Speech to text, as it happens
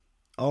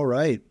All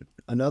right.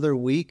 Another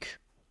week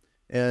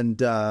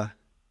and we're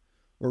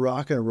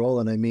rocking and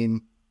rolling. I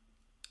mean,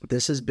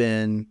 this has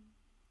been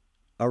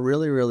a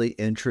really, really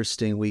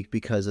interesting week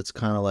because it's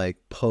kind of like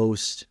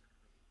post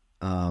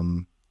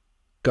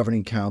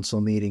governing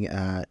council meeting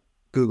at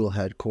Google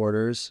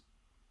headquarters.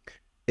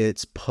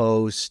 It's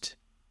post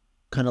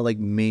kind of like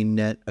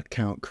mainnet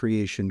account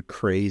creation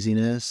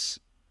craziness.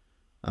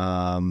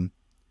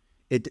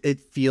 It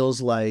feels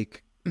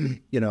like,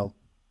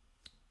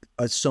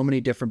 so many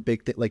different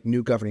big things, like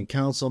new governing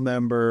council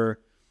member.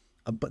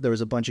 But there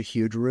was a bunch of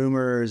huge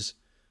rumors.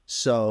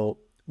 So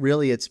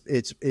really,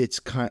 it's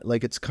kind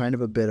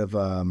of a bit of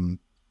a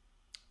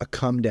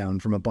come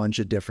down from a bunch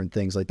of different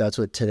things. Like that's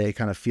what today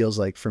kind of feels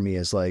like for me.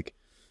 Is like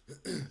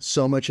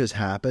so much has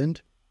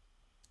happened,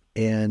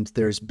 and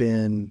there's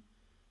been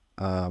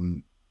so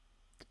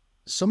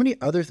many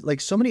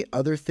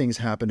other things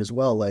happened as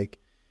well. Like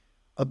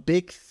a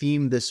big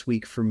theme this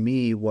week for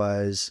me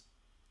was.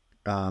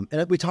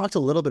 And we talked a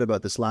little bit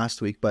about this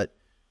last week, but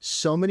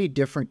so many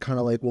different kind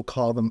of like, we'll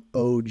call them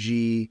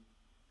OG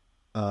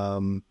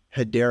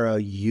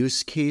Hedera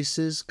use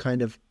cases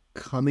kind of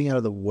coming out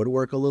of the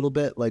woodwork a little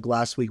bit. Like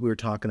last week we were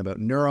talking about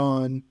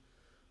Neuron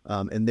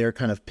and their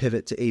kind of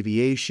pivot to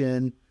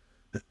aviation.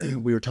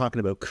 We were talking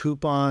about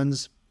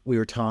coupons. We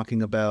were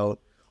talking about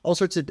all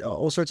sorts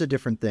of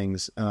different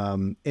things.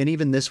 And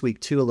even this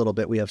week too, a little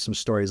bit, we have some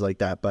stories like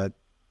that, but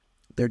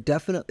it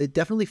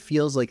definitely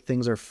feels like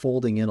things are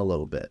folding in a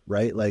little bit,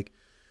 right? Like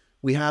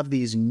we have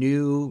these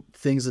new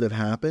things that have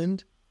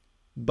happened,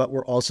 but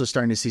we're also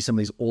starting to see some of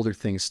these older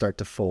things start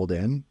to fold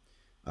in.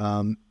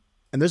 And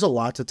there's a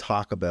lot to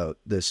talk about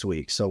this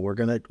week. So we're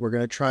going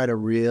to try to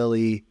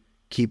really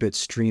keep it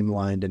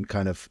streamlined and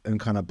kind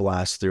of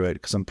blast through it,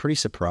 because I'm pretty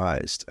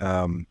surprised.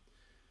 I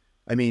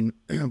mean,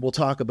 we'll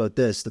talk about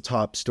this. The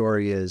top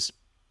story is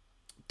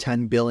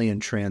 10 billion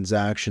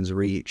transactions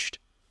reached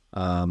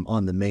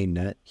on the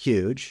mainnet.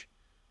 Huge.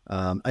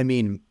 I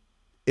mean,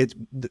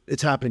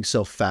 it's happening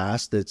so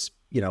fast. It's,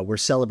 we're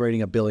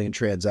celebrating 1 billion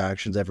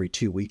transactions every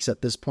 2 weeks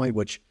at this point,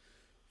 which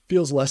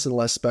feels less and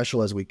less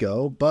special as we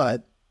go.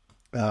 But,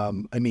 I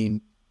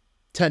mean,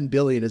 10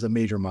 billion is a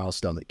major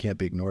milestone that can't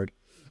be ignored.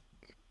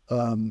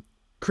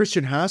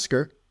 Christian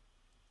Hasker,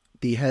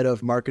 the head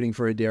of marketing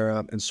for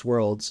Hedera and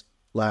Swirlds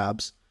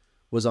Labs,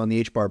 was on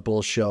the HBAR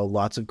Bull Show.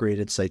 Lots of great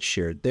insights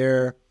shared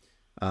there.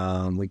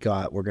 We're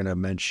going to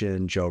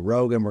mention Joe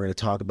Rogan. We're going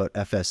to talk about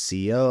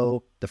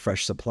FSCO, the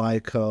Fresh Supply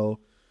Co.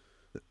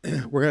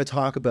 We're going to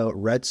talk about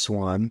Red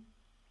Swan.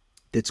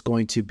 That's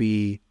going to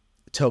be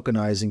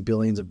tokenizing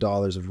billions of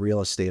dollars of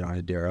real estate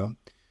on Hedera.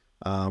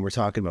 We're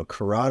talking about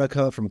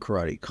Karateka from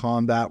Karate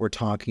Combat. We're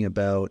talking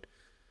about,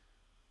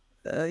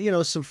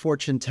 some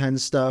Fortune 10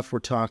 stuff. We're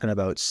talking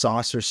about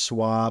Saucer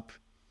Swap.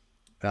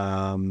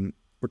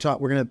 We're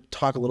going to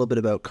talk a little bit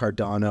about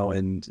Cardano,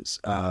 and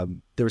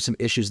there were some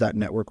issues that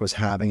network was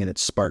having, and it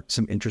sparked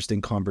some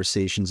interesting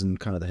conversations in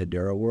kind of the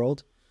Hedera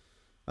world.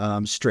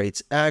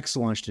 Straits X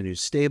launched a new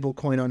stable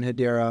coin on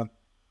Hedera.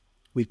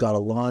 We've got a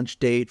launch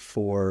date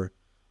for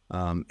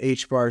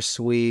HBAR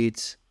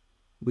Suite.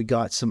 We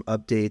got some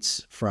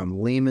updates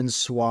from Lehman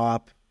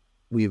Swap.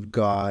 We've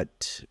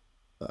got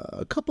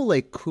a couple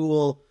like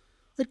cool,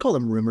 I'd call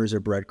them rumors or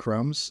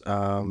breadcrumbs.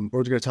 We're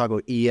going to talk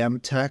about EM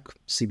Tech,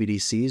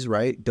 CBDCs,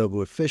 right?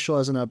 Dobu Official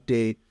has an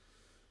update.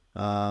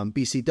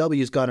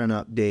 BCW's got an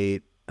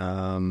update.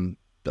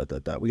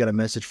 We got a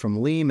message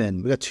from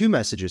Lehman. We got 2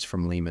 messages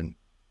from Lehman.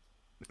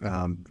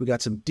 We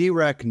got some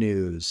DREC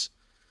news.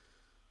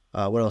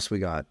 What else we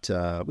got?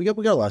 We got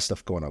a lot of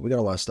stuff going on. We got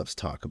a lot of stuff to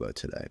talk about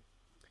today.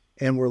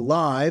 And we're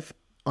live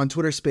on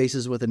Twitter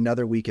Spaces with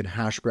another week in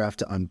Hashgraph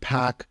to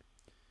unpack.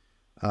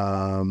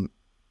 And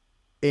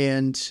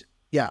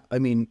yeah, I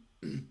mean,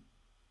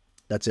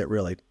 that's it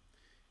really.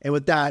 And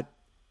with that,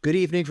 good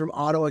evening from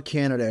Ottawa,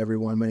 Canada,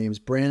 everyone. My name is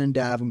Brandon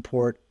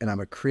Davenport, and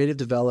I'm a creative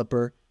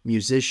developer,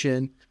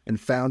 musician,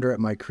 and founder at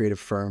my creative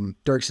firm,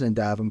 Dirksen &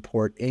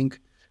 Davenport, Inc.,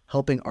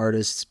 helping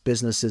artists,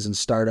 businesses, and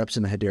startups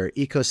in the Hedera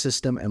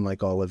ecosystem. And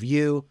like all of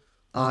you,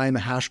 I'm a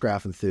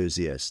Hashgraph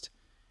enthusiast.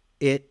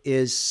 It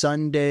is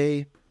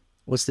Sunday.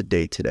 What's the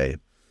date today?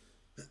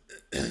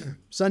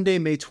 Sunday,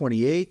 May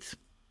 28th.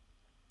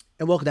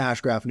 And welcome to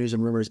Hashgraph News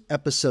and Rumors,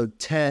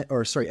 episode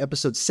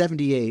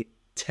 78,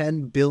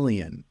 10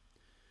 billion.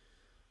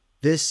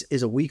 This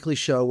is a weekly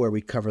show where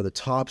we cover the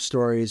top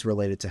stories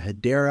related to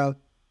Hedera,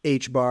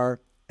 HBAR,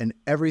 and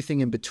everything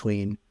in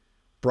between.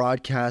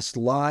 Broadcast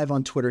live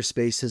on Twitter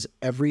Spaces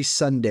every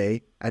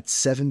Sunday at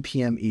 7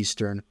 p.m.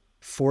 Eastern,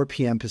 4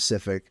 p.m.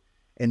 Pacific,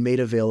 and made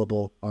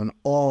available on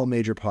all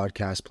major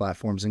podcast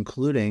platforms,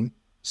 including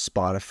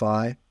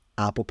Spotify,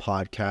 Apple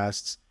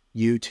Podcasts,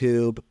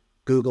 YouTube,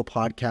 Google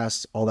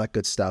Podcasts, all that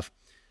good stuff.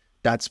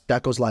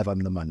 That goes live on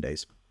the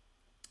Mondays.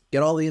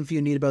 Get all the info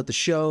you need about the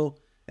show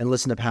and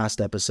listen to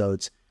past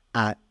episodes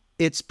at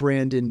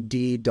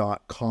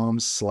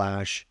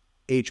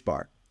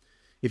itsbrandond.com/hbar.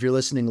 If you're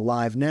listening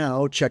live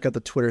now, check out the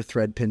Twitter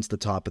thread pinned to the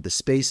top of the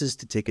Spaces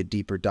to take a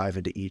deeper dive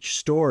into each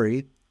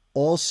story.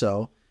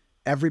 Also,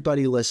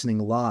 everybody listening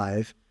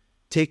live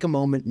Take a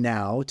moment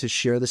now to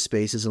share the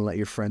spaces and let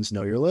your friends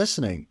know you're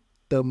listening.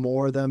 The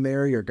more the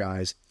merrier,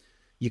 guys.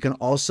 You can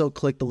also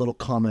click the little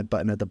comment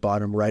button at the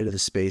bottom right of the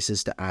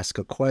spaces to ask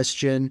a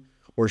question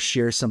or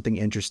share something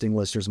interesting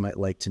listeners might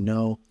like to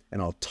know,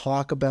 and I'll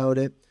talk about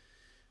it.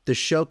 The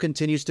show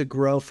continues to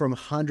grow from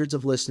hundreds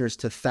of listeners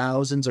to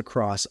thousands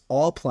across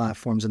all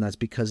platforms, and that's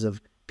because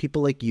of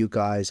people like you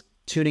guys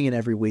tuning in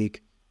every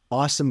week.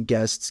 Awesome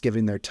guests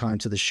giving their time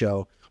to the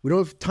show. We don't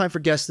have time for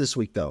guests this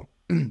week, though.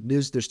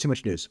 There's too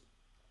much news.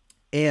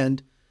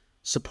 And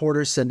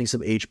supporters sending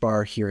some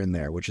HBAR here and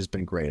there, which has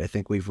been great. I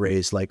think we've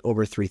raised like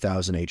over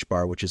 3,000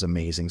 HBAR, which is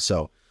amazing.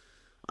 So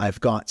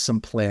I've got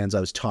some plans. I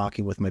was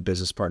talking with my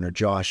business partner,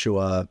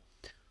 Joshua,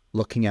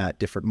 looking at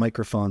different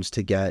microphones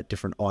to get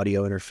different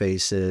audio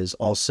interfaces.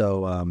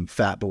 Also,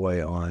 Fat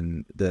Boy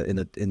in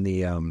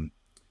the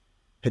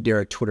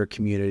Hedera Twitter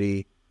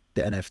community,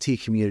 the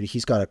NFT community.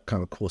 He's got a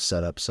kind of cool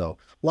setup. So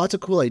lots of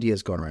cool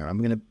ideas going around. I'm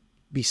going to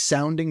be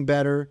sounding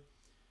better.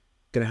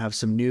 Going to have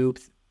some new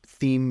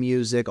theme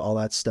music, all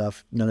that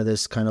stuff. None of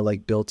this kind of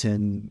like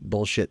built-in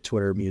bullshit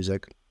Twitter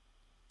music.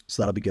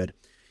 So that'll be good.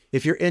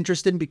 If you're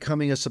interested in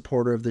becoming a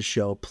supporter of the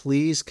show,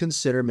 please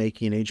consider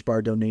making an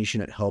HBAR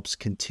donation. It helps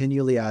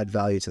continually add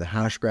value to the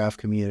Hashgraph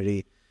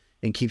community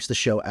and keeps the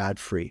show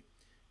ad-free.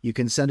 You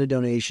can send a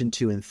donation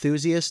to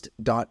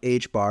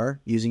enthusiast.hbar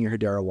using your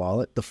Hedera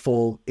wallet. The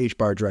full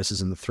HBAR address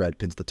is in the thread,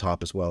 pinned to the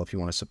top as well if you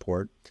want to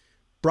support.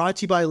 Brought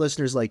to you by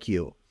listeners like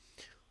you.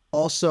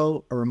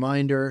 Also, a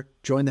reminder,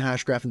 join the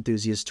Hashgraph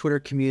Enthusiast Twitter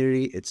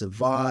community. It's a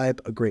vibe,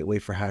 a great way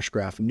for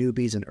Hashgraph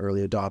newbies and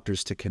early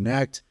adopters to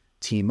connect,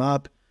 team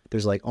up.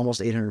 There's like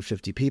almost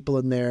 850 people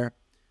in there.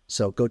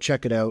 So go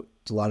check it out.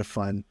 It's a lot of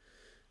fun.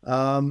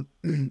 And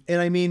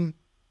I mean,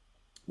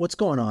 what's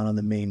going on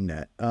the main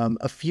net?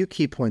 A few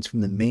key points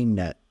from the main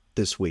net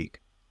this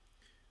week.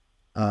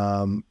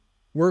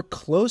 We're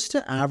close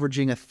to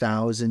averaging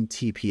 1,000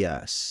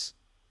 TPS,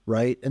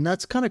 right? And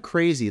that's kind of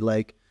crazy.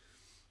 Like,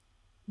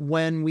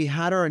 when we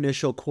had our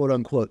initial quote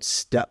unquote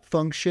step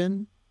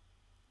function,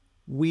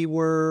 we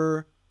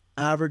were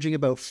averaging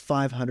about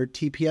 500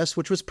 TPS,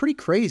 which was pretty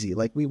crazy.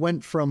 Like we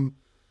went from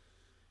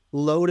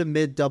low to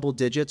mid double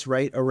digits,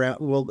 right around,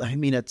 well, I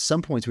mean, at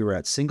some points we were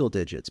at single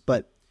digits,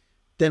 but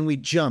then we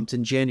jumped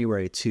in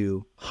January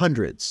to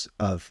hundreds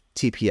of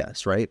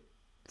TPS, right?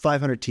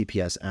 500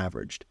 TPS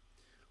averaged.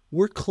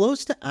 We're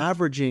close to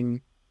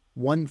averaging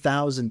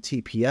 1,000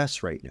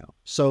 TPS right now.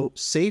 So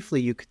safely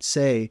you could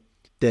say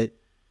that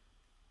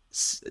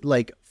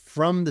like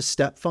from the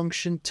step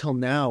function till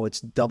now,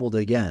 it's doubled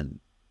again,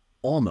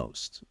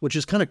 almost, which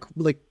is kind of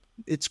like,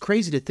 it's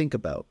crazy to think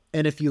about.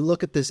 And if you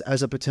look at this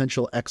as a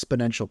potential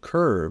exponential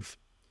curve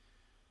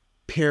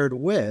paired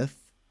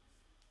with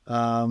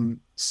some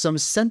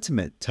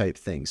sentiment type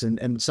things,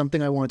 and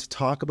something I wanted to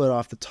talk about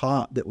off the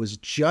top that was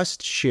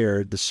just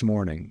shared this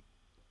morning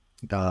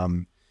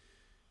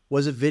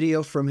was a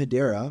video from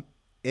Hedera,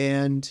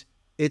 and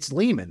it's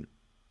Lehman.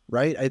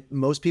 Right?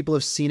 Most people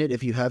have seen it.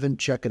 If you haven't,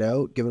 check it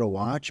out. Give it a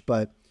watch.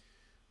 But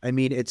I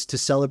mean, it's to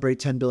celebrate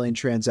 10 billion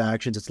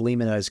transactions. It's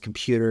Lehman at his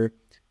computer.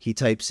 He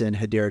types in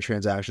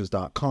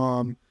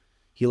hederatransactions.com.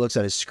 He looks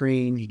at his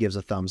screen. He gives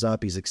a thumbs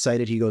up. He's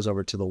excited. He goes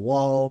over to the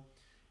wall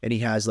and he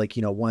has like,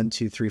 1,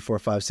 2, 3, 4,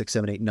 5, 6,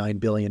 7, 8, 9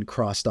 billion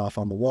crossed off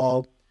on the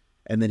wall.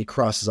 And then he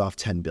crosses off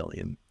 10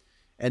 billion.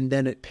 And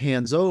then it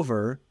pans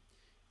over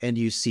and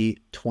you see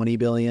 20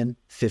 billion,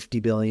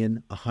 50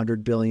 billion,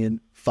 100 billion,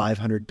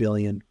 500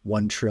 billion,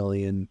 1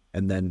 trillion,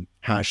 and then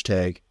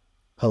hashtag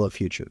Hello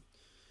Future.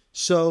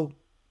 So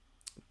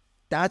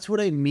that's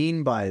what I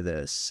mean by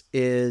this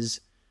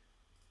is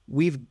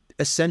we've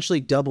essentially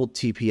doubled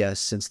TPS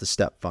since the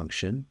step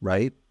function,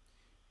 right?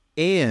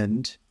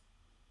 And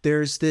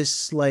there's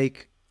this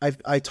like,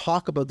 I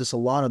talk about this a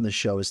lot on the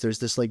show, is there's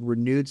this like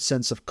renewed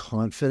sense of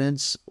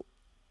confidence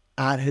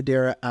at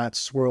Hedera, at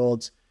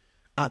Swirlds,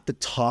 at the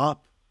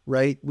top,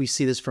 right? We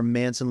see this from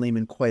Manson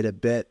Lehman quite a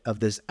bit,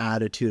 of this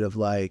attitude of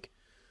like,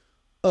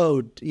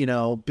 oh,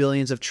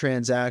 billions of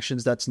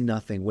transactions, that's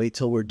nothing. Wait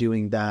till we're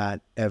doing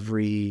that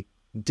every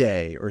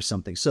day or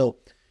something. So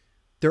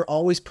they're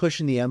always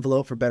pushing the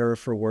envelope for better or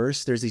for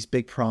worse. There's these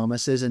big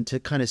promises, and to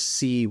kind of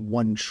see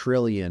 1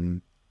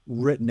 trillion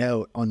written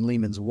out on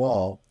Lehman's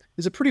wall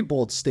is a pretty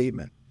bold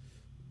statement.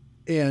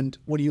 And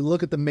when you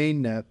look at the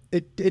main net,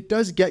 it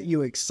does get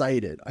you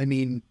excited. I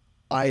mean,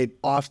 I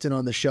often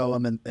on the show,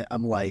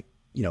 I'm like,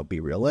 be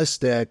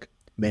realistic,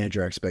 manage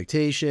your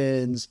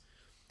expectations.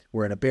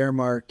 We're in a bear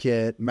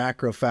market,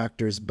 macro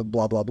factors,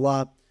 blah, blah,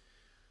 blah.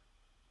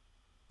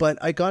 But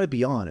I got to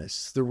be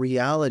honest. The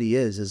reality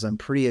is I'm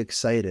pretty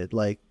excited.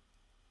 Like,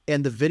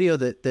 and the video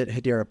that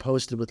Hedera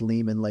posted with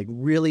Lehman, like,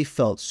 really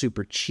felt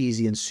super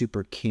cheesy and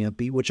super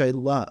campy, which I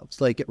loved.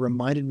 Like, it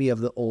reminded me of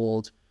the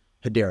old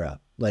Hedera,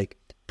 like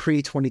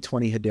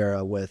pre-2020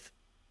 Hedera with,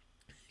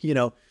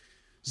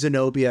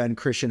 Zenobia and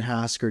Christian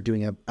Hasker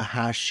doing a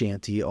hash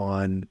shanty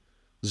on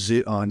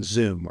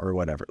Zoom or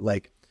whatever,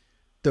 like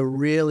the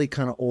really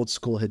kind of old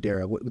school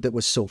Hedera that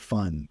was so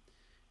fun.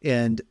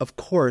 And of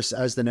course,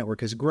 as the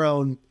network has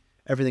grown,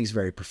 everything's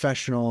very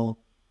professional.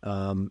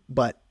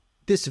 But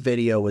this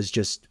video was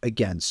just,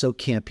 again, so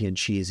campy and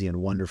cheesy and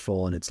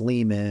wonderful, and it's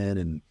Lehman.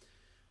 And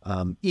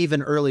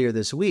even earlier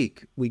this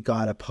week, we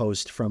got a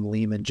post from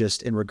Lehman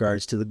just in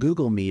regards to the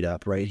Google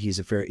meetup, right? He's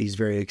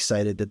very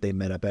excited that they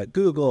met up at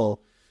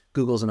Google.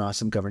 Google's an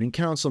awesome governing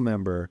council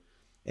member.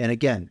 And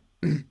again,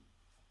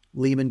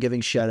 Lehman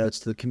giving shout outs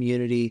to the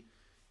community.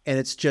 And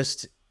it's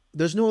just,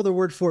 there's no other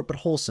word for it but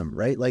wholesome,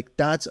 right? Like,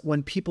 that's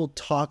when people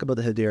talk about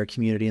the Hedera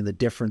community and the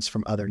difference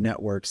from other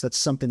networks, that's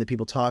something that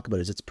people talk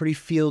about, is it's pretty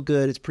feel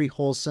good, it's pretty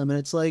wholesome. And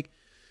it's like,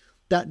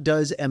 that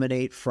does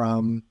emanate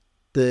from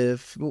the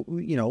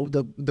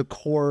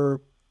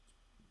core,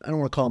 I don't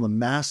want to call him a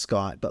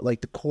mascot, but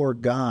like the core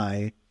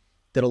guy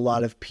that a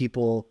lot of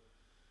people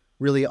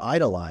really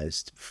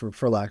idolized,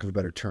 for lack of a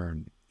better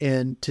term.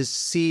 And to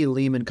see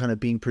Lehman kind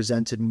of being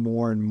presented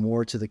more and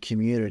more to the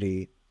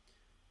community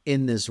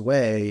in this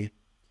way,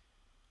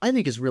 I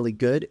think is really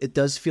good. It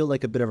does feel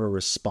like a bit of a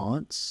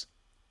response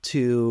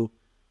to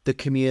the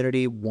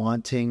community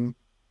wanting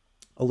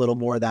a little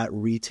more of that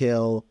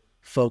retail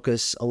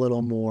focus, a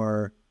little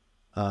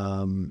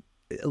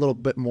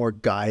bit more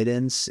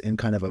guidance and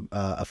kind of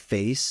a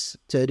face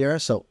to Hedera.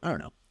 So I don't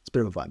know, it's a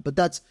bit of a vibe, but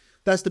that's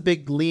the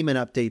big Lehman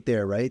update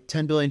there, right?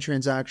 10 billion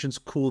transactions,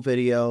 cool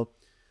video.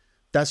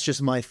 That's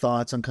just my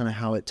thoughts on kind of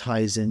how it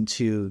ties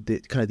into the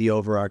kind of the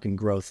overarching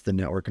growth of the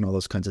network and all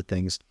those kinds of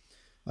things.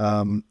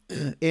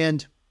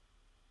 And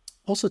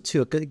also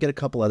too, get a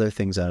couple other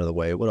things out of the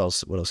way. What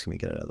else can we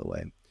get out of the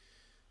way?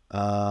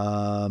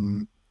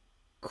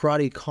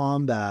 Karate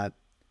Combat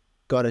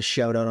got a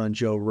shout out on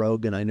Joe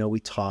Rogan. I know we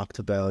talked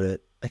about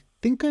it. I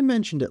think I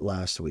mentioned it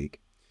last week,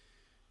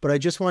 but I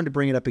just wanted to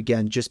bring it up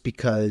again just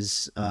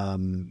because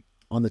on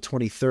the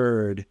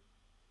 23rd,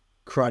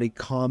 Karate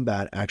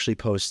Combat actually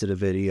posted a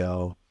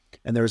video,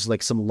 and there was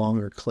like some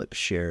longer clips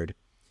shared.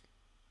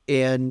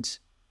 And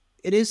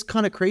it is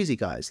kind of crazy,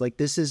 guys. Like,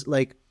 this is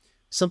like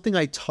something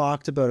I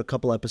talked about a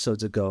couple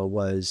episodes ago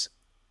was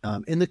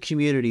in the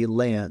community,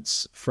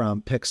 Lance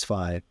from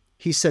Pixfy,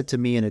 he said to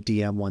me in a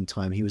DM one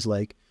time, he was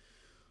like,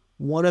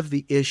 one of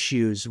the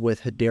issues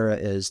with Hedera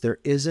is there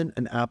isn't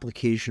an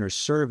application or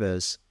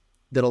service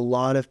that a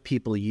lot of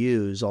people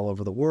use all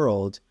over the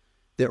world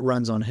that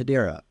runs on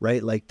Hedera,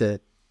 right? Like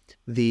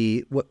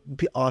what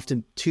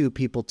often too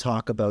people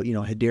talk about,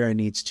 Hedera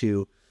needs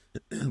to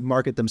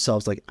market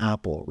themselves like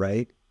Apple,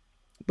 right?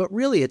 But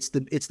really it's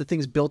the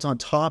things built on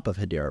top of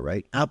Hedera,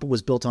 right? Apple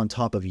was built on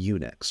top of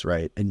Unix,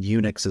 right? And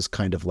Unix is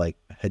kind of like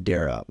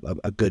Hedera,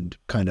 a good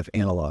kind of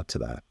analog to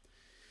that.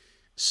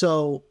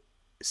 So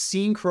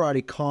seeing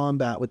Karate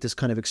Combat with this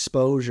kind of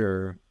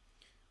exposure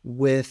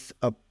with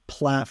a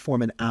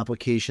platform and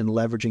application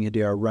leveraging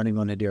Hedera, running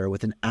on Hedera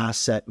with an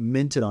asset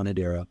minted on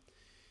Hedera,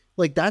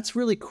 like, that's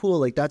really cool.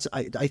 Like,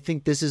 I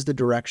think this is the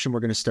direction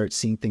we're going to start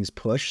seeing things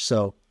push.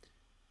 So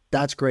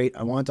that's great.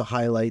 I wanted to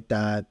highlight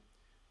that.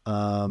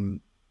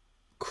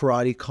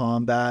 Karate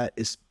Combat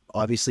is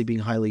obviously being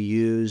highly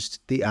used.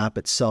 The app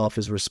itself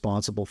is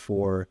responsible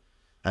for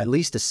at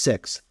least a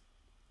sixth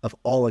of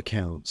all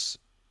accounts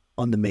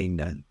on the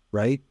mainnet,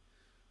 right?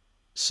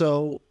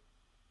 So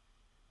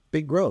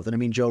big growth. And I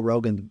mean, Joe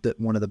Rogan,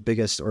 one of the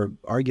biggest, or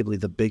arguably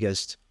the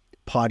biggest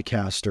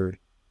podcaster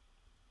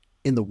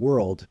in the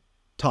world,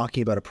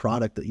 talking about a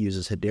product that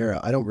uses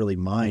Hedera. I don't really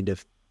mind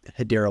if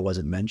Hedera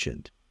wasn't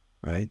mentioned,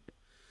 right?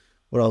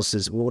 What else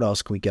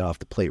can we get off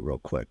the plate real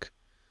quick?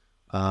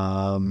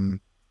 Karateka.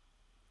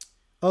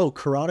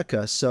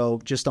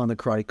 So just on the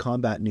Karate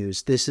Combat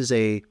news, this is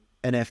a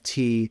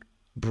NFT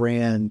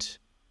brand.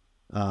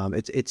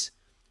 It's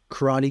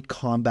Karate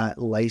Combat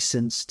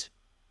licensed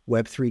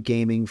Web3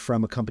 gaming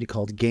from a company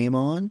called Game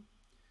On,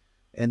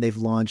 and they've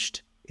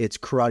launched its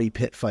Karate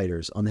Pit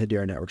Fighters on the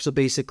Hedera network. So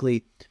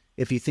basically,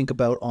 if you think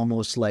about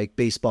almost like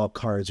baseball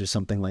cards or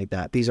something like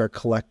that, these are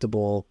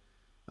collectible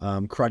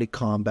Karate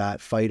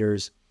Combat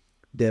fighters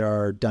that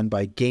are done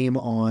by Game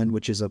On,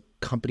 which is a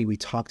company we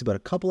talked about a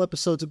couple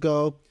episodes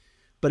ago.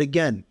 But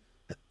again,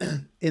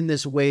 in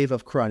this wave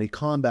of Karate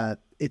Combat,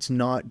 it's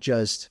not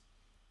just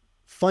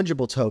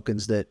fungible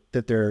tokens that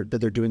they're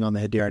doing on the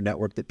Hedera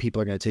network that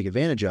people are going to take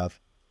advantage of.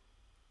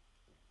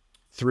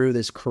 Through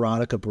this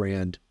Karateka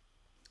brand,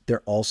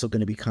 they're also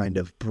going to be kind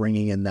of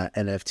bringing in that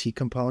NFT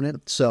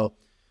component. So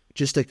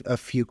just a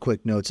few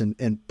quick notes,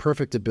 and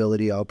Perfect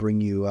Ability, I'll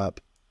bring you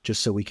up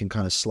just so we can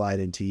kind of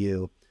slide into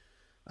you.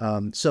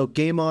 So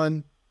Game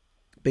On,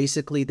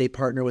 basically they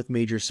partner with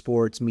major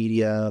sports,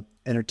 media,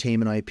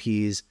 entertainment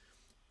IPs.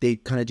 They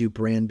kind of do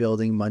brand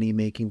building, money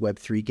making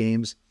Web3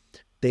 games.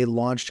 They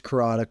launched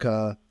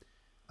Karateka,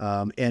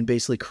 and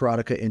basically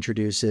Karateka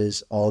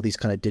introduces all these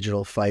kind of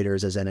digital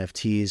fighters as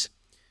NFTs.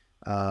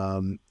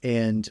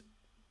 And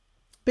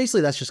basically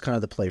that's just kind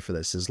of the play for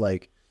this, is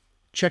like,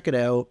 check it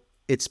out.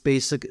 It's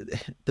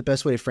the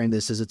best way to frame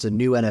this is it's a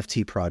new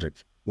NFT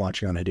project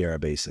launching on Hedera,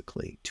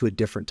 basically, to a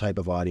different type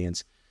of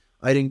audience.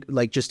 I didn't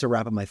like, just to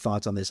wrap up my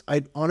thoughts on this,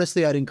 I'd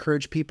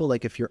encourage people,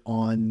 like, if you're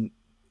on,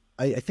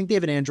 I think they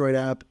have an Android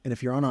app, and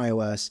if you're on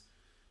iOS,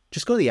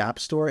 just go to the App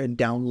Store and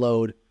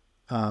download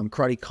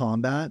Karate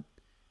Combat.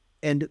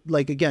 and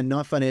like, again,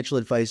 not financial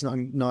advice,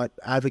 not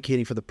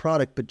advocating for the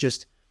product, but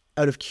just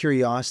out of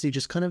curiosity,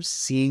 just kind of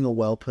seeing a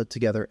well put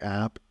together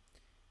app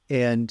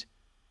and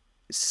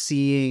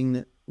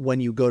seeing when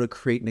you go to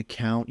create an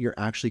account, you're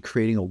actually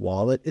creating a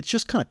wallet. It's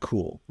just kind of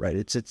cool, right?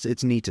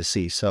 It's neat to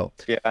see. So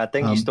Yeah, I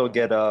think you still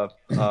get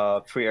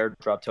free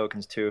airdrop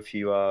tokens too if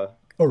you oh,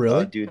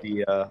 really? do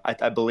the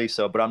I believe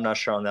so, but I'm not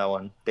sure on that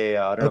one. They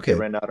I don't know if they Okay.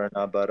 ran out or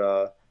not,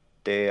 but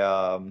they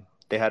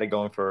had it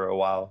going for a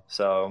while,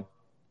 so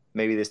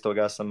maybe they still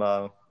got some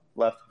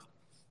left.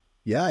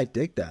 Yeah, I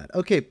dig that.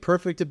 Okay,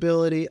 perfect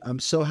ability. I'm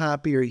so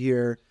happy you're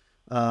here.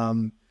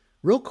 Um,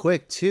 Real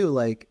quick too,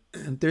 like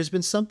there's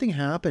been something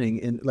happening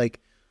in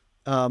like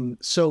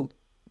so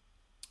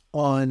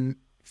on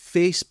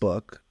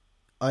Facebook,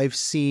 I've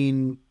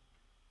seen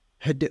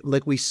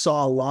like we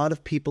saw a lot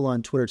of people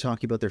on Twitter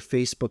talking about their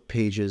Facebook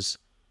pages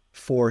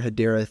for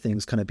Hedera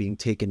things kind of being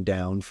taken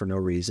down for no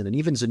reason. And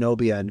even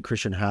Zenobia and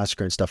Christian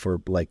Hasker and stuff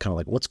were like kind of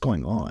like, what's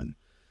going on?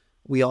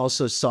 We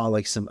also saw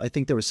like I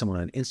think there was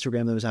someone on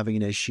Instagram that was having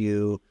an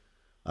issue.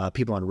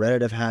 People on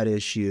Reddit have had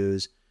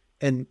issues.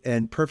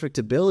 And Perfect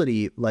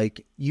Ability,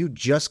 like you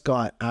just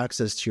got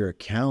access to your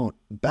account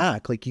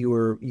back. Like you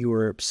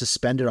were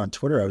suspended on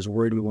Twitter. I was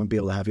worried we wouldn't be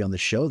able to have you on the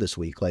show this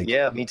week. Like,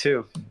 Yeah, me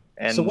too. so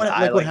And what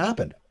I like what like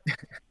happened?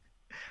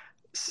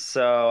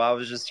 so I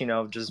was just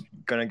just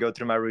gonna go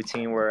through my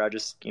routine where I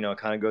just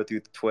kind of go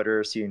through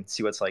Twitter, see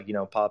what's like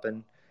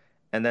popping,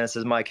 and then it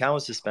says my account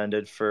was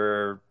suspended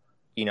for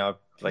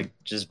like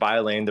just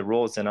violating the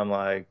rules, and I'm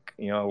like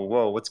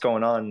whoa, what's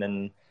going on?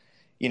 And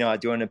I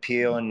do an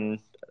appeal, and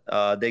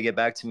they get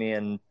back to me,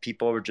 and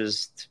people were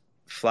just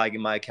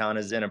flagging my account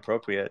as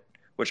inappropriate,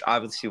 which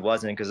obviously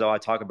wasn't, because all I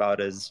talk about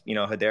is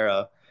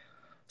Hedera.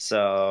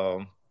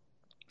 So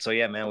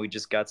yeah, man, we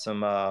just got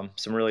some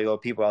really low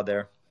people out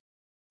there.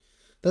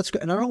 That's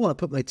good. And I don't want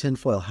to put my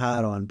tinfoil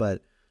hat on,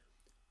 but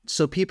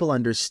so people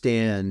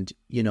understand,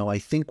 I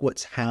think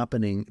what's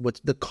happening, what's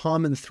the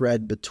common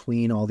thread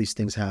between all these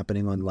things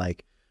happening on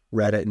like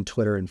Reddit and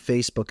Twitter and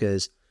Facebook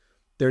is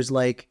there's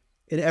like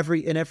in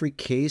every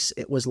case,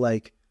 it was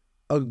like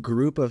a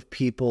group of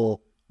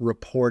people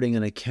reporting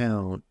an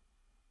account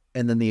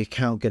and then the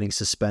account getting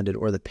suspended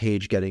or the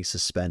page getting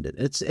suspended.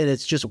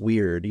 It's just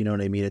weird. You know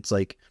what I mean? It's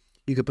like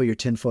you could put your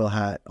tinfoil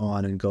hat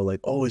on and go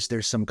like, oh, is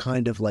there some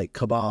kind of like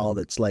cabal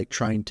that's like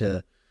trying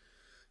to,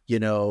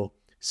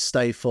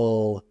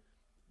 stifle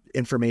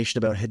information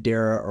about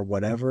Hedera or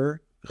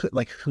whatever?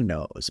 Like, who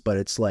knows? But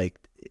it's like,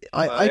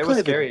 I It was kind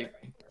of, scary.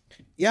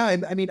 yeah,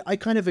 I mean, I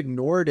kind of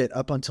ignored it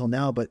up until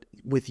now, but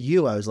with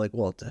you, I was like,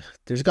 well,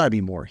 there's got to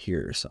be more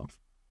here. So,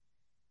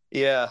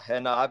 Yeah,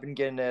 and I've been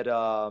getting it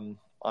on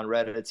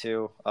Reddit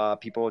too.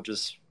 People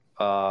just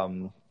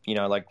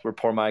like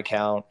report my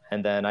account,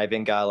 and then I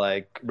even got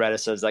like Reddit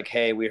says like,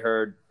 "Hey, we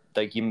heard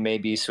like you may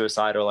be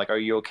suicidal. Like, are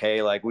you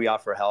okay? Like, we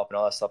offer help and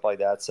all that stuff like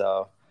that."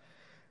 So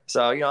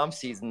I'm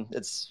seasoned.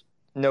 It's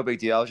no big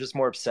deal. I was just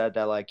more upset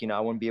that like I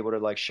wouldn't be able to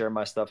like share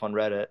my stuff on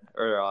Reddit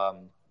or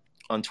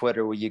on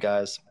Twitter with you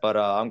guys. But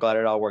I'm glad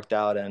it all worked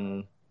out,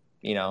 and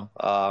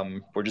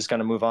we're just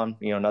gonna move on.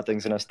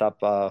 Nothing's gonna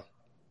stop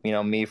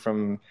me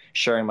from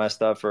sharing my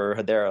stuff for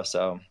Hedera.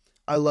 So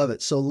I love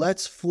it. So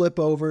let's flip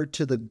over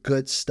to the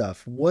good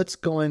stuff. What's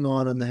going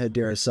on the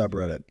Hedera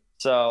subreddit?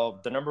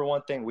 the number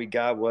one thing we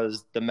got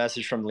was the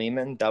message from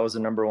Lehman. That was the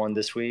number one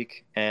this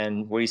week,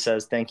 and what he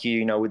says, "Thank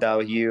you.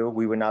 Without you,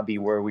 we would not be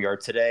where we are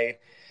today.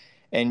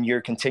 And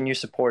your continued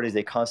support is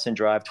a constant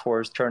drive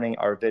towards turning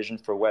our vision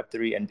for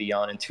Web3 and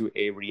beyond into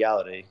a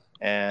reality."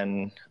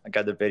 And I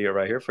got the video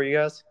right here for you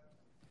guys.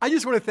 I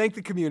just want to thank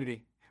the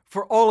community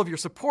for all of your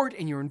support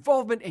and your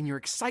involvement and your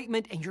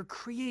excitement and your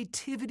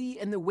creativity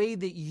and the way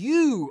that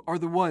you are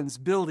the ones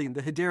building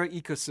the Hedera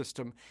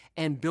ecosystem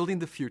and building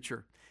the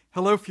future.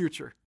 Hello,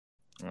 future.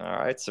 All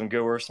right, some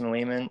good words from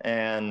Lehman.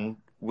 And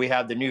we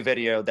have the new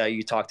video that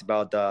you talked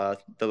about, the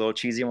little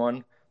cheesy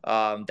one.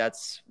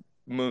 That's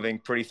moving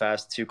pretty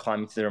fast to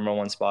climbing to the number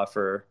one spot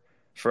for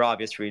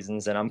obvious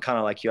reasons. And I'm kind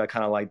of like you. I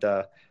kind of like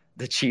the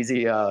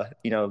cheesy,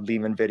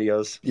 Lehman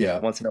videos. Yeah.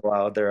 Once in a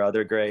while,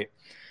 they're great.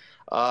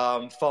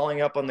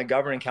 Following up on the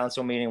governing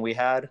council meeting we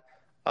had,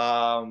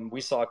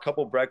 we saw a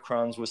couple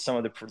breadcrumbs with some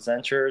of the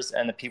presenters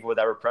and the people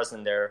that were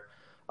present there.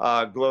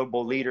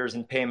 Global Leaders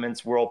in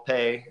Payments,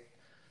 WorldPay,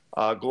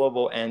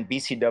 Global and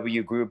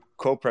BCW Group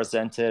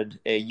co-presented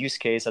a use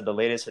case at the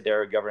latest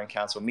Hedera Governing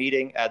Council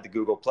meeting at the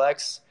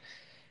Googleplex.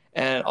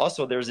 And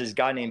also there's this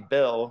guy named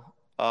Bill,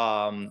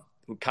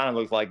 who kind of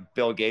looked like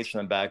Bill Gates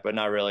from the back, but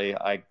not really.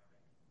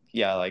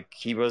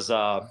 He was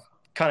kind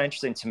of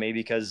interesting to me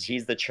because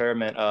he's the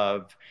chairman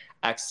of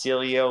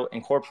Axilio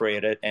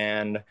Incorporated,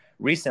 and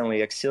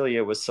recently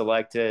Axilio was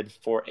selected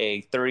for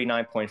a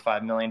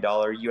 $39.5 million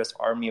U.S.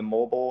 Army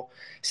Mobile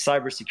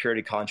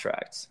cybersecurity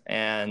contract,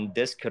 and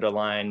this could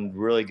align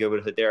really good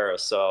with Hedera.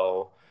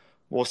 So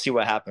we'll see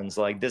what happens.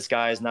 Like, this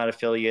guy is not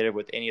affiliated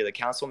with any of the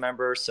council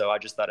members, so I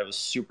just thought it was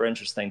super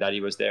interesting that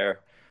he was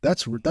there.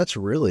 That's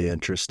really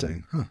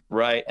interesting. Huh.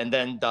 Right, and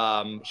then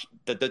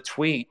the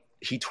tweet,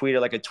 he tweeted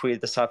like a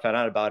tweet. This is how I found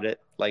out about it.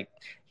 Like,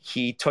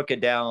 he took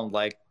it down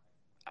like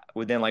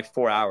within like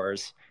 4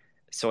 hours.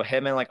 So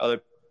him and like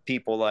other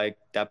people like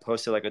that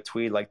posted like a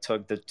tweet, like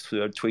took the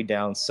tweet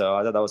down. So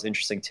I thought that was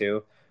interesting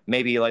too.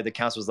 Maybe like the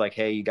council was like,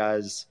 hey, you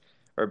guys,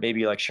 or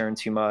maybe like sharing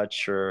too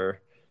much, or,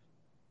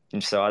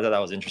 and so I thought that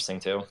was interesting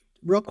too.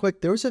 Real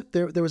quick, there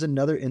was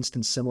another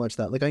instance similar to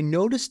that. Like I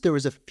noticed there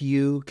was a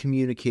few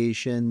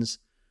communications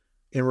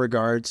in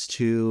regards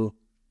to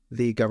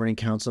the governing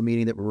council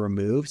meeting that were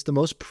removed. The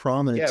most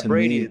prominent to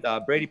Brady, me,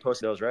 Brady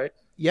posted those, right?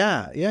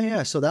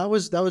 Yeah. So that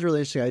was really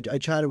interesting. I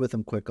chatted with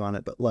him quick on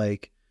it, but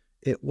like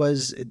it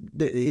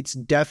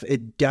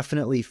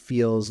definitely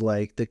feels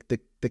like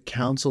the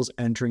council's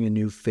entering a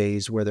new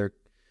phase where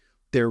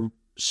they're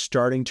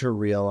starting to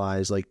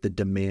realize like the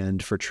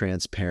demand for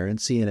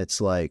transparency, and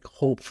it's like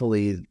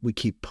hopefully we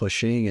keep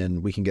pushing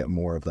and we can get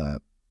more of that.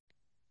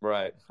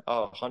 Right.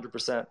 Oh,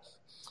 100%.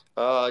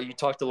 You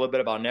talked a little bit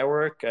about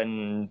network,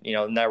 and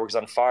network's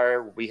on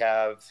fire. We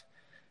have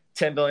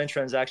 10 billion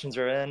transactions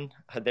are in.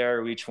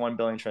 Hedera reached 1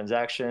 billion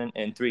transaction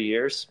in 3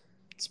 years.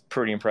 It's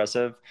pretty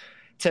impressive.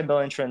 10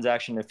 billion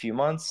transaction in a few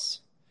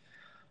months.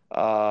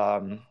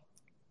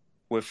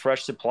 With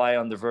fresh supply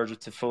on the verge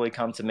to fully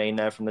come to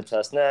mainnet from the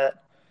test net.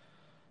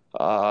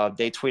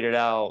 They tweeted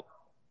out,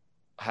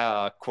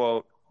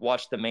 quote,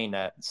 watch the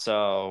mainnet.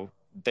 So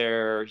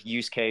their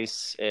use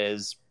case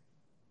is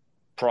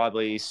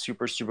probably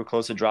super, super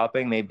close to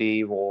dropping.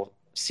 Maybe we'll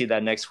see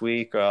that next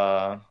week.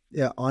 On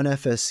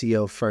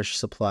FSCO, Fresh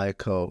Supply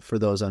Co. For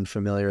those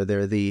unfamiliar,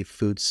 they're the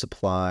food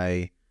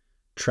supply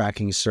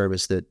tracking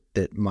service that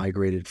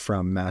migrated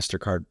from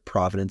MasterCard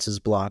Providence's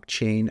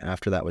blockchain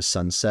after that was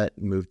sunset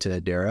and moved to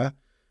Hedera.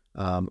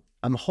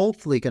 I'm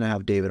hopefully going to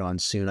have David on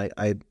soon.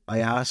 I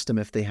asked him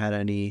if they had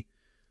any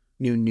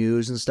new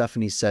news and stuff,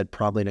 and he said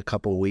probably in a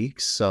couple of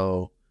weeks.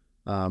 So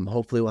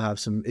hopefully we'll have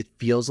some. It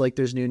feels like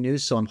there's new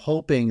news. So I'm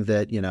hoping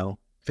that,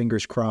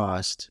 fingers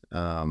crossed,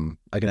 I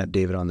can have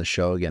David on the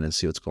show again and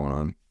see what's going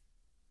on.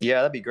 Yeah,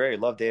 that'd be great.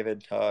 Love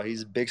David.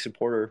 He's a big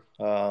supporter.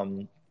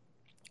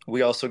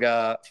 We also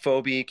got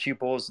Phoebe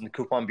Coupons and the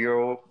Coupon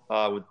Bureau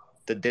with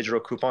the digital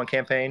coupon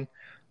campaign.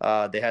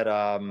 They had,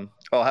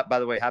 by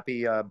the way,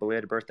 happy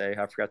belated birthday.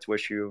 I forgot to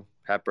wish you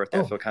happy birthday.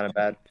 I feel kind of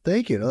bad.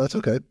 Thank you. No, that's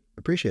okay.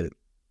 Appreciate it.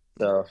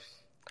 So,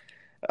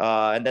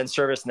 and then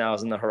ServiceNow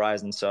is in the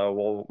horizon.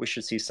 So we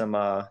should see some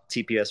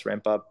TPS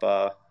ramp up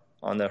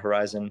on the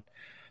horizon.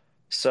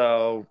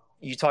 So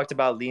you talked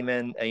about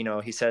Lehman,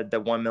 he said the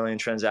 1 million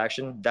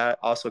transaction. That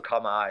also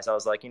caught my eyes. I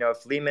was like,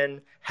 if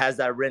Lehman has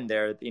that written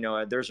there,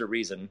 there's a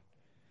reason.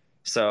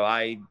 So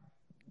I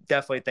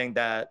definitely think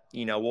that,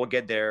 we'll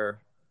get there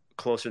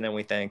closer than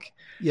we think.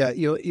 Yeah,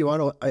 you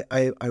want to?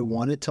 I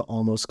wanted to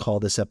almost call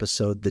this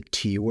episode the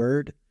T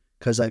word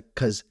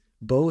because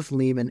both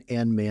Lehman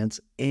and Mance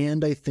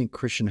and I think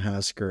Christian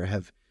Hasker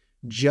have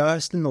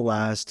just in the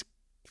last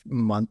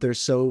month or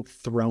so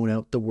thrown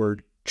out the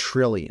word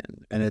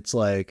trillion, and it's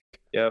like,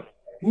 yep.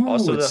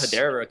 Also the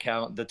Hedera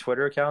account, the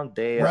Twitter account,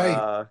 they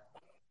right.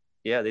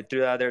 They threw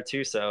that out there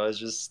too. So it's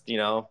just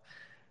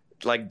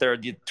like their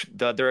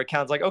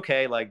account's like,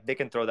 okay, like they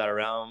can throw that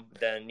around.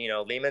 Then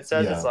Lehman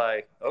says It's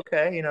like,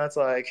 okay, it's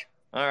like,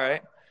 all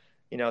right,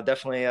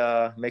 definitely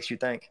makes you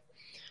think.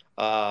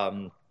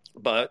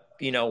 But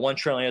 1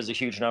 trillion is a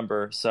huge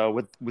number.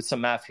 So with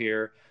some math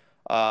here,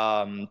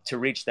 to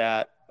reach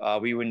that,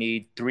 we would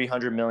need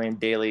 300 million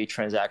daily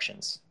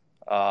transactions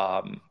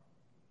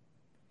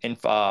in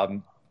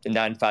 5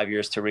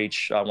 years to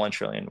reach 1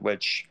 trillion,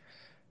 which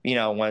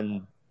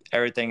when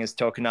everything is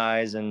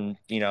tokenized and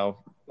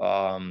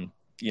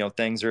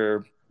things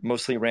are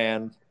mostly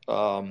ran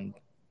on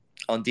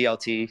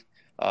DLT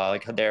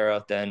like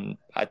Hedera, then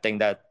I think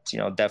that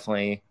we'll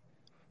definitely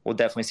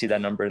see that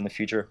number in the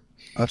future.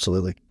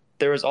 Absolutely.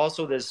 There was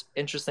also this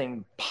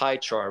interesting pie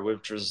chart,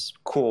 which was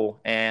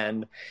cool.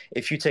 And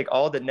if you take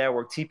all the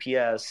network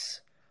TPS,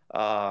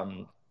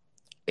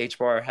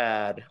 HBAR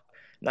had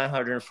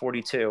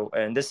 942,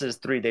 and this is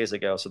 3 days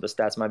ago, so the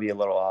stats might be a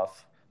little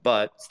off,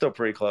 but still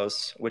pretty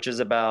close, which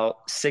is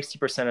about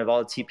 60% of all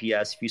the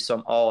TPS if you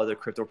sum all other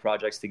crypto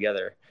projects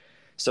together.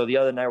 So the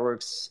other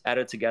networks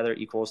added together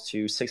equals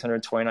to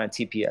 629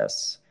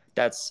 TPS.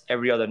 That's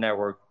every other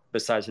network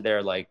besides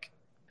Hedera. Like,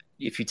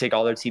 if you take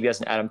all their TPS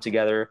and add them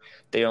together,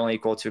 they only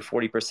equal to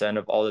 40%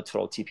 of all the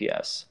total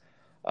TPS.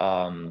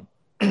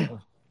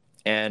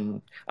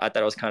 And I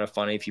thought it was kind of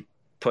funny. If you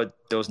put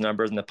those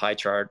numbers in the pie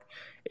chart,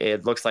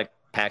 it looks like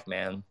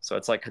Pac-Man. So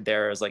it's like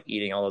Hedera is like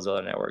eating all those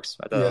other networks.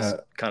 I thought it was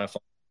kind of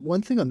fun.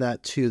 One thing on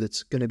that too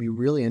that's going to be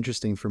really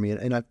interesting for me,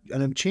 and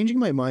I'm changing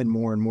my mind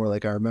more and more.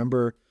 Like, I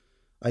remember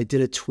I did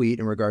a tweet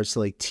in regards to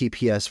like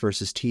TPS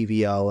versus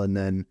TVL, and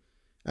then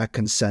at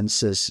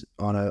Consensus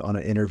on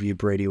an interview,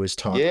 Brady was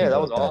talking. Yeah, that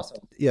was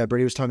awesome. Yeah,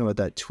 Brady was talking about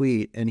that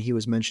tweet, and he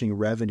was mentioning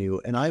revenue,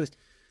 and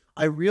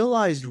I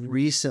realized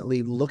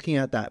recently, looking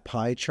at that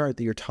pie chart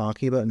that you're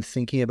talking about and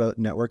thinking about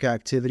network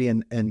activity,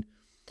 and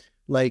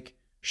like,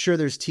 sure,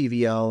 there's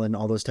TVL and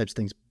all those types of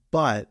things,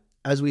 but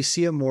as we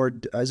see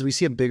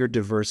a bigger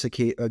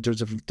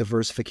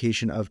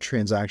diversification of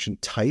transaction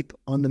type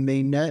on the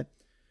main net,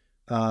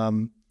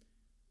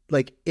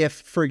 like if,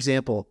 for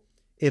example,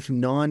 if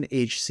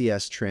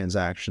non-HCS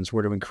transactions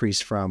were to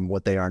increase from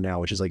what they are now,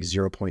 which is like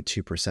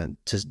 0.2%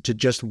 to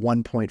just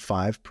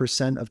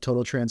 1.5% of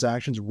total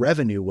transactions,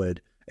 revenue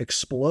would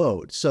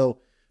explode. So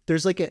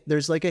there's like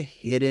a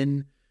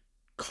hidden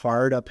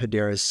card up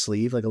Hedera's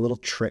sleeve, like a little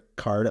trick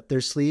card up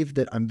their sleeve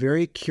that I'm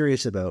very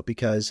curious about,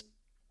 because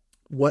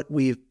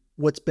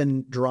what's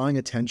been drawing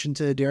attention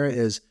to Hedera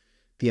is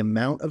the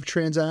amount of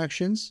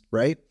transactions,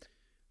 right?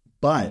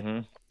 But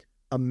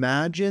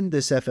imagine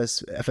this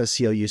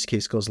FSCO use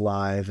case goes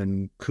live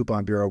and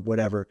Coupon Bureau,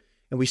 whatever,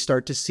 and we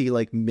start to see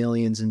like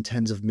millions and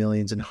tens of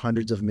millions and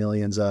hundreds of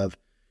millions of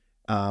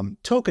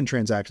token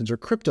transactions or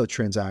crypto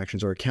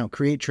transactions or account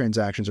create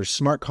transactions or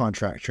smart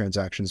contract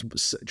transactions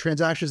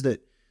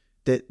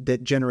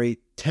that generate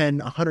 10,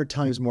 100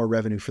 times more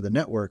revenue for the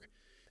network.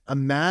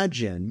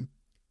 Imagine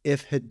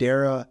if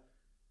Hedera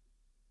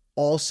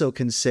also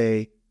can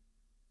say,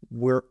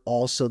 we're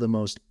also the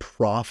most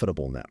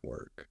profitable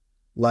network.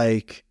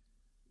 Like,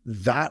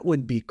 that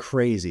would be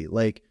crazy.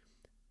 Like,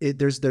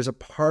 there's a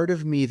part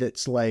of me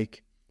that's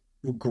like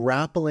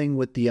grappling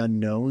with the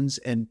unknowns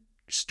and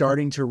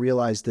starting to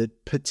realize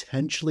that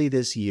potentially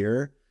this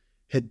year,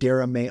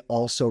 Hedera may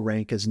also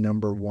rank as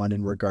number one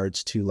in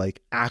regards to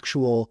like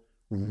actual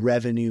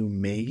revenue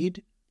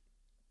made.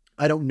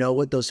 I don't know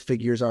what those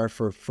figures are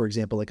for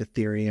example, like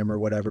Ethereum or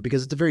whatever,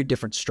 because it's a very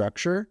different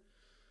structure.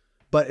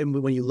 But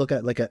when you look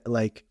at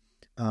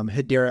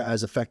Hedera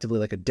as effectively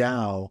like a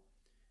DAO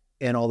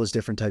and all those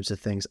different types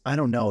of things, I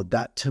don't know.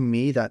 That, to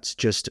me, that's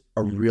just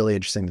a really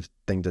interesting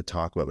thing to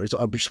talk about. So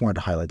I just wanted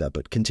to highlight that,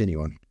 but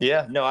continue on.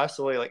 Yeah, no,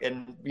 absolutely. Like,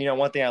 and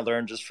one thing I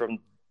learned just from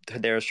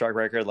Hedera's track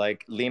record,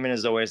 like Lehman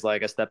is always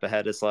like a step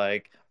ahead. It's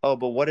like, oh,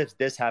 but what if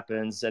this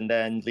happens? And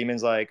then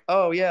Lehman's like,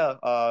 oh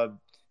yeah,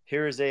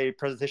 here's a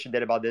presentation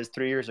did about this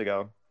 3 years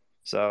ago.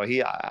 So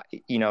he's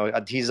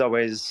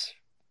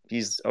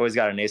always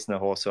got an ace in the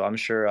hole. So I'm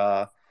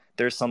sure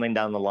there's something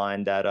down the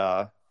line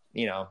that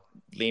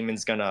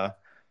Lehman's gonna,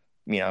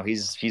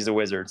 he's a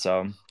wizard.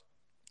 So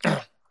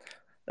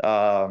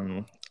let's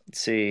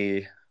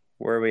see,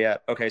 where are we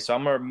at? Okay, so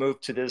I'm gonna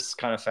move to this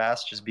kind of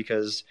fast just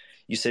because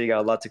you said you got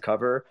a lot to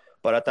cover,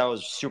 but I thought it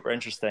was super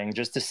interesting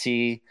just to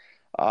see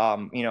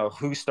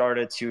who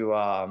started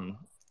to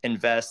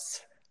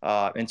invest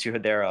into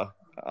Hedera.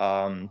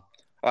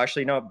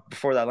 Actually, no,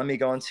 before that, let me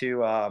go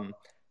into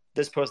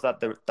this post that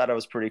it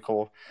was pretty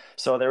cool.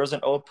 So there was an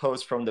old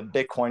post from the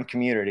Bitcoin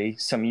community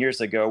some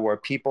years ago where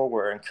people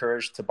were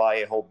encouraged to buy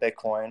a whole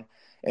Bitcoin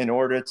in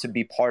order to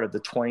be part of the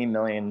 20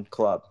 million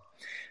club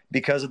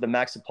because of the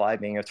max supply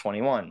being of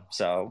 21.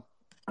 So,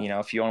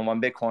 if you own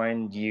one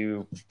Bitcoin,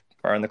 you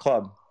are in the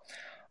club.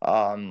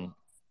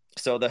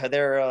 So the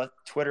Hedera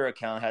Twitter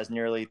account has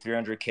nearly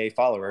 300K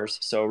followers.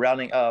 So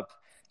rounding up,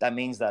 that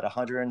means that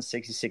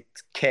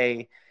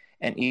 166K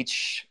and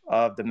each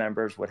of the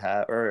members would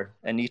have,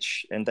 and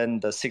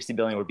then the 60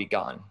 billion would be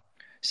gone.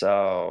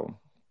 So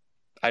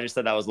I just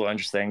thought that was a little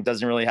interesting.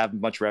 Doesn't really have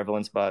much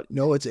relevance, but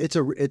no, it's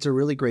a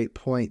really great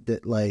point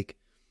that, like,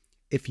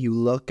 if you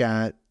look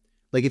at,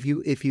 like, if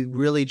you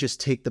really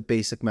just take the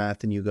basic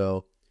math and you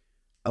go,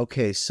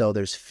 okay, so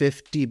there's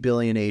 50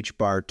 billion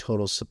HBAR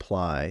total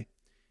supply.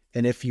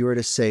 And if you were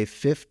to say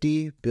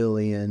 50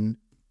 billion,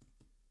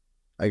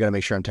 I got to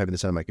make sure I'm typing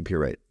this on my computer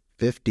right.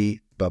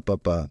 50, and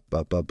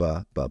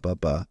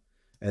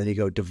then you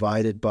go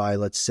divided by,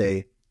 let's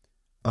say,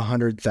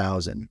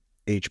 100,000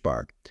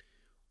 HBAR.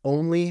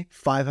 Only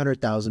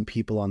 500,000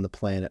 people on the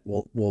planet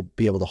will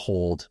be able to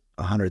hold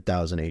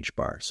 100,000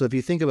 HBAR. So if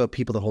you think about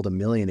people that hold 1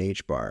 million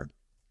HBAR,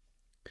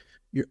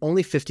 you're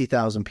only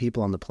 50,000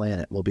 people on the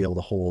planet will be able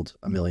to hold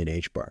 1 million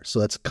HBAR.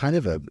 So that's kind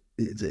of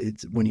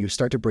it's when you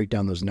start to break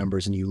down those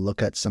numbers and you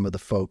look at some of the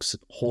folks'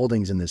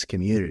 holdings in this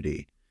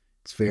community,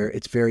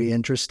 it's very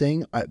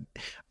interesting.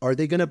 Are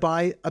they going to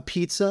buy a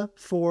pizza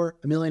for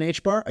 1 million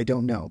HBAR? I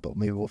don't know, but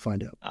maybe we'll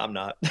find out. I'm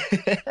not. I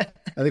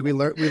think we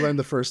learned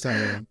the first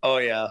time around. Oh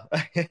yeah.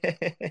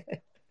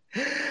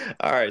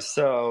 All right.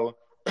 So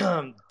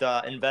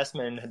the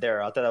investment in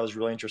Hedera, I thought that was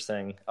really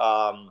interesting.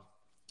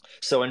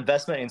 So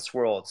investment in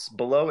Swirlds.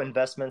 Below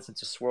investments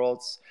into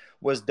Swirlds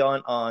was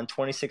done on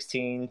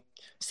 2016-17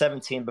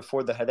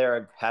 before the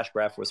Hedera hash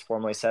graph was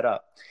formally set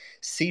up.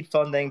 Seed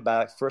funding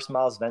by First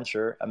Miles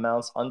Venture,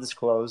 amounts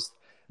undisclosed.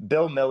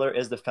 Bill Miller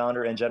is the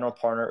founder and general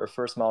partner of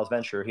First Miles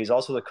Venture. He's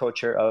also the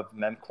co-chair of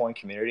Memcoin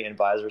Community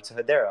Advisor to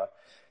Hedera.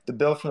 The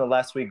bill from the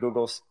last week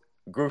Google's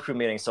group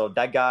meeting. So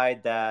that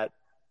guy that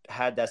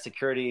had that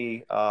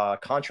security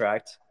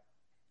contract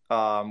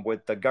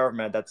with the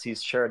government that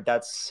he's shared,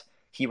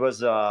 he was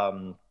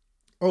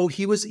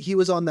he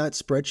was on that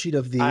spreadsheet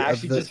of the. I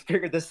actually just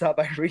figured this out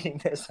by reading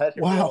this. I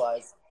didn't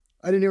realize.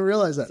 I didn't even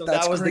realize that. So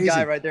That's that was crazy. the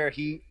guy right there.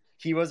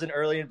 He was an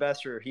early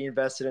investor. He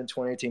invested in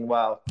 2018.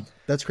 Wow.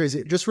 That's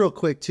crazy. Just real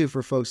quick too,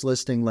 for folks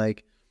listening,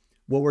 like,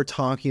 what we're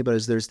talking about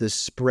is there's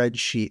this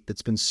spreadsheet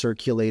that's been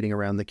circulating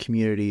around the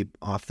community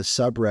off the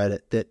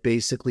subreddit that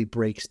basically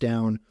breaks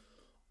down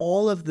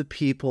all of the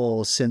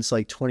people since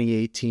like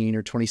 2018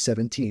 or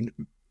 2017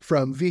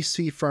 from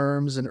VC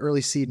firms and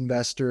early seed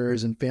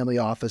investors and family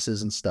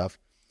offices and stuff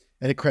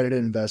and accredited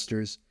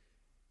investors.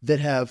 that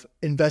have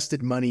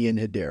invested money in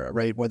Hedera,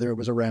 right? Whether it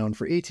was around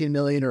for 18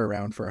 million or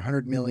around for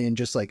 100 million,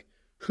 just like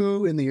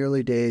who in the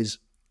early days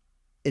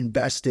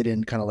invested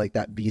in kind of like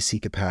that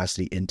VC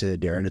capacity into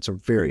Hedera. And it's a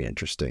very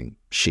interesting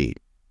sheet.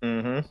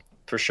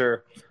 For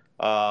sure.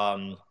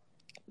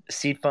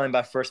 Seed funding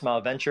by First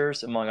Mile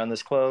Ventures, among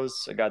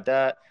undisclosed. I got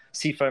that.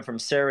 Seed funding from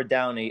Sarah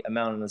Downey,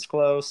 amount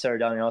undisclosed. Sarah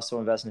Downey also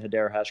invested in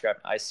Hedera Hashgraph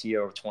and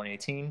ICO of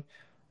 2018.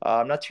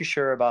 I'm not too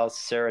sure about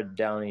Sarah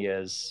Downey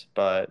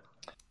but...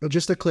 Well,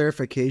 just a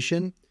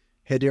clarification,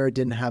 Hedera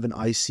didn't have an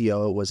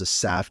ICO. It was a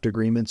SAFT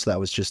agreement, so that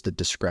was just a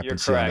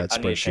discrepancy on that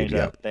spreadsheet.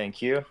 Yeah.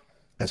 Thank you.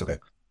 That's okay.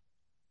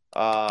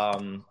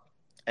 And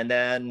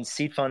then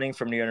seed funding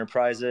from New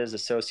Enterprises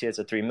Associates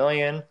at $3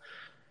 million.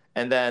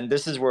 And then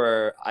this is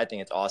where I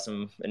think it's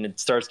awesome and it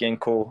starts getting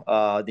cool.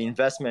 The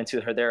investment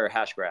into Hedera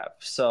Hashgraph.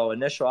 So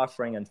initial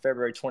offering in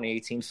February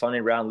 2018,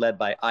 funding round led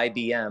by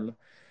IBM.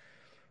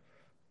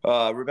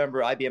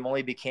 Remember, IBM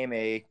only became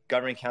a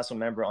governing council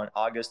member on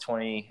August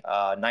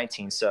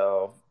 2019.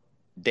 So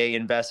they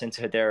invest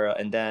into Hedera,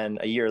 and then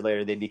a year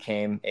later, they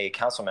became a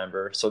council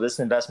member. So this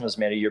investment was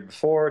made a year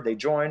before they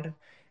joined.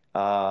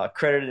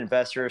 Accredited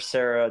investors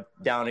Sarah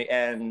Downey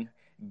and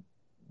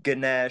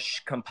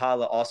Ganesh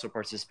Kampala also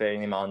participating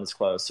in the amount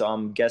undisclosed. So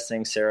I'm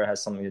guessing Sarah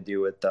has something to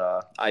do with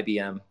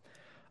IBM.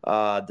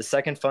 The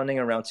second funding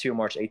in round 2,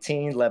 March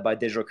 18, led by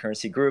Digital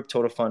Currency Group,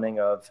 total funding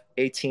of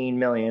 $18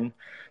 million.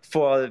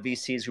 4 other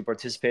VCs who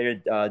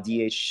participated,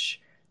 DHVC,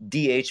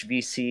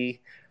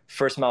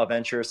 First Mile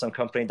Ventures, some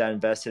company that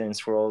invested in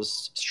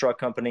Swirl's Struck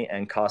Company,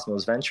 and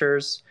Cosmos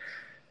Ventures.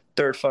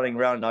 Third funding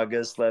round in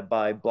August, led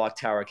by Block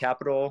Tower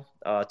Capital,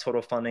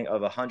 total funding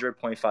of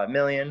 $100.5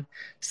 million.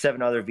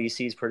 7 other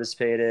VCs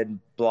participated,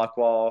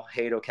 Blockwall,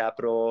 Hado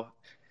Capital,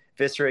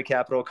 Viscera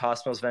Capital,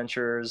 Cosmos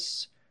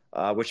Ventures,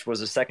 which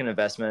was a second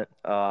investment.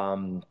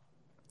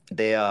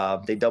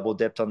 They double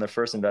dipped on their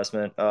first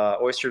investment.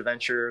 Oyster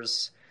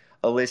Ventures,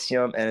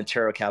 Elysium, and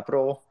Terra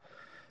Capital.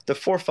 The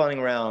fourth funding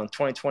round,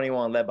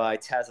 2021, led by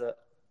Tata.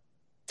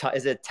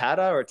 Is it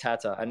Tata or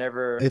Tata? I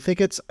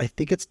think it's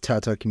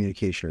Tata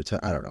Communication or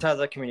I don't know.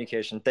 Tata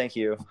Communication. Thank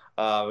you.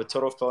 With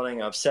total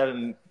funding of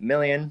 $7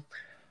 million.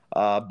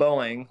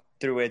 Boeing,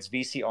 through its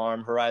VC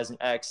arm, Horizon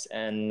X,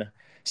 and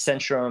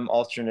Centrum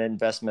Alternate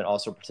Investment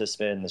also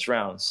participated in this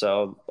round.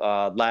 So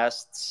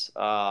last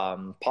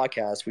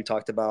podcast we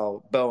talked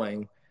about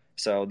Boeing,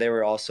 so they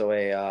were also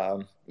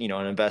an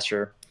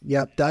investor.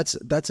 Yeah,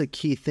 that's a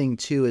key thing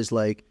too. Is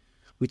like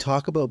we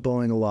talk about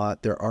Boeing a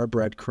lot. There are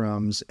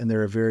breadcrumbs, and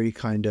they're a very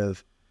kind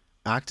of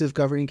active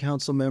governing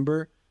council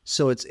member.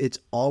 So it's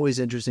always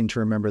interesting to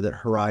remember that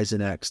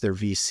Horizon X, their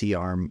VC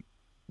arm,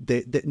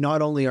 they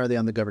not only are they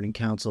on the governing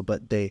council,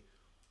 but they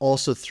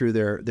also through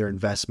their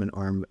investment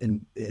arm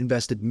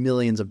invested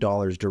millions of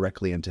dollars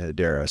directly into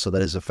Hedera. So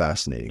that is a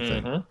fascinating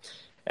thing.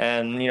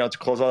 And, to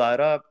close all that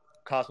up,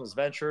 Cosmos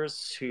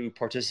Ventures, who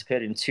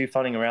participated in 2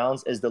 funding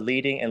rounds, is the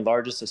leading and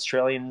largest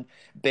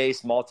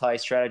Australian-based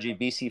multi-strategy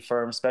VC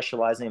firm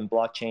specializing in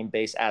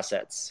blockchain-based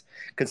assets.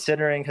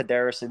 Considering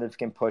Hedera's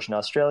significant push in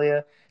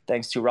Australia,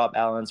 thanks to Rob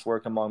Allen's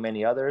work among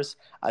many others,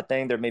 I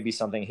think there may be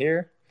something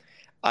here.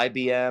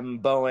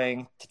 IBM,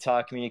 Boeing,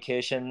 Tata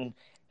Communication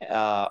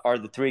are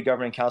the 3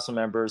 governing council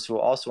members who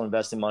also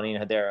invested money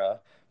in Hedera.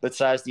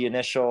 Besides the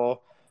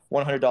initial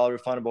 $100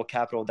 refundable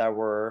capital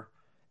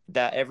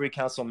that every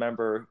council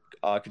member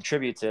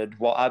contributed,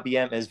 while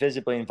IBM is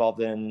visibly involved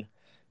in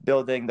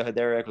building the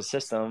Hedera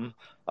ecosystem.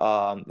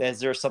 Is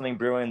there something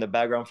brewing in the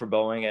background for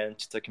Boeing and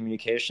Tata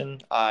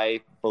Communication?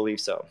 I believe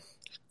so.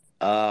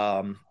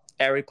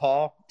 Ari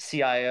Paul,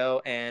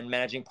 CIO and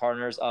managing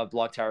partners of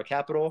Block Tower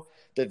Capital,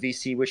 the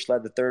VC which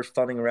led the third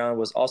funding round,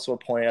 was also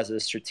appointed as a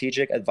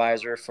strategic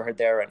advisor for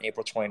Hedera in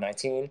April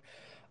 2019.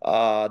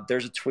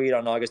 There's a tweet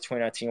on August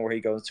 2019 where he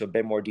goes into a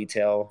bit more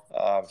detail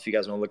if you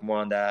guys want to look more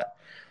on that.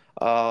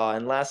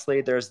 And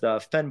lastly, there's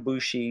the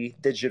Fenbushi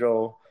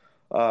Digital,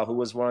 who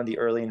was one of the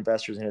early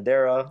investors in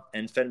Hedera.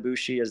 And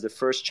Fenbushi is the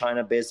first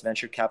China-based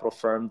venture capital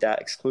firm that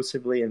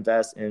exclusively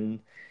invests in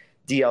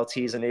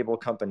DLTs-enabled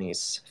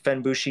companies.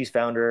 Fenbushi's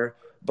founder,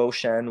 Bo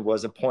Shen,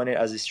 was appointed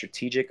as a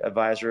strategic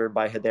advisor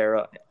by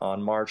Hedera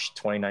on March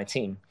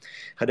 2019.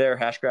 Hedera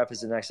Hashgraph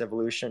is the next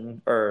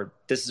evolution, or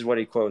this is what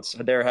he quotes,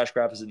 Hedera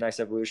Hashgraph is the next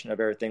evolution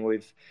of everything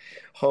we've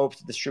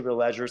hoped distributed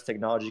ledgers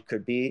technology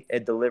could be.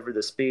 It delivered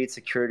the speed,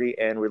 security,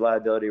 and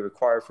reliability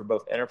required for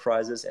both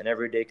enterprises and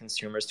everyday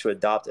consumers to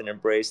adopt and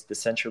embrace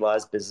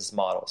decentralized business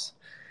models.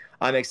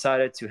 I'm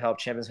excited to help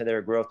champion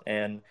Hedera growth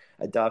and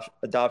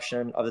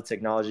adoption of the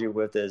technology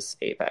with this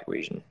APAC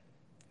region.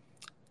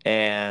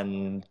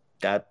 And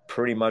that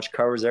pretty much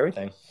covers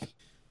everything.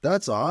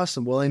 That's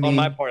awesome. Well, I mean, on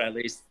my part, at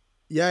least.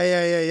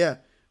 Yeah.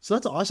 So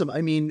that's awesome.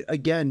 I mean,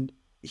 again,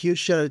 huge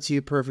shout out to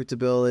you,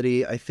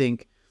 Perfectability. I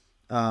think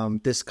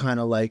this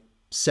kind of like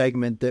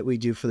segment that we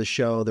do for the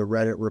show, the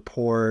Reddit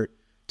report,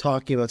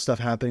 talking about stuff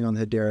happening on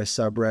the Hedera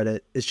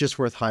subreddit, it's just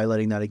worth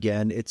highlighting that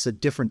again. It's a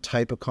different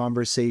type of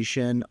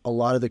conversation. A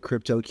lot of the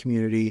crypto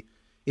community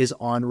is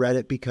on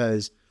Reddit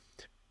because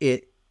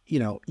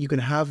you can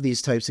have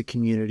these types of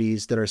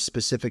communities that are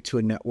specific to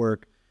a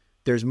network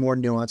there's more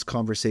nuanced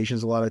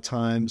conversations a lot of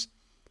times.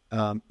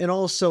 And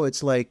also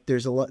it's like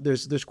there's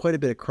quite a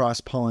bit of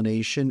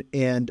cross-pollination,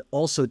 and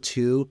also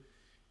too,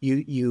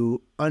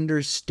 you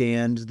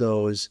understand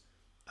those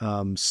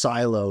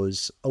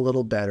silos a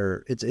little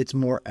better. It's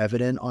more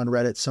evident on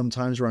Reddit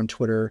sometimes, or on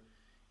Twitter.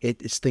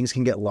 Things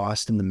can get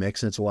lost in the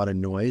mix and it's a lot of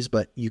noise,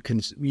 but you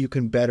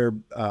can better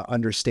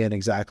understand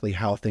exactly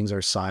how things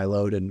are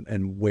siloed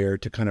and where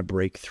to kind of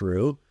break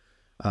through.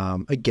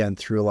 Again,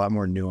 through a lot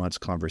more nuanced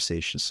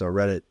conversations. So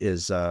Reddit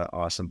is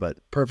awesome, but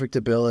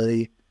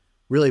Perfectibility,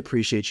 really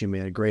appreciate you,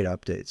 man. Great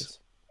updates.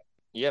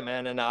 Yeah,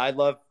 man. And I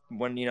love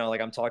when,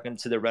 like I'm talking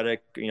to the Reddit,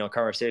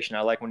 conversation.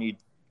 I like when you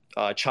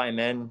chime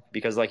in,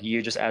 because like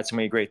you just add so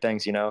many great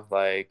things,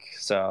 like,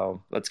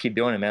 so let's keep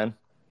doing it, man.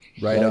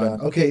 Right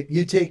on. Okay.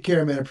 You take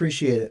care, man.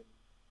 Appreciate it.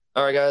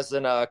 All right, guys.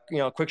 And,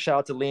 quick shout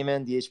out to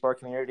Lehman, the HBAR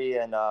community,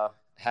 and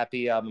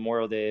happy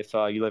Memorial Day if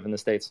you live in the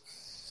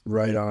States.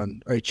 Right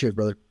on. All right. Cheers,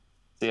 brother.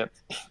 See ya.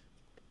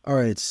 All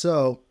right.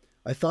 So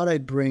I thought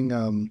I'd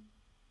bring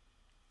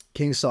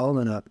King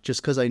Solomon up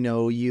just because I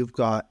know you've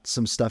got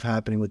some stuff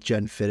happening with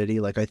Genfidity.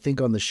 Like, I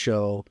think on the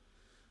show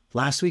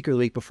last week or the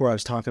week before, I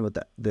was talking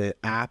about the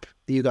app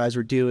that you guys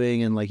were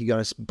doing, and like you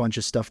got a bunch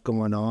of stuff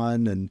going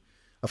on, and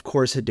of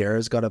course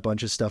Hedera's got a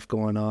bunch of stuff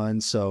going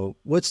on. So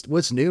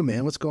what's new,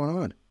 man? What's going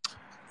on?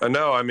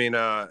 No, I mean,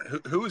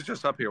 who was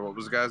just up here? What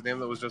was the guy's name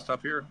that was just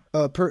up here?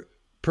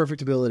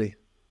 Perfectibility.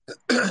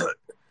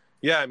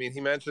 Yeah, I mean, he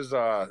mentions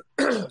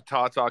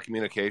Tata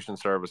Communication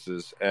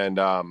Services, and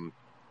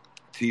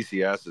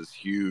TCS is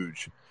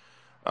huge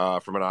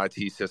from an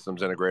IT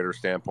systems integrator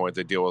standpoint.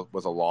 They deal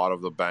with a lot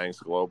of the banks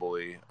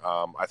globally.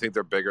 I think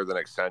they're bigger than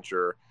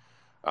Accenture.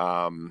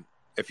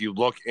 If you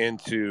look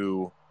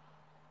into,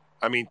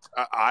 I mean,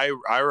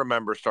 I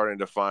remember starting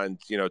to find,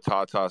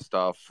 Tata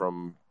stuff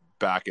from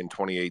back in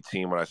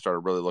 2018 when I started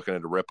really looking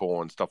into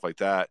Ripple and stuff like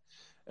that.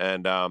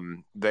 And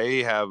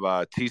they have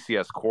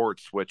TCS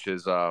Quartz, which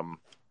is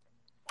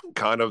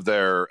kind of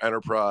their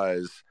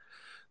enterprise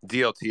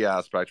DLT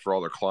aspect for all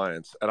their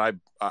clients. And I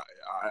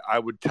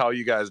would tell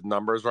you guys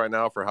numbers right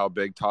now for how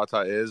big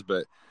Tata is,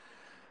 but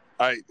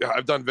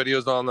I've done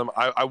videos on them.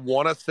 I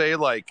want to say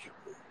like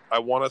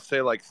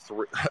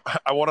three.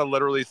 I want to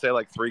literally say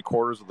like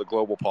 3/4 of the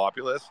global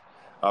populace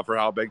for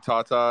how big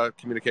Tata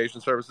Communication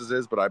Services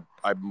is, but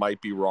I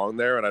might be wrong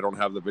there, and I don't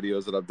have the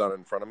videos that I've done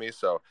in front of me.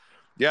 So,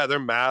 yeah, they're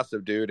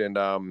massive, dude, and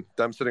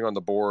them sitting on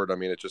the board, I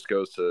mean, it just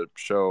goes to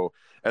show.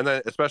 And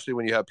then especially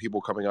when you have people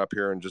coming up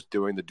here and just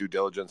doing the due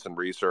diligence and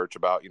research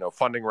about,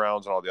 funding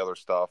rounds and all the other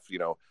stuff,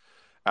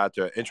 at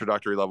the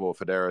introductory level of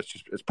Hedera,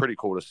 it's pretty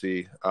cool to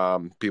see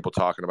people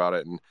talking about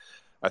it. And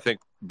I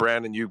think,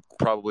 Brandon, you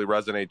probably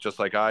resonate just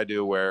like I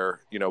do, where,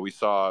 we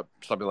saw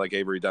something like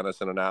Avery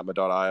Dennison and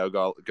Atma.io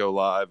go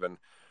live, and,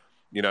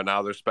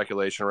 now there's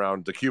speculation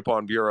around the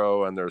Coupon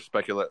Bureau, and there's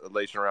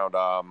speculation around,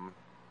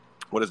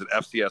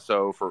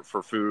 FCSO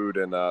for food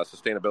and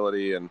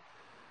sustainability, and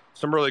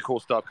some really cool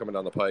stuff coming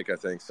down the pike, I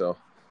think. So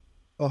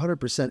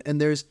 100%.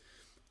 And there's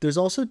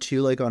also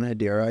too, like on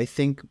Hedera, I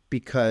think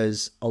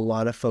because a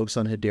lot of folks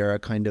on Hedera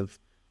kind of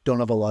don't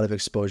have a lot of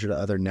exposure to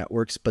other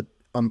networks, but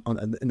in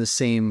the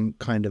same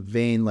kind of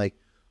vein, like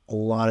a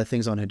lot of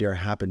things on Hedera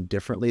happen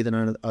differently than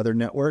on other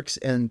networks.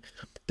 And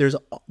there's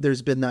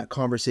been that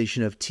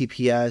conversation of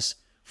TPS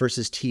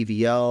versus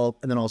TVL.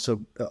 And then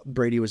also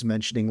Brady was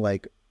mentioning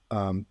like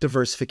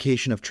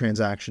diversification of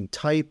transaction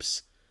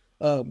types,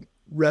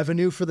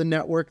 revenue for the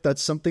network.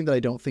 That's something that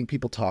I don't think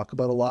people talk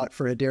about a lot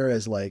for Hedera,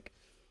 is like,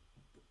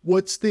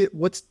 what's the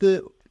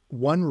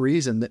one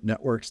reason that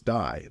networks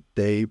die?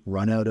 They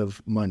run out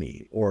of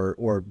money,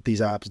 or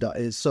these apps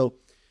die. So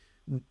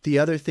the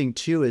other thing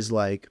too is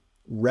like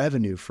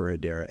revenue for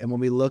Hedera. And when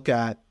we look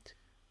at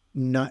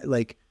not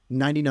like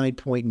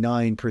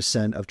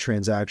 99.9% of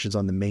transactions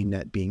on the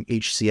mainnet being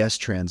HCS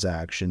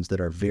transactions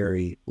that are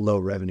very low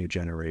revenue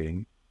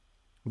generating,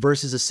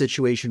 versus a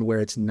situation where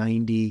it's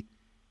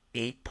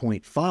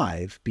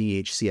 98.5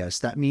 being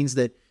HCS, that means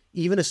that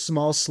even a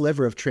small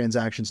sliver of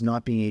transactions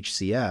not being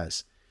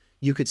HCS,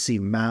 you could see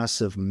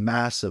massive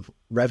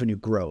revenue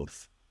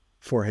growth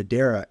for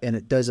Hedera. And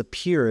it does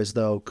appear as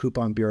though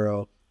Coupon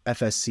Bureau,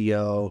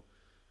 FSCO,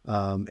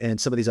 and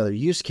some of these other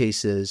use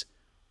cases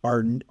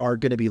are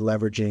going to be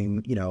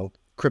leveraging,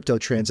 crypto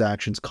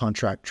transactions,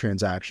 contract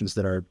transactions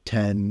that are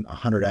 10,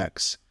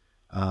 100x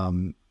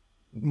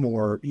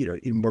more,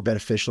 more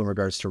beneficial in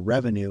regards to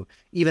revenue.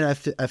 Even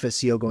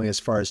FSCO going as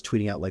far as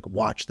tweeting out like,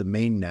 watch the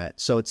mainnet.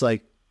 So it's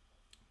like,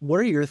 what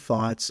are your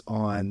thoughts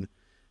on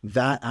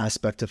that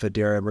aspect of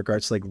Hedera in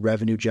regards to like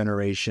revenue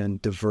generation,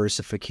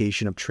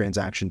 diversification of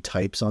transaction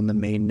types on the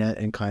mainnet,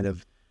 and kind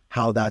of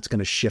how that's going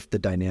to shift the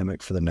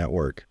dynamic for the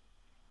network?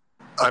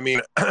 I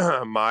mean,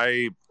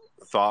 my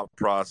thought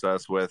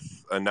process with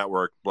a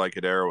network like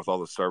Hedera, with all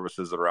the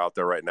services that are out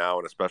there right now,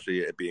 and especially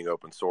it being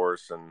open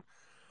source and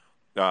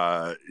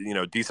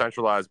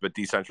decentralized, but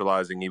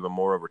decentralizing even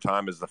more over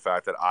time, is the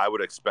fact that I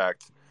would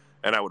expect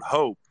and I would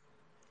hope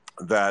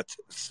that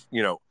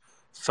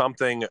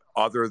something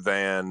other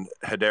than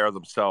Hedera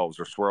themselves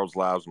or Swirls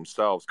Labs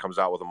themselves comes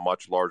out with a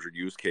much larger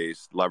use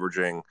case,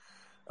 leveraging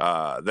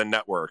the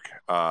network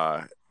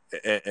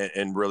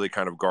and really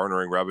kind of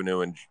garnering revenue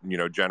and, you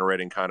know,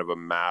 generating kind of a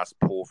mass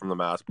pull from the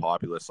mass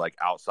populace, like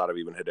outside of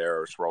even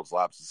Hedera or Swirls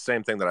Labs. It's the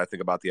same thing that I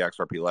think about the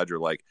XRP ledger.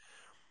 Like,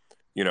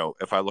 you know,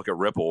 if I look at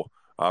Ripple,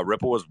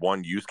 Ripple is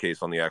one use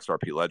case on the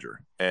XRP ledger.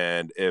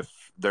 And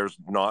if there's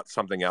not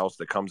something else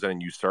that comes in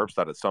and usurps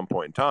that at some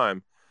point in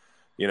time,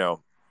 you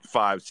know,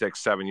 5, 6,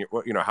 7 years,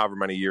 you know, however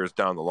many years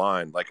down the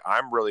line, like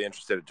I'm really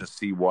interested to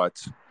see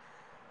what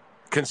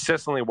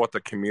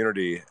the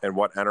community and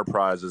what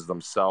enterprises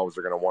themselves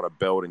are going to want to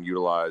build and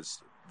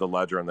utilize the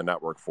ledger and the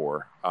network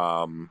for.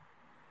 And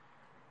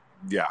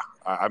that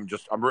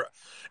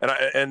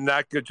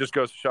just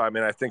goes to show, I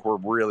mean, I think we're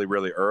really,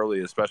 really early,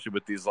 especially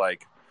with these,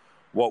 like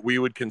what we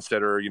would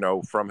consider, you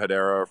know, from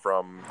Hedera,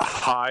 from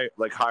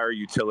higher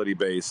utility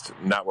based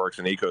networks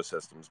and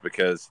ecosystems,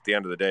 because at the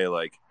end of the day,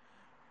 like,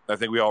 I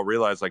think we all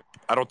realize, like,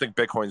 I don't think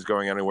Bitcoin's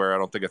going anywhere. I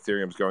don't think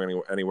Ethereum's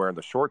going anywhere in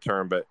the short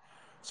term. But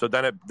so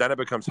then it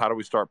becomes, how do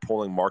we start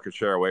pulling market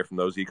share away from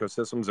those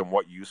ecosystems, and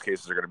what use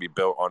cases are going to be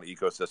built on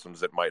ecosystems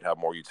that might have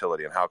more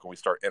utility, and how can we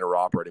start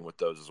interoperating with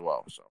those as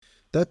well? So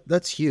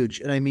that's huge.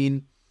 And I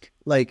mean,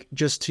 like,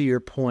 just to your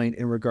point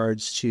in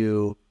regards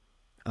to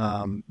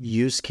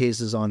use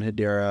cases on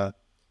Hedera,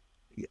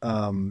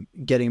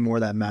 getting more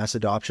of that mass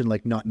adoption,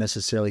 like not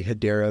necessarily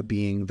Hedera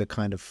being the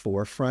kind of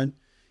forefront.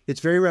 It's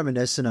very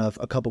reminiscent of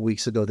a couple of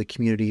weeks ago, the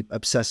community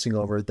obsessing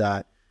over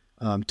that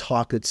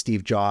talk that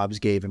Steve Jobs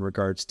gave in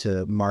regards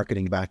to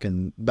marketing back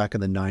in the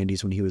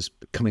 90s when he was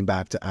coming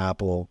back to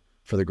Apple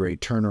for the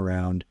great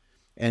turnaround,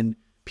 and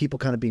people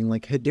kind of being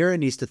like, Hedera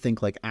needs to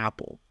think like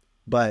Apple.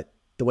 But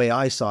the way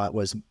I saw it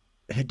was,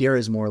 Hedera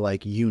is more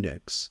like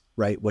Unix,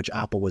 right, which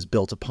Apple was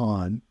built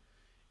upon.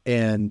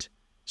 And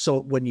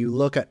so when you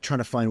look at trying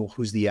to find, well,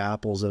 who's the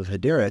apples of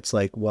Hedera, it's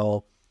like,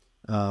 well,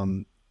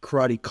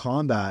 Karate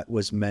Combat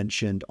was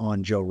mentioned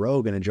on Joe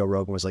Rogan, and Joe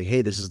Rogan was like,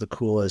 hey, this is the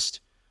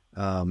coolest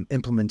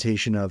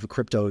implementation of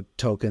crypto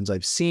tokens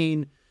I've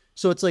seen.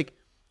 So it's like,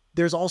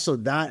 there's also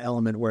that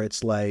element where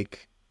it's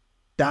like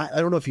that.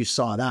 I don't know if you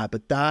saw that,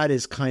 but that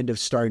is kind of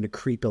starting to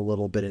creep a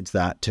little bit into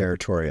that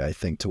territory, I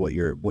think, to what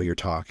you're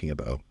talking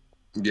about.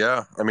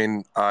 Yeah. I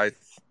mean, I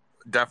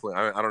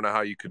don't know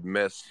how you could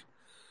miss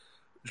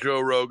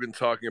Joe Rogan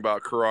talking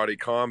about Karate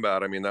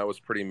Combat. I mean, that was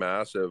pretty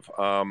massive.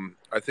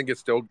 I think it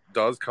still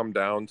does come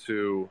down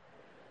to,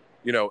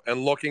 you know,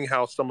 and looking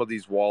how some of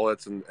these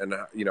wallets and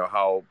you know,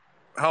 how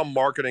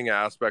marketing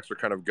aspects are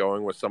kind of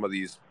going with some of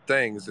these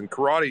things. And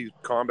Karate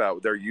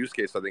Combat, their use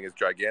case, I think, is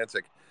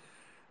gigantic.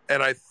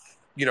 And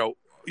you know,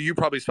 you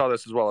probably saw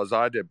this as well as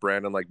I did,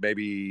 Brandon, like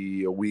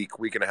maybe a week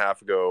and a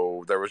half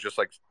ago, there was just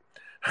like,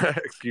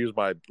 excuse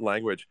my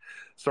language,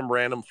 some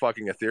random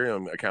fucking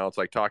Ethereum accounts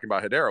like talking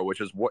about Hedera,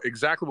 which is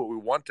exactly what we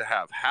want to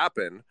have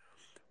happen.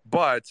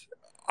 But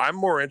I'm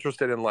more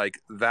interested in like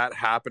that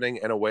happening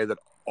in a way that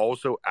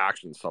also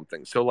actions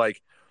something. So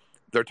like,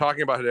 they're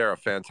talking about Hedera,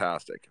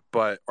 fantastic.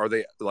 But are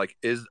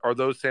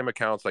those same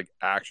accounts like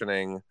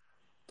actioning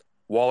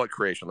wallet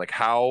creation? Like,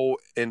 how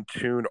in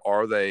tune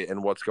are they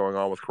in what's going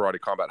on with Karate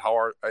Combat?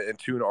 How in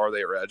tune are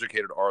they, or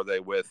educated are they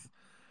with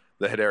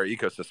the Hedera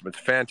ecosystem? It's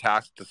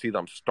fantastic to see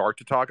them start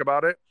to talk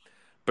about it,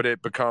 but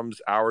it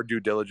becomes our due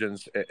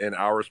diligence and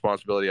our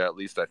responsibility, at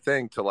least I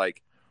think, to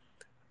like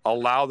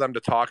allow them to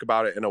talk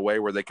about it in a way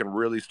where they can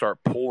really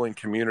start pulling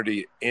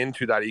community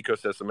into that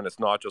ecosystem, and it's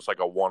not just like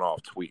a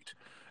one-off tweet.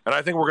 And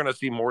I think we're going to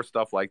see more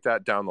stuff like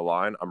that down the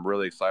line. I'm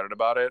really excited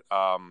about it.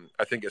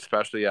 I think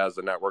especially as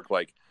the network,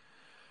 like,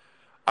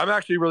 I'm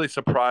actually really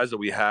surprised that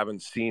we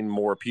haven't seen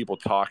more people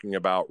talking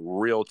about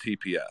real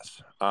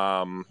TPS.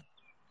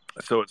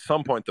 So at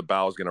some point the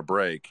bow is going to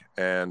break,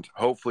 and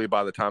hopefully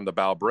by the time the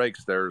bow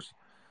breaks,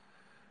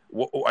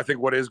 I think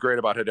what is great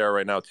about Hedera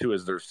right now too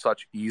is there's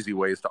such easy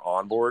ways to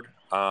onboard.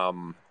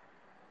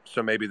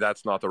 So maybe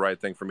that's not the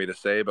right thing for me to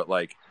say, but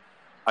like,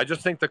 I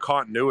just think the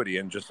continuity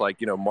and just like,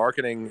 you know,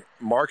 marketing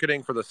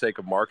for the sake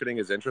of marketing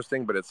is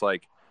interesting, but it's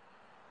like,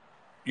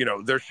 you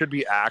know, there should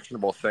be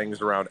actionable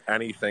things around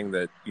anything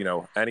that, you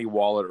know, any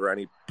wallet or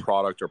any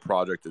product or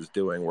project is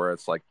doing, where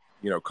it's like,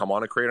 you know, come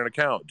on and create an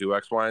account, do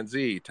X, Y, and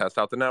Z, test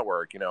out the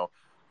network, you know,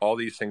 all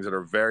these things that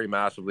are very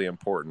massively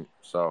important.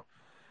 So,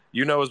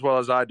 you know, as well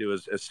as I do,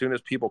 is as soon as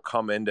people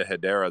come into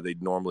Hedera, they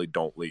normally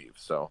don't leave.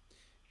 So,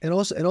 and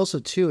also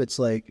too, it's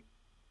like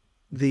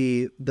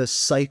the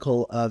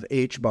cycle of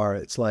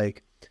HBAR. It's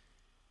like,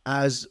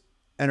 as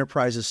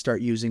enterprises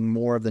start using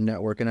more of the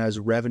network and as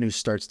revenue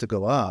starts to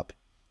go up,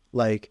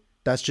 like,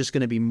 that's just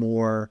going to be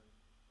more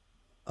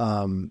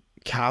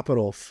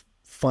capital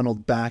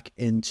funneled back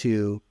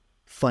into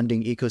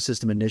funding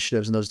ecosystem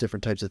initiatives and those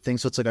different types of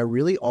things. So it's like, I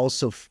really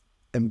also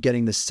am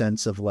getting the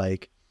sense of,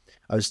 like,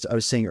 I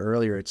was saying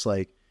earlier, it's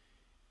like,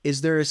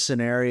 is there a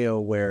scenario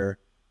where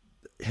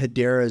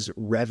Hedera's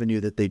revenue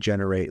that they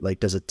generate, like,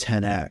 does a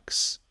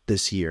 10x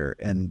this year?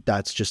 And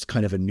that's just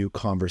kind of a new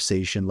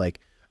conversation. Like,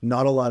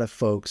 not a lot of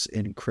folks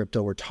in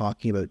crypto were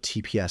talking about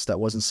TPS. That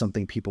wasn't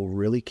something people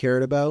really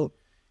cared about.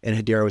 and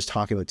Hedera was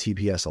talking about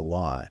TPS a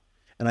lot.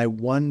 And I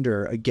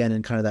wonder, again,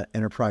 in kind of that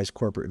enterprise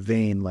corporate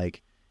vein,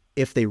 like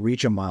if they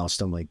reach a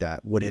milestone like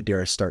that, would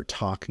Hedera start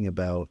talking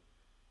about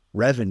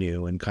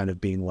revenue and kind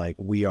of being like,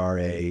 we are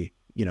a,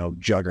 you know,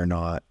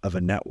 juggernaut of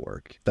a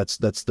network? That's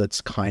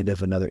kind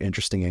of another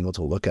interesting angle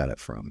to look at it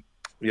from.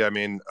 Yeah, I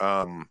mean,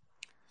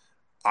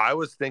 I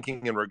was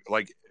thinking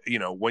like, you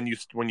know, when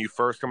you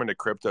first come into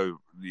crypto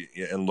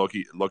and look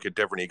at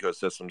different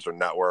ecosystems or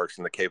networks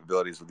and the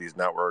capabilities of these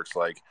networks,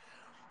 like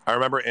I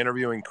remember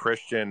interviewing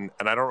Christian,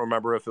 and I don't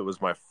remember if it was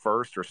my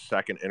first or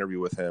second interview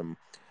with him.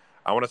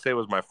 I want to say it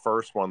was my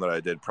first one that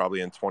I did,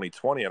 probably in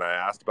 2020, and I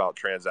asked about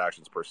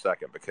transactions per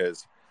second,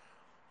 because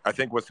I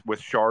think with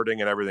sharding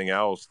and everything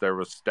else, there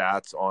was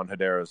stats on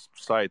Hedera's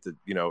site that,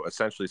 you know,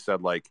 essentially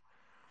said like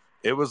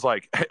it was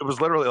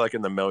literally like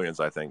in the millions,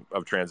 I think,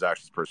 of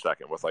transactions per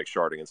second with like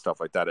sharding and stuff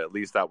like that. At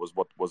least that was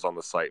what was on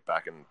the site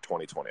back in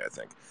 2020, I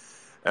think.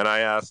 And I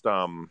asked,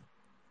 I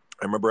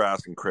remember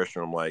asking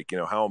Christian, I'm like, you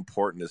know, how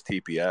important is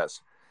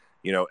TPS?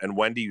 You know, and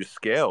when do you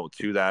scale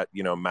to that,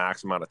 you know,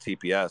 max amount of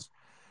TPS?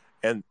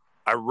 And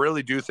I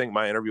really do think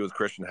my interview with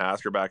Christian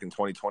Hasker back in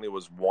 2020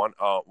 was one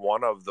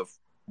of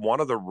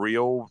the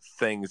real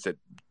things that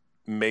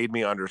made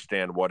me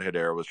understand what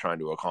Hedera was trying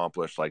to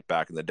accomplish, like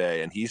back in the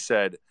day. And he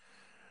said,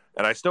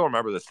 and I still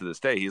remember this to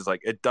this day, he's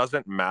like, it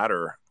doesn't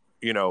matter,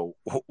 you know,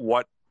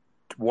 what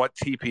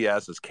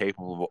TPS is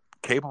capable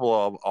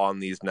of on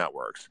these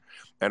networks,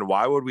 and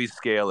why would we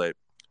scale it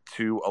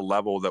to a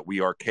level that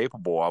we are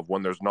capable of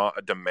when there's not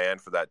a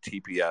demand for that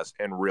TPS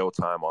in real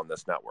time on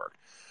this network?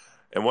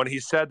 And when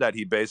he said that,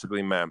 he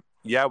basically meant,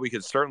 yeah, we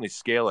could certainly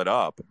scale it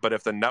up, but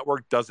if the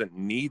network doesn't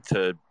need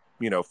to,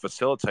 you know,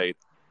 facilitate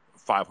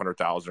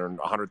 500,000,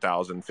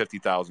 100,000,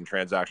 50,000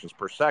 transactions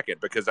per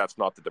second, because that's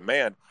not the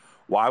demand,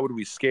 why would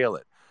we scale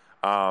it?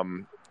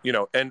 You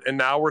know, and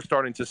now we're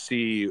starting to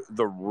see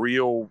the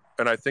real,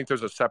 and I think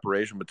there's a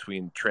separation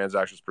between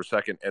transactions per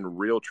second and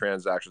real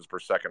transactions per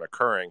second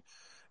occurring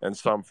in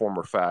some form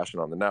or fashion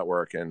on the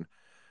network. And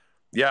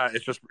yeah,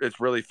 it's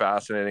really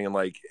fascinating. And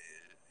like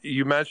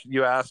you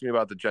asked me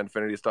about the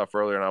Genfinity stuff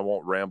earlier, and I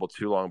won't ramble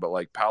too long, but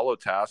like Paulo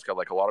Tasca,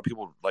 like a lot of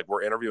people, like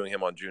we're interviewing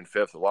him on June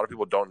 5th. A lot of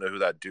people don't know who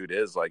that dude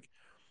is. Like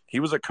he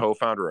was a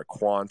co-founder at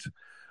Quant.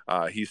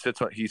 He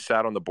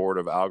sat on the board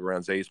of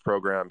Algorand's ACE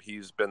program.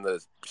 He's been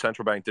the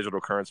central bank digital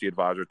currency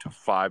advisor to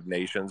 5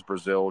 nations: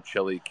 Brazil,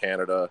 Chile,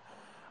 Canada,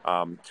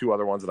 2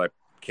 other ones that I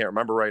can't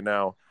remember right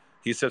now.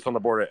 He sits on the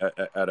board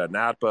at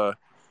ANATPA.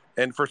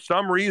 And for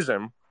some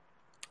reason,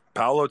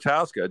 Paulo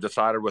Tasca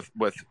decided with,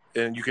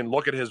 and you can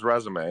look at his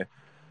resume,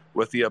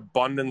 with the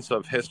abundance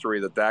of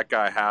history that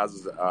guy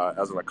has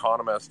as an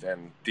economist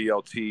and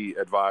DLT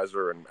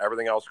advisor and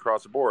everything else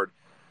across the board,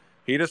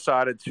 he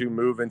decided to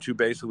move into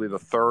basically the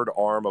third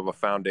arm of a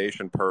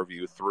foundation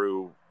purview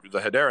through the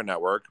Hedera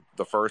network,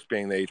 the first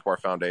being the HBAR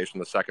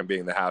Foundation, the second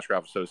being the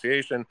Hashgraph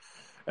Association,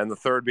 and the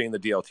third being the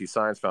DLT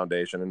Science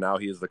Foundation, and now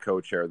he is the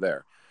co-chair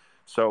there.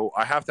 So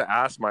I have to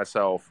ask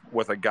myself,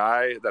 with a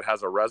guy that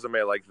has a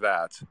resume like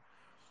that,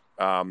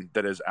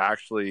 that is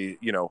actually,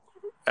 you know,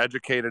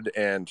 educated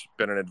and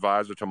been an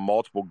advisor to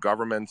multiple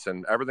governments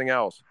and everything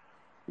else,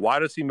 why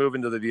does he move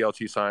into the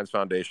DLT Science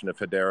Foundation if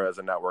Hedera is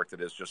a network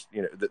that is just,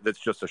 you know, that's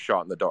just a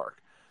shot in the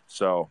dark?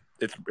 So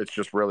it's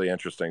just really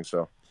interesting.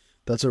 So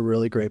that's a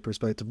really great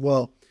perspective.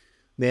 Well,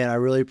 man, I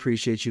really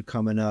appreciate you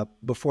coming up.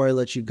 Before I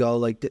let you go,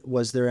 like,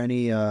 was there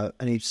any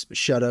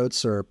shout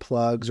outs or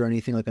plugs or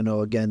anything? Like, I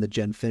know, again, the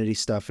Genfinity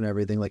stuff and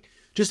everything, like,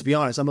 just to be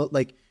honest, I'm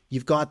like,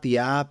 you've got the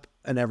app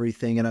and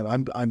everything,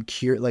 and I'm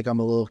curious, like, I'm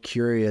a little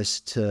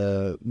curious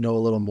to know a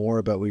little more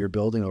about what you're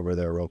building over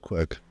there real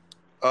quick.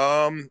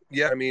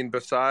 Yeah, I mean,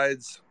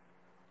 besides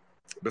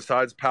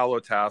Paulo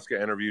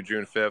Tasca interview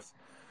June 5th,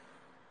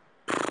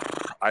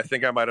 I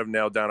think I might have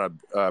nailed down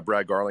a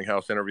Brad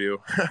Garlinghouse interview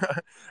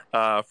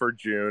for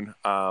June.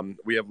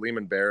 We have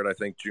Lehman Baird, I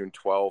think, June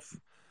 12th.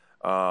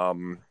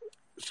 And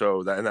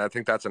I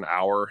think that's an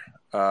hour.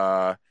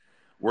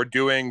 We're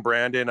doing,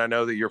 Brandon, I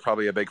know that you're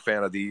probably a big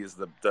fan of these,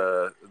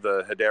 the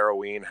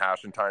Hederoween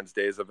Hashentimes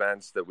Days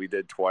events that we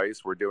did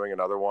twice. We're doing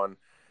another one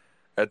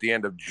at the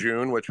end of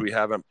June, which we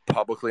haven't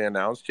publicly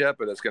announced yet,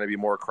 but it's going to be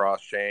more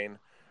cross-chain.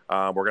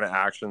 We're going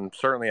to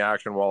certainly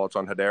action wallets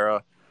on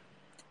Hedera,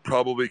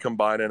 probably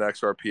combine in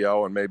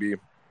XRPL and maybe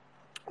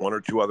 1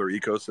 or 2 other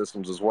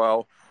ecosystems as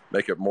well,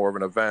 make it more of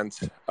an event.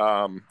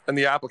 And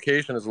the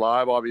application is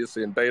live,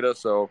 obviously, in beta,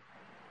 so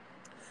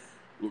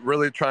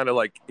really trying to,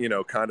 like, you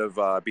know, kind of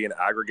be an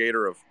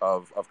aggregator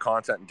of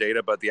content and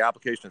data. But the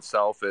application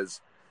itself is,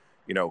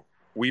 you know,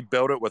 we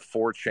built it with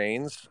 4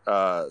 chains,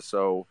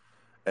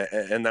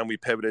 and then we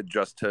pivoted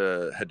just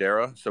to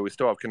Hedera. So we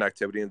still have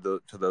connectivity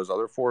to those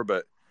other 4,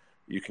 but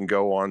you can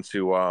go on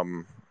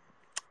to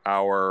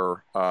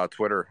our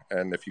Twitter,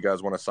 and if you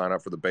guys want to sign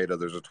up for the beta,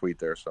 there's a tweet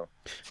there. So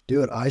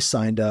do it. I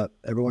signed up.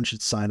 Everyone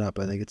should sign up.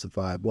 I think it's a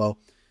vibe. Well,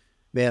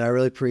 man, I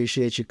really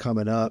appreciate you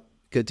coming up.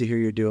 Good to hear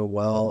you're doing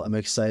well. I'm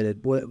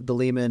excited. What the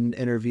Lehman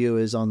interview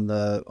is on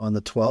the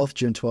 12th,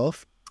 June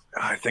 12th.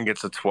 I think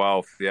it's the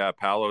 12th. Yeah,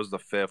 Palo's the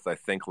 5th. I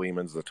think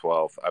Lehman's the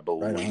 12th, I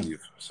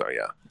believe. So,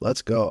 yeah.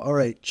 Let's go. All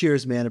right.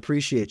 Cheers, man.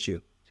 Appreciate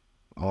you.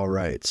 All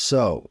right.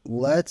 So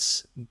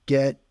let's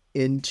get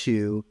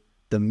into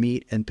the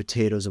meat and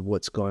potatoes of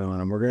what's going on.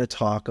 And we're going to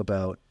talk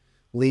about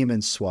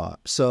Lehman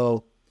Swap.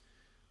 So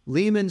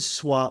Lehman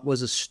Swap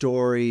was a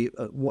story,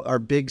 our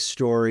big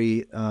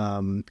story,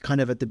 kind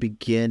of at the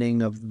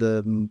beginning of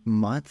the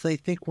month, I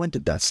think. When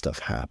did that stuff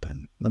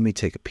happen? Let me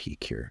take a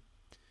peek here.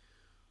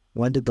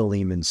 When did the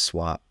Lehman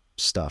Swap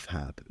stuff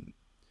happen?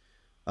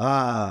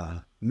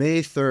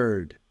 May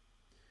 3rd.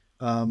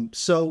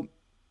 So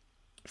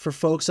for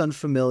folks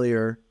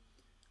unfamiliar,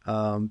 DeFi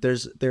on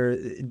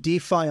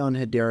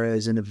Hedera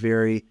is in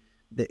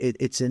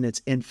it's in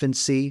its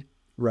infancy,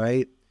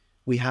 right?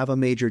 We have a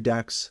major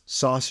DEX,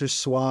 Saucer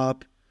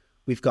Swap.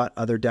 We've got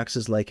other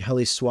DEXs like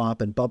HeliSwap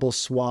and Bubble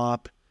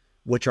Swap,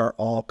 which are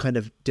all kind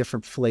of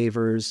different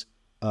flavors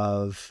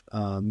of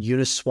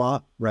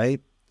Uniswap,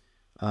 right?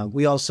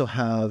 We also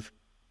have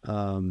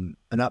an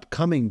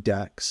upcoming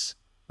DEX,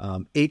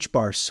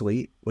 HBAR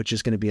Suite, which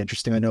is going to be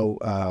interesting. I know,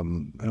 I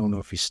don't know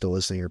if he's still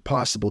listening, or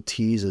Possible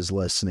Tease is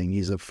listening.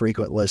 He's a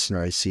frequent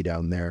listener I see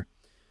down there.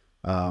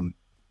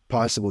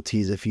 Possible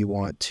Tease, if you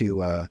want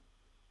to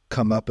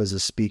come up as a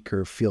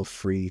speaker, feel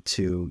free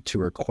to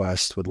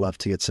request. Would love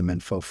to get some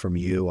info from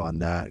you on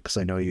that, because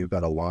I know you've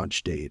got a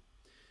launch date.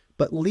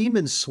 But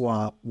Lehman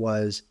Swap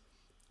was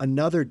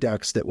another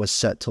DEX that was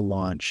set to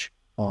launch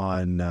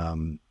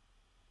on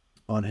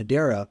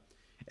Hedera.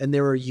 And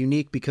they were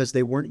unique because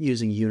they weren't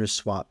using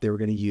Uniswap. They were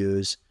going to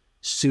use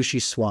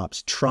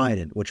SushiSwap's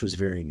Trident, which was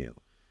very new.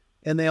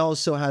 And they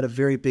also had a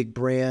very big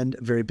brand,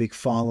 a very big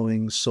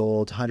following,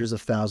 sold hundreds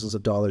of thousands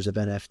of dollars of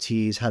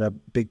NFTs, had a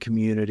big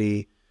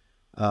community.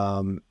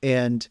 And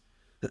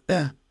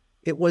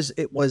it was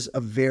a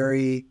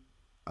very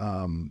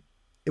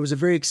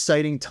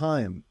exciting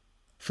time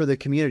for the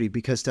community,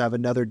 because to have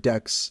another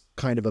DEX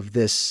kind of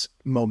this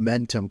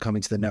momentum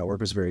coming to the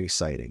network was very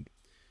exciting.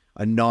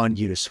 A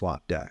non-Uniswap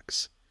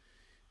DEX.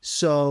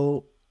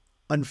 So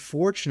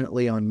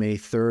unfortunately on May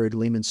 3rd,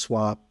 Lehman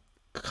Swap,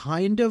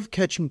 kind of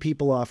catching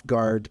people off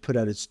guard, put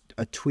out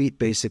a tweet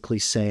basically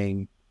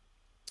saying,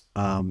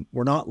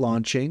 we're not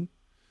launching.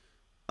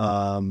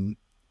 And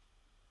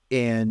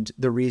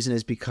the reason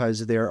is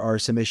because there are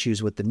some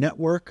issues with the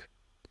network.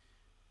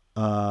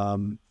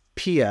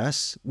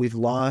 P.S. We've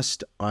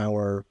lost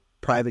our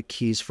private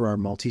keys for our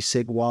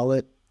multi-sig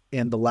wallet,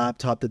 and the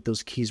laptop that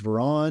those keys were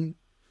on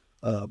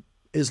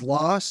is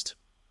lost.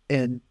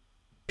 And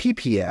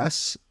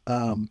P.P.S.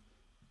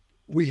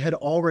 We had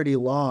already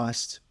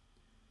lost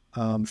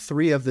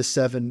 3 of the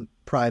 7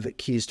 private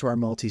keys to our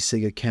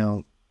multi-sig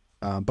account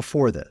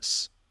before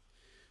this.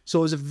 So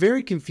it was a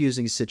very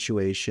confusing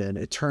situation.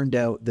 It turned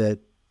out that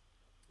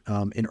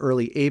in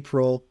early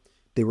April,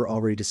 they were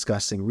already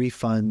discussing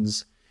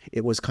refunds.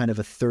 It was kind of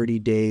a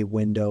 30-day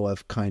window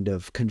of kind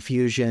of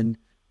confusion,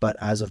 but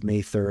as of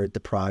May 3rd, the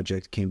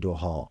project came to a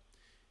halt.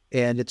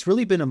 And it's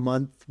really been a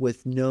month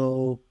with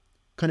no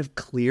kind of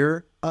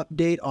clear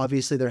update.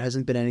 Obviously, there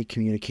hasn't been any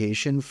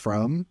communication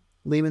from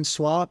Lehman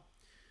Swap.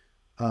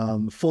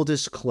 Full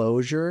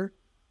disclosure,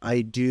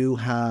 I do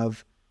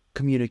have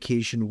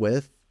communication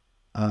with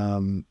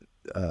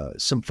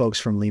some folks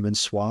from Lehman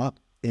Swap,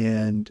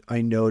 and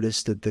I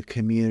noticed that the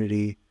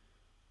community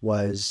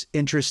was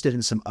interested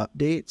in some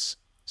updates.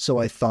 So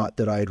I thought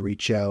that I'd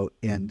reach out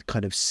and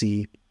kind of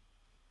see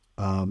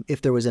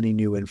if there was any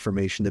new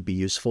information that'd be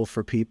useful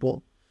for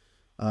people.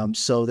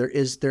 So there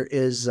is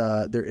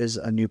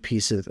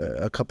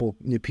a couple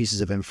new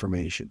pieces of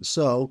information.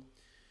 So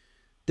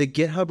the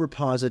GitHub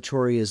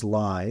repository is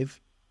live.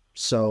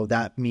 So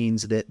that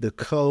means that the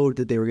code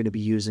that they were going to be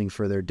using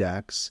for their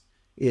DEX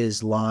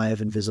is live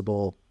and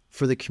visible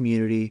for the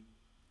community.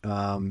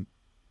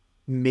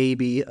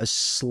 Maybe a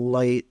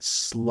slight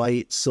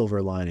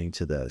silver lining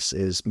to this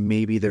is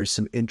maybe there's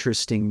some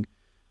interesting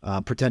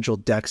potential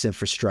DEX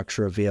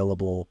infrastructure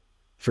available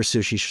for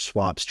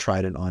SushiSwap's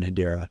Trident on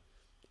Hedera.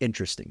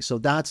 Interesting. So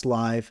that's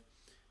live.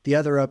 The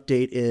other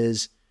update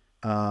is,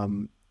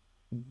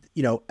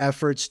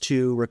 efforts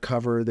to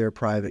recover their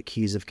private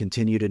keys have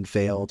continued and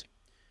failed.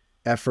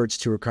 Efforts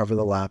to recover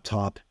the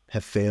laptop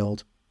have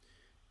failed.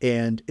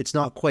 And it's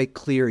not quite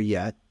clear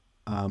yet.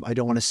 I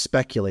don't want to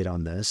speculate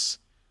on this,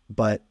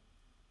 but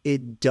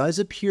it does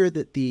appear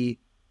that the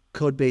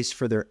code base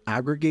for their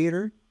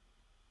aggregator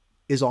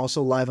is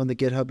also live on the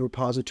GitHub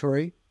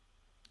repository.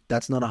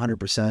 That's not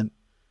 100%.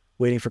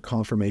 Waiting for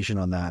confirmation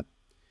on that.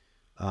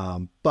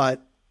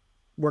 But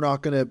we're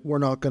not gonna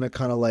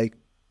kind of like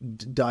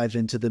dive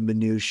into the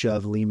minutia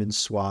of Lehman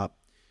Swap.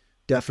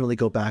 Definitely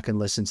go back and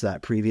listen to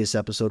that previous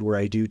episode where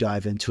I do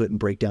dive into it and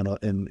break down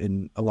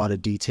in a lot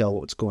of detail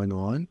what's going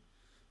on.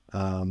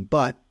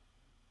 But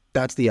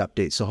that's the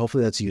update. So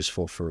hopefully that's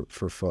useful for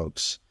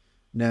folks.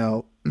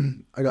 Now,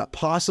 I got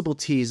Possible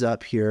Tease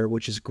up here,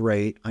 which is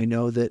great. I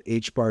know that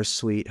HBAR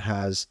Suite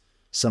has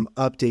some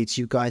updates.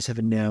 You guys have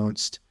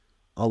announced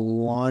a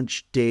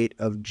launch date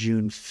of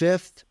June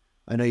 5th.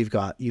 I know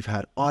you've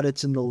had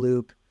audits in the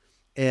loop.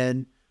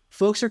 And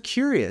folks are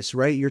curious,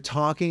 right? You're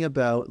talking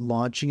about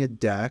launching a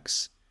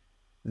DEX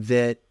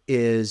that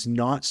is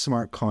not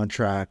smart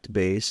contract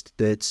based,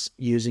 that's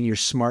using your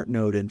smart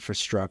node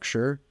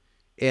infrastructure,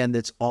 and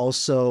that's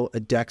also a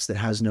DEX that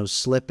has no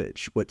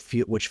slippage,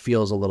 which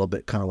feels a little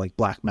bit kind of like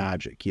black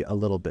magic, a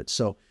little bit.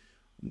 So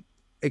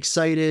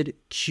excited,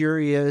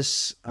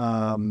 curious,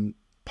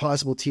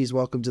 Possible Tees,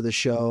 welcome to the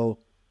show.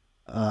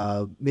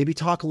 Maybe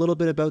talk a little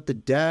bit about the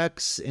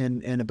DEX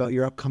and about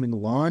your upcoming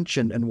launch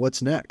and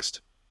what's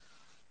next.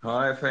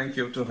 Hi, thank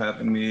you for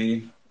having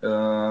me.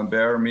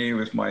 Bear me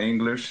with my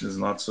English is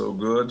not so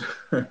good.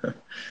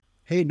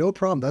 Hey, no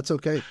problem. That's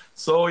okay.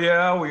 So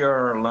yeah, we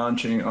are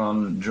launching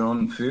on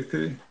June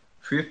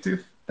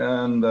 50th,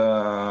 and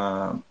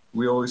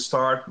we will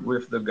start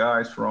with the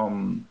guys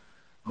from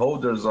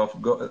holders of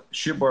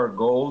Shiba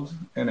Gold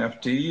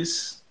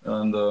NFTs,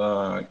 and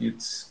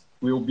it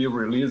will be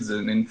released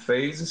in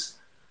phases.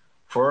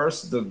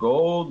 First the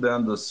gold,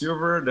 then the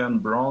silver, then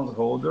bronze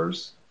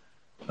holders.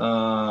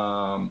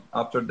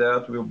 After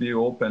that, we'll be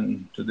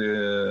open to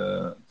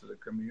the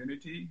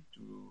community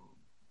to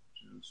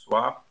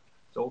swap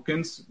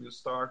tokens. We'll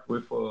start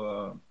with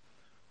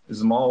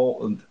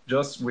small,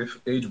 just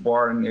with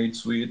HBAR and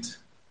HSuite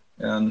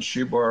and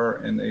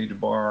SHIBAR and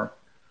HBAR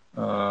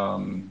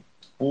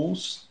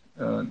pools.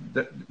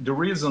 The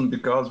reason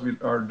because we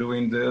are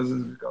doing this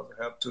is because we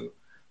have to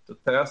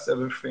test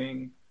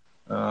everything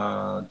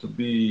to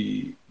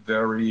be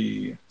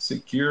very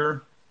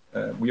secure.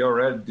 We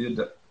already did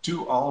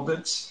 2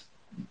 audits,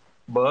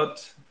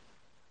 but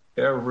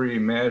every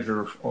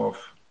measure of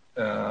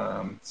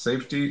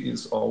safety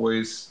is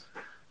always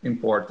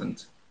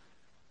important.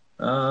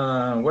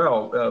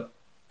 The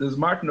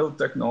smart node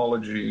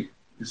technology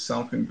is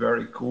something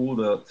very cool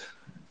that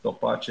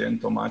Topachi and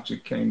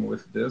Tomachi came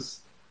with this.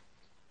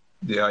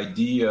 The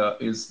idea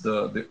is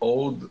the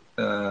old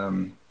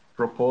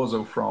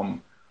proposal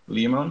from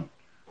Lehman.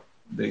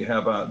 They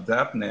have a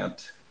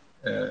DAppNet.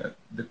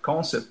 The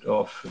concept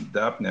of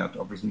DAppNet,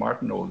 of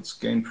smart nodes,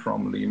 came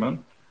from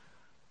Lehman.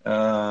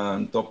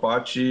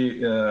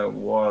 Topachi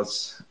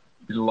was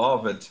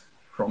beloved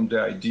from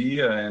the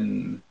idea.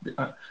 And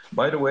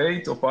by the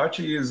way,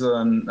 Topachi is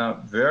a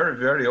very,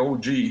 very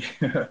OG. He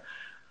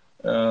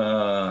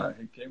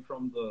came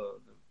from the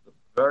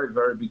very,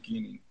 very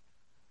beginning.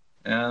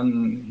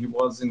 And he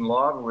was in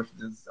love with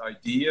this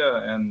idea,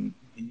 and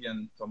he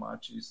and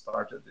Tomachi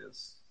started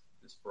this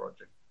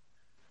project.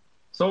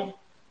 So,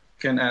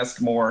 can ask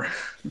more.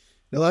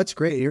 No, that's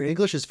great. Your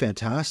English is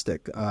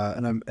fantastic,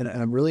 and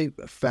I'm really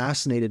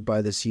fascinated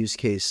by this use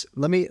case.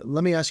 Let me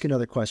ask you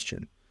another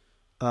question.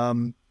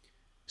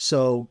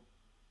 So,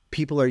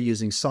 people are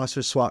using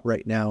SaucerSwap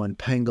right now, and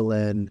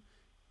Pangolin,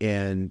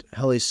 and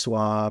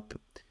HeliSwap,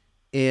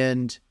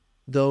 and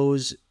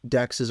those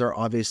DEXs are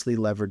obviously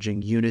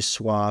leveraging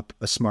Uniswap,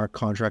 a smart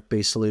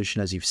contract-based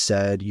solution. As you've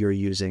said, you're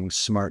using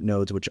smart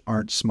nodes, which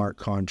aren't smart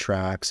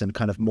contracts, and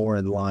kind of more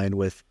in line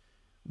with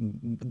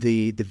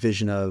the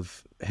vision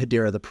of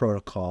Hedera, the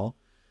protocol.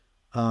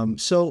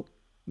 So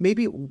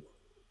maybe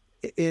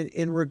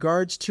in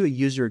regards to a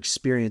user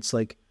experience,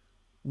 like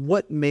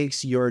what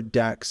makes your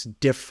DEX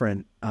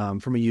different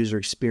from a user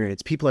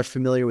experience? People are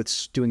familiar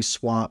with doing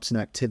swaps and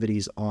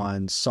activities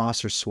on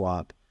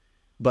SaucerSwap,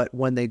 but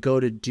when they go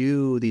to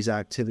do these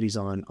activities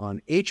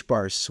on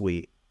HBAR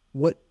Suite,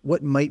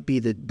 what might be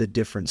the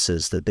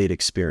differences that they'd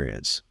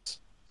experience?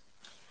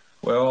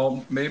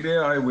 Well, maybe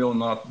I will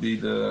not be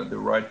the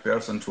right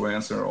person to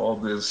answer all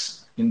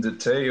this in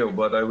detail,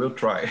 but I will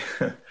try.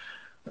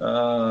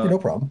 No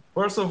problem.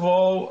 First of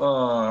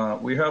all,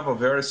 we have a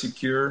very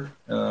secure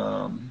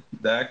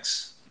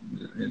DEX.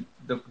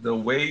 The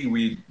way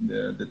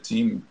the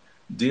team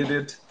did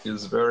it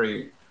is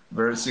very,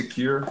 very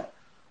secure.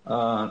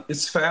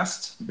 It's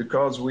fast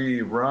because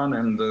we run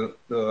in the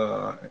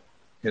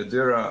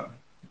Hedera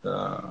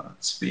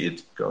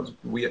speed, because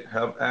we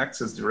have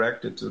access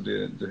directly to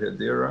the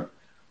Hedera.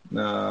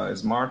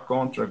 Smart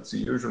contracts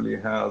usually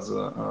has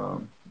a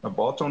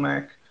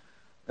bottleneck,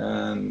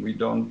 and we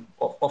don't.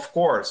 Of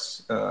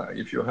course,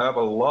 if you have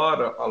a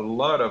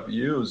lot of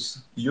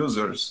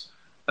users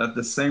at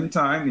the same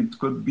time, it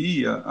could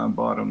be a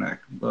bottleneck.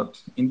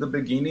 But in the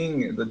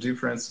beginning, the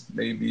difference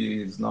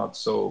maybe is not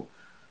so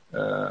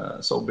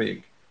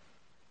big.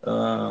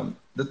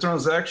 The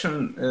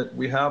transaction,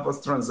 we have a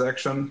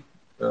transaction.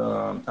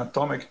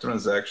 Atomic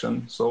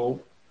transaction,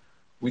 so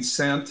we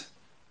sent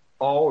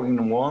all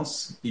in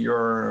once.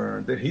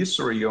 The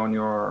history on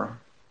your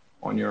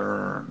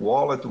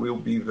wallet will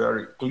be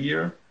very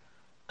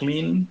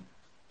clean,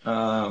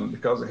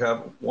 because we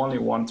have only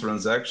one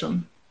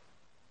transaction.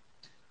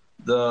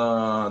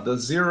 The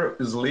zero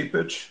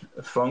slippage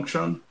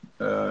function,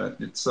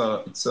 it's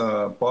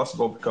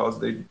possible because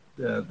they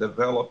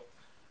developed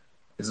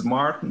a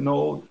smart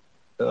node.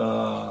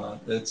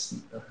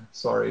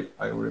 Sorry,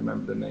 I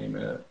remember the name.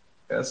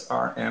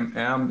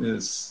 SRMM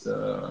is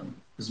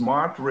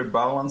Smart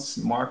Rebalance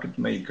Market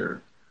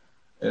Maker.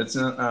 It's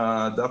an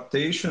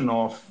adaptation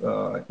of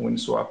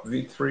Uniswap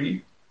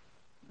v3,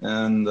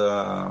 and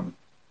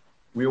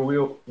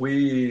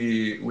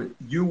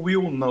you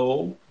will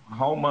know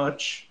how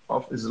much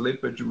of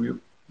slippage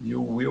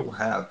you will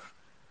have.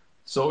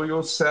 So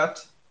you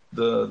set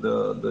the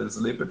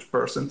slippage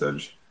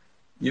percentage.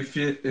 If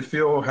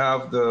you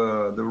have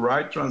the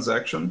right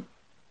transaction,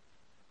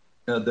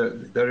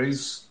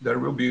 there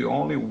will be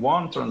only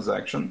one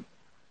transaction,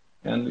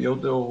 and you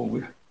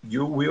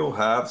will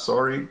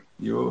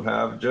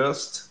have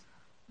just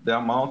the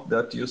amount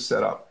that you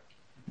set up.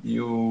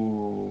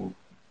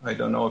 I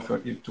don't know if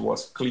it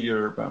was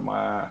clear,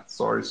 but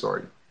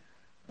sorry.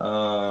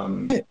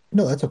 No,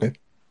 that's okay.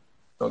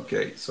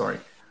 Okay, sorry.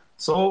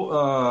 So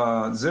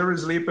zero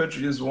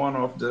slippage is one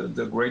of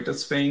the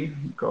greatest thing,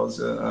 because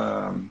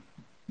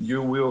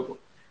you will,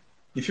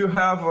 if you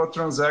have a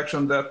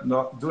transaction that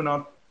do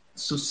not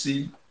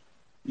succeed,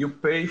 you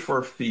pay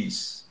for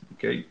fees.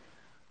 Okay,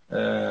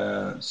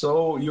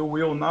 so you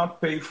will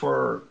not pay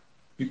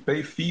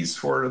fees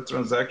for the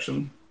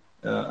transaction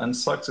and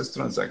success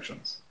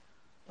transactions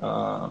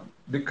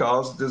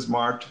because the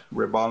smart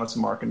rebalance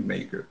market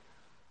maker.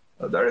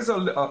 There is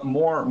a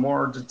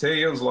more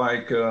details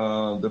like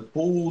the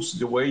pools,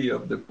 the way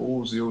of the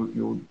pools.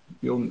 You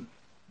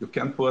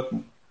can put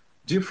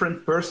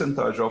different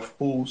percentage of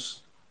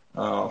pools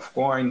of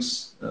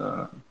coins,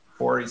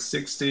 40,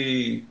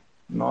 60,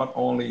 not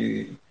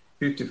only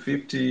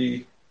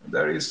 50-50.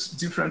 There is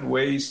different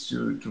ways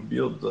to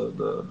build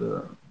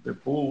the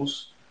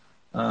pools.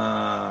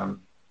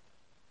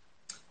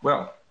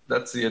 Well,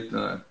 that's it.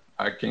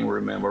 I can't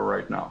remember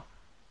right now.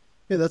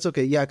 Yeah, that's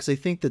okay. Yeah, because I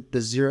think that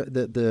the zero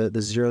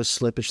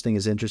slippage thing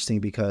is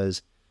interesting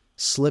because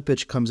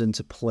slippage comes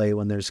into play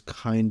when there's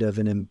kind of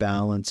an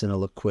imbalance in a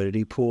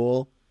liquidity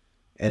pool,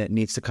 and it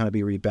needs to kind of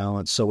be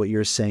rebalanced. So what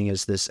you're saying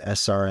is this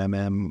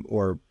SRMM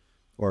or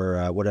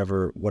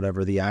whatever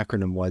the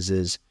acronym was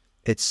is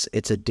it's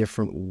a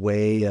different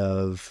way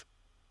of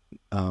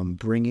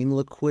bringing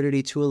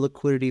liquidity to a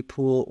liquidity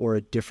pool, or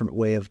a different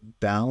way of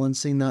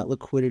balancing that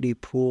liquidity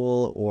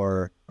pool,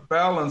 or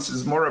balance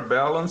is more a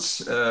balance.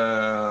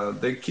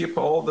 They keep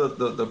all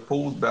the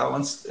pools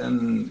balanced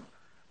and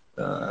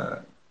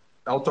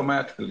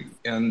automatically,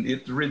 and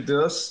it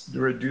reduce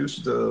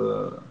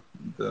the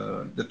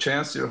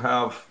chance you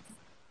have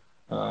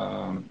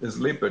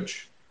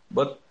slippage.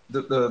 But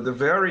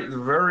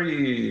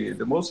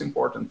the most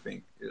important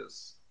thing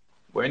is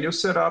when you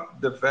set up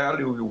the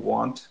value you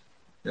want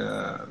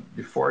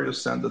before you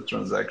send the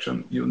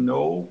transaction, you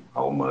know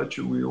how much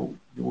you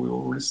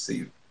will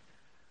receive.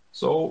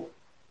 So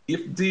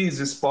if this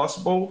is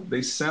possible,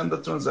 they send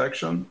the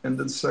transaction and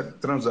the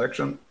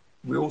transaction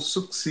will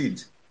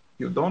succeed.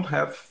 You don't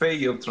have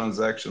failed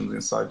transactions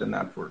inside the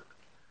network.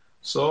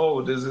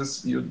 So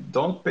you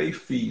don't pay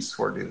fees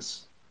for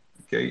this.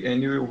 Okay,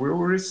 and you will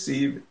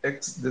receive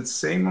the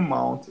same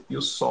amount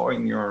you saw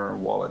in your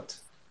wallet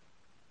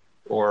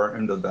or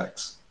in the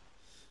DEX.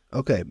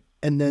 Okay.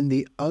 And then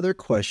the other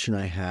question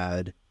I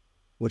had,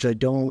 which I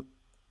don't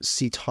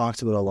see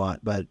talked about a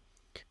lot, but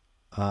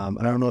I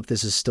don't know if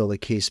this is still the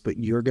case, but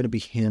you're going to be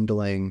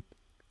handling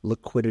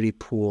liquidity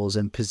pools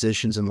and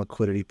positions in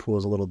liquidity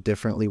pools a little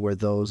differently, where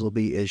those will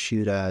be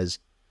issued as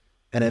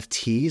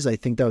NFTs. I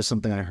think that was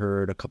something I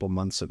heard a couple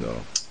months ago.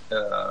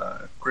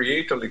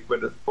 Create a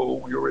liquidity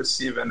pool, you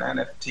receive an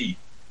NFT.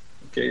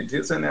 Okay,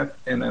 this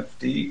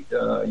NFT,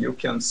 you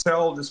can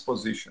sell this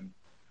position.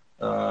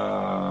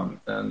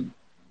 And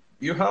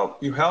you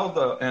held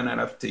an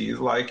NFT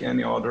like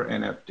any other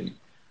NFT.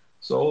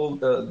 So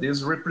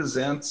this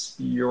represents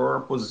your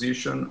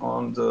position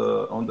on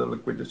the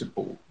liquidity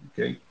pool.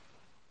 Okay,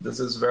 this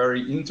is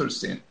very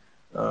interesting.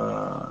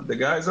 The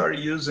guys are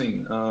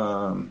using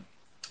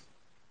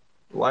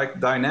like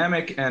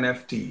dynamic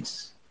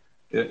NFTs.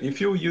 If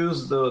you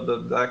use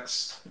the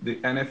DEX, the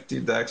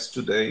NFT DEX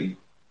today,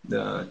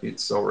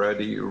 it's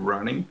already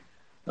running.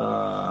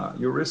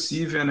 You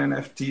receive an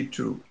NFT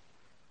too.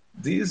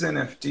 This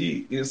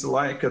NFT is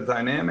like a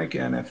dynamic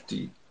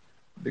NFT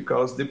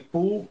because the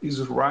pool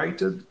is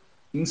written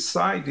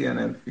inside the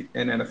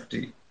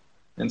NFT.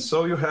 And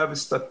so you have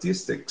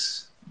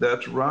statistics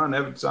that run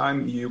every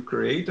time you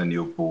create a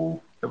new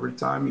pool, every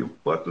time you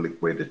put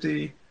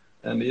liquidity,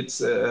 and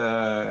it's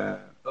updated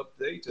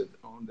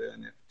on the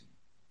NFT.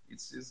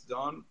 It's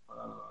done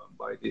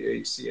by the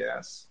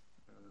HCS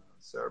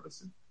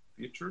service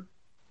feature.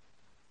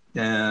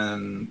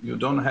 And you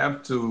don't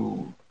have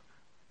to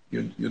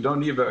You don't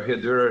need a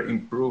Hedera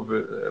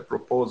improve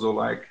proposal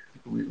like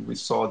we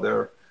saw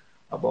there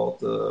about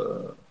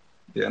the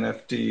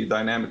NFT,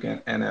 dynamic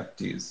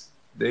NFTs.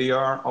 They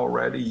are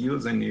already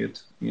using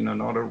it in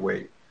another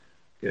way.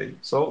 Okay,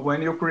 so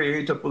when you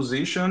create a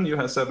position, you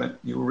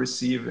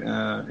receive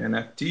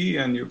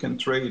NFT and you can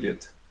trade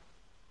it.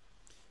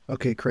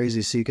 Okay,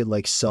 crazy. So you could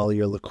like sell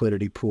your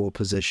liquidity pool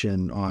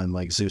position on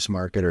like Zeus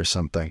Market or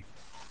something.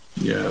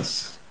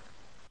 Yes.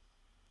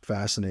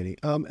 Fascinating.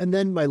 And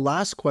then my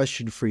last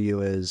question for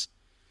you is,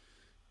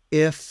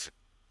 if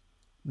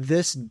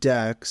this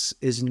DEX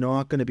is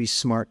not going to be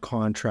smart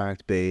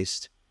contract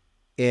based,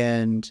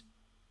 and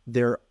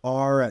there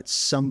are at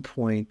some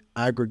point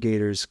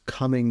aggregators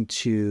coming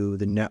to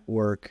the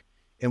network,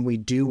 and we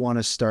do want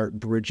to start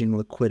bridging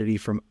liquidity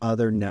from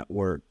other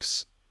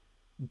networks,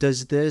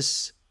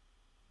 does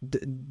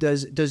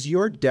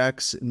your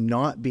DEX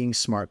not being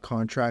smart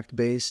contract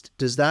based,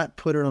 does that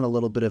put it on a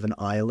little bit of an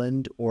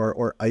island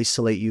or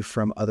isolate you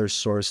from other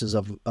sources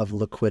of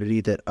liquidity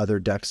that other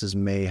DEXs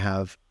may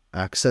have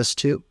access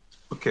to?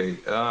 Okay.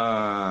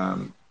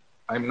 I'm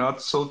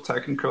not so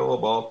technical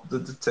about the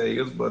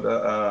details, but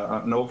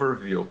an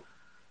overview.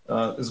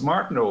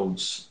 Smart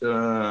nodes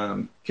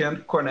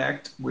can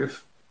connect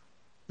with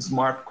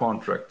smart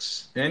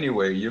contracts.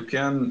 Anyway, you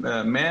can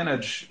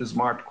manage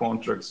smart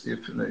contracts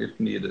if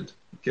needed.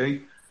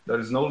 Okay, there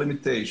is no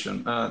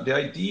limitation. The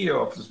idea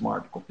of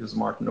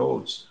smart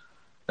nodes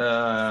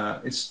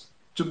is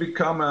to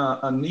become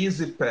an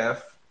easy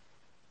path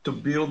to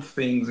build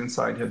things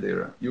inside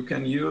Hedera. You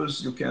can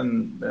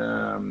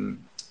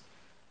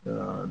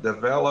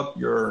develop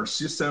your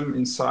system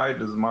inside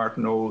the smart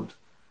node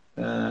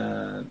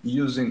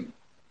using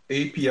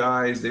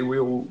APIs. They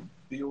will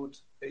build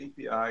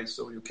APIs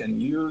so you can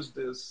use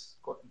this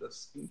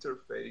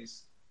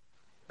interface,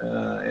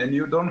 and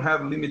you don't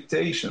have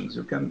limitations.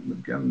 You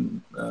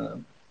can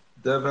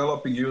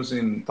develop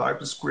using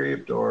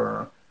TypeScript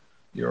or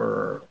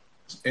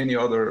any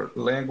other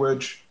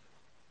language.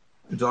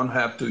 You don't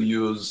have to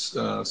use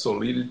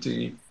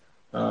Solidity.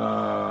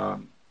 But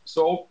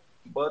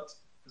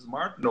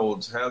smart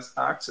nodes has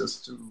access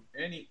to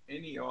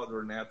any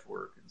other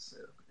network.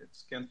 It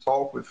can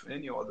talk with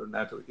any other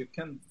network. You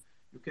can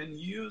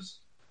use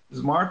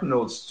smart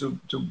nodes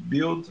to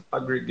build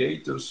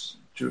aggregators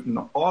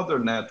to other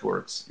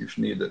networks if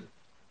needed.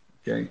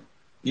 Okay,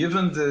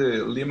 even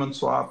the Lehman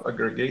Swap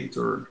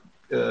aggregator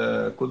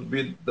could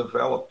be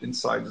developed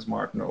inside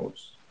smart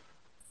nodes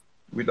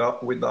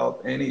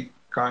without any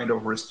kind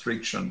of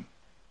restriction.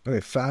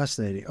 Okay,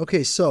 fascinating.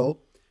 Okay, so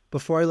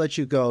before I let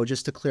you go,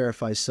 just to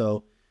clarify,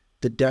 so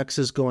the DEX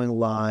is going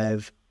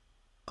live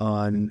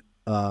on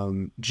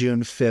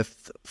June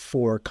 5th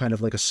for kind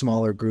of like a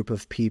smaller group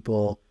of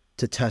people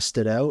to test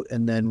it out,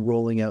 and then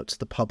rolling out to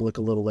the public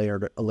a little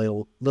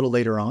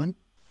later on?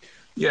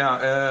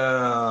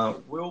 Yeah,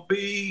 we'll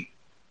be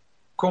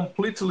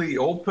completely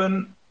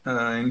open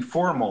in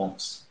 4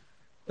 months.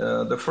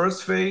 The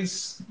first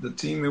phase, the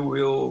team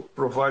will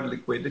provide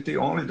liquidity.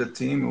 Only the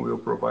team will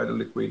provide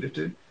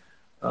liquidity.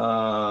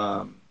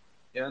 And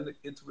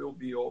it will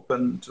be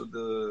open to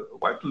the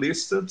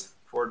whitelisted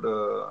for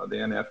the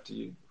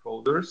NFT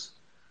holders.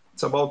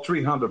 It's about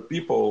 300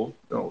 people.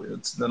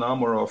 It's the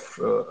number of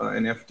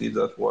NFT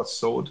that was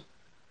sold,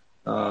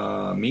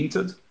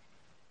 minted.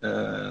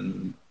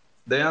 And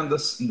then the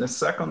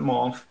second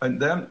month, and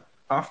then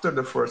after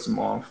the first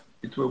month,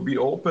 it will be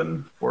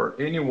open for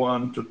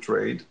anyone to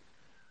trade.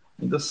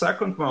 In the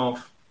second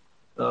month,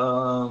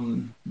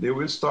 they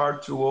will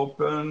start to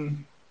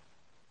open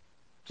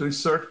to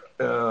insert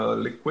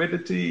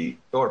liquidity,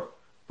 or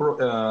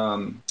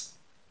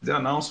the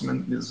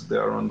announcement is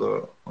there on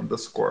the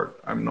Discord.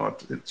 I'm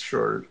not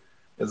sure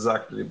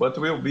exactly, but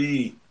will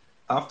be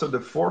after the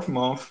 4th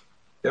month.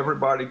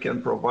 Everybody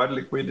can provide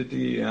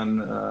liquidity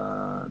and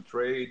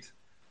trade.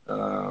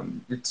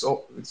 It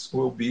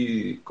will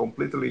be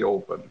completely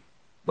open,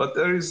 but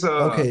there is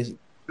 2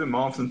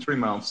 months and 3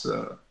 months.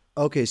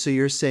 Okay, so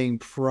you're saying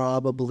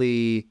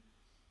probably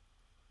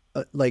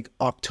like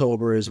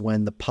October is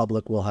when the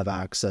public will have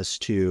access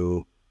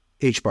to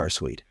HBAR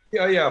Suite.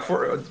 Yeah.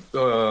 For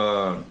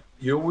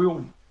you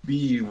will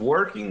be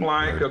working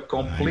like a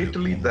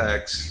completely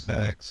DEX,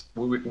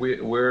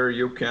 where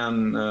you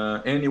can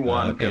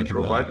anyone can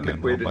provide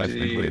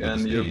liquidity,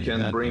 and you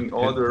can bring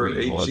other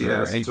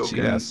HCS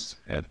tokens.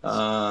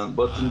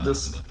 But in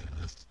this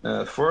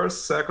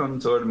first,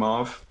 second, third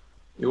month,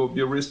 it will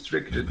be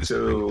restricted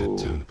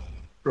to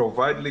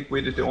provide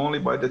liquidity only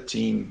by the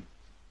team.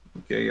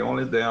 Okay,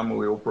 only them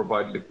will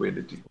provide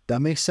liquidity. That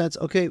makes sense.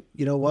 Okay,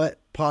 you know what?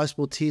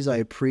 Possible Teas, I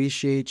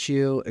appreciate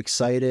you.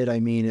 Excited.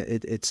 I mean,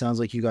 it sounds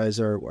like you guys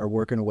are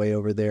working away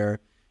over there.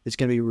 It's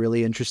going to be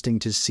really interesting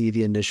to see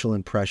the initial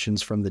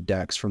impressions from the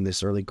DEX from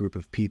this early group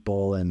of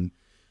people. And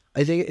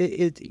I think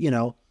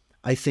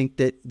I think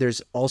that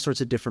there's all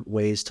sorts of different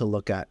ways to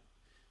look at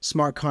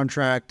smart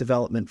contract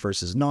development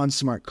versus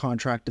non-smart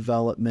contract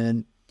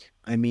development.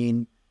 I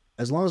mean,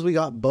 as long as we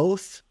got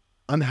both,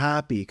 I'm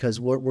happy, because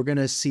we're going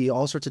to see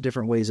all sorts of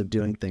different ways of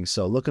doing things.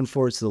 So looking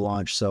forward to the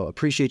launch. So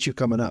appreciate you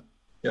coming up.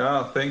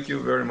 Yeah, thank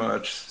you very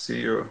much.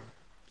 See you.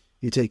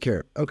 You take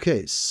care.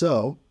 Okay,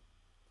 so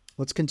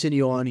let's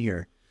continue on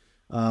here.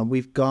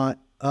 We've got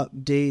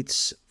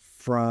updates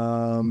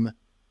from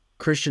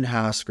Christian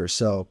Hasker.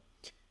 So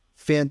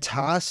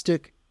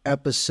fantastic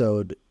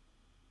episode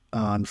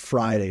on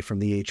Friday from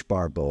the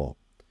HBAR Bowl.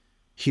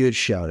 Huge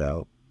shout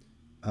out.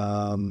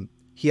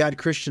 He had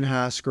Christian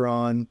Hasker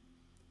on.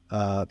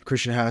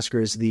 Christian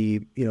Hasker is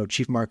the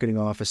chief marketing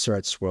officer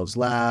at Swirlds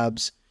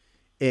Labs,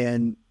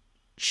 and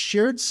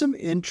shared some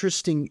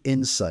interesting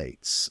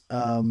insights.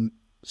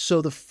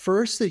 So the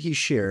first that he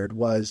shared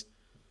was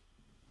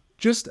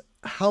just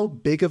how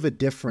big of a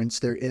difference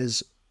there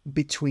is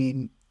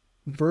between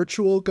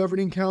virtual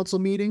governing council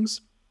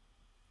meetings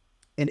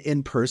and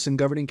in-person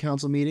governing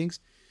council meetings.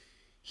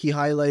 He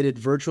highlighted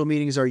virtual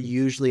meetings are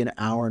usually an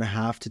hour and a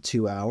half to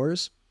 2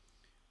 hours,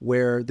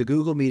 where the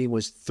Google meeting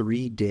was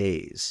 3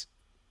 days.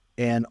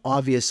 And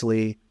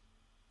obviously,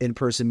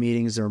 in-person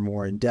meetings are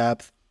more in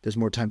depth. There's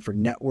more time for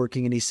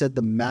networking. And he said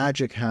the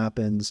magic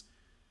happens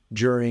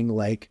during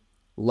like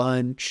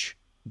lunch,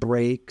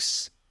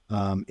 breaks,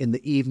 in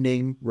the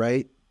evening,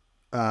 right?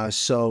 And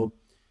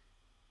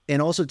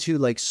also too,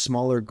 like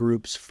smaller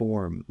groups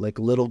form, like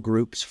little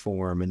groups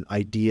form and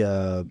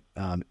idea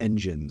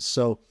engines.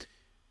 So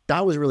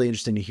that was really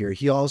interesting to hear.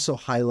 He also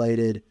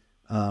highlighted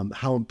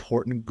how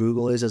important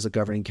Google is as a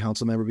governing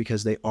council member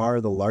because they are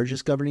the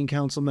largest governing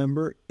council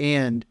member,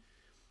 and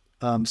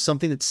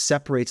something that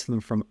separates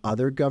them from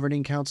other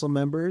governing council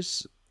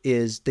members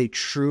is they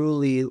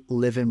truly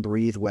live and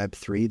breathe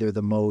Web3. They're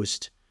the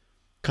most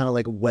kind of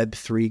like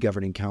Web3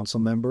 governing council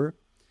member.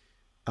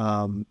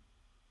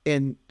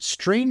 And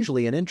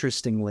strangely and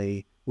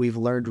interestingly, we've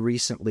learned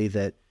recently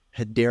that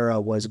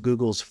Hedera was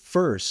Google's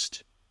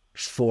first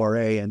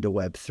foray into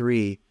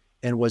Web3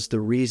 and was the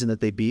reason that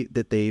they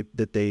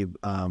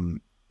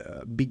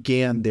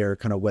began their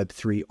kind of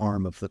Web3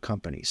 arm of the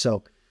company.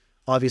 So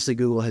obviously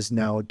Google has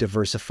now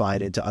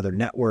diversified into other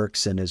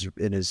networks and is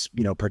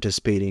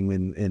participating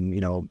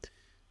in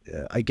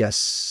I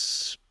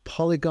guess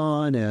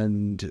Polygon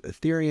and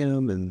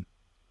Ethereum and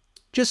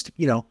just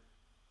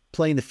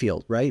playing the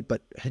field, right?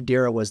 But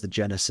Hedera was the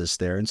genesis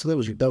there, and so that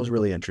was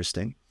really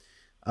interesting.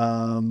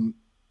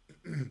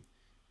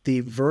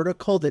 The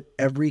vertical that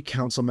every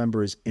council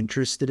member is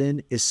interested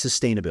in is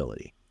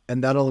sustainability,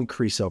 and that'll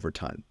increase over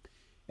time.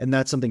 And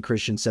that's something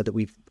Christian said that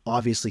we've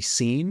obviously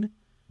seen,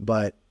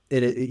 but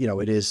it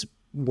is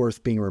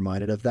worth being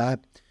reminded of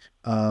that.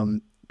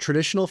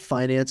 Traditional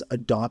finance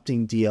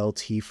adopting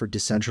DLT for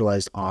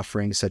decentralized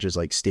offerings such as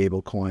like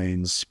stable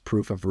coins,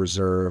 proof of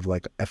reserve,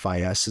 like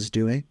FIS is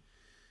doing.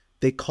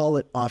 They call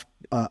it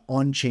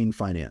on-chain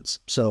finance.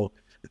 So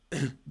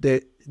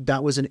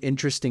that was an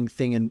interesting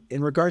thing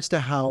in regards to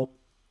how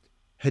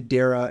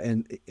Hedera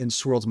and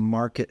Swirlds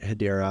market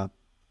Hedera.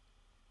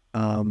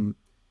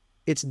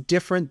 It's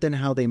different than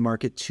how they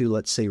market to,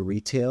 let's say,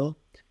 retail.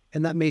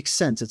 And that makes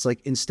sense. It's like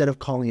instead of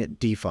calling it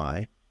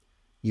DeFi,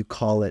 you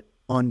call it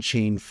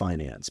on-chain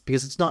finance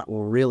because it's not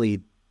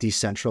really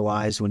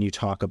decentralized when you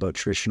talk about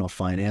traditional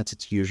finance.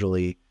 It's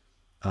usually,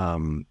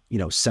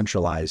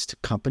 centralized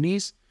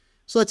companies.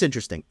 So that's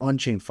interesting.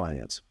 On-chain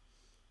finance.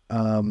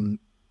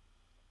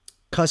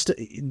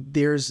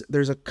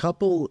 There's a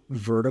couple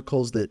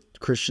verticals that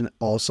Christian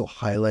also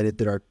highlighted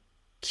that are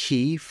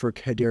key for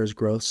Hedera's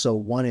growth. So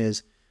one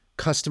is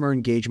customer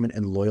engagement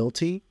and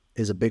loyalty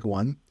is a big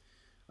one.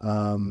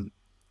 And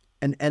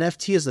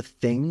NFT is a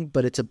thing,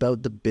 but it's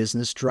about the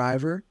business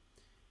driver.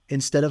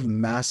 Instead of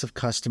massive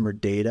customer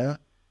data,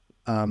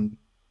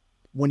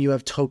 when you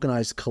have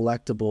tokenized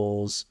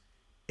collectibles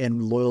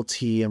and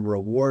loyalty and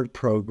reward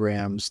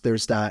programs,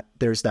 there's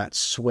that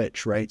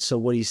switch, right? So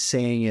what he's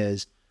saying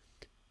is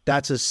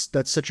that's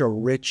such a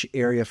rich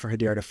area for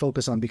Hedera to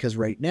focus on because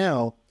right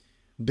now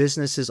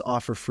businesses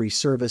offer free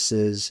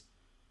services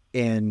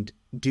and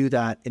do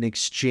that in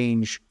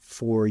exchange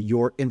for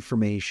your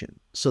information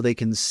so they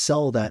can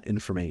sell that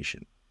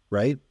information,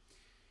 right?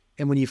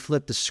 And when you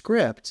flip the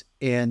script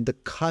and the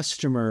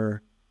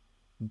customer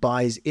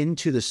buys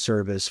into the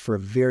service for a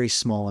very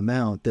small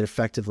amount that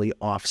effectively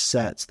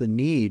offsets the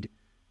need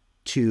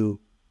to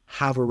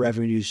have a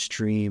revenue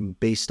stream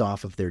based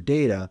off of their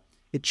data,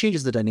 it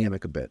changes the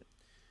dynamic a bit.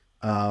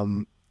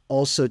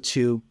 Also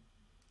too,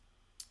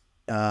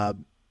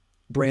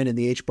 Brandon,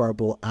 the HBAR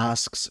Bull,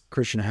 asks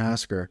Christian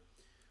Hasker,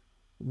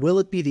 will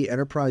it be the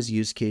enterprise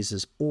use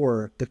cases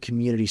or the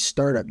community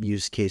startup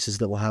use cases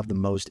that will have the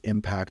most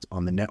impact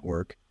on the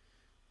network?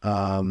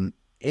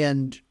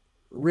 And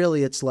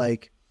really it's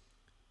like,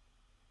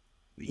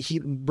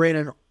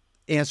 Brandon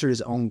answered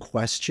his own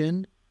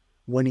question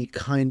when he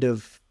kind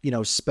of,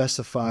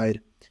 specified,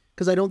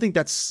 because I don't think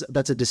that's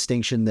a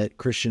distinction that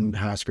Christian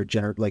Hasker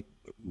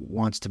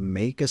wants to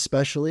make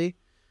especially.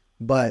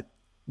 But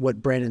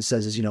what Brandon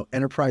says is,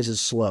 enterprise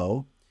is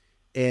slow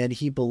and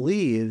he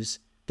believes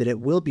that it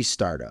will be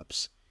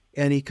startups.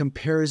 And he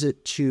compares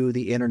it to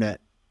the internet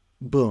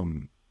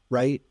boom,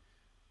 right?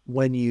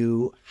 When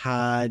you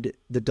had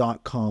the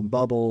 .com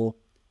bubble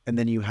and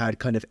then you had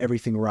kind of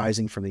everything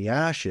rising from the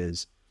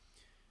ashes,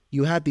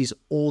 you had these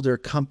older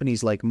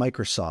companies like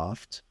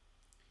Microsoft,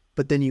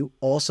 but then you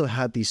also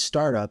had these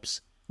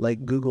startups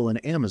like Google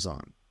and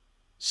Amazon.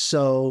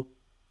 So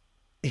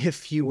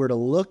if you were to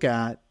look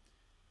at,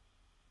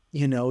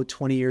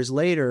 20 years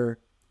later,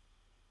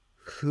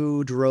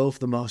 who drove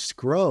the most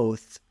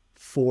growth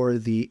for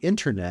the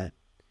internet,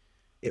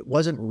 it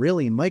wasn't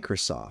really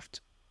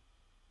Microsoft,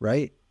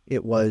 right?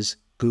 It was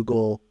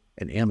Google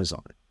and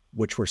Amazon,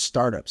 which were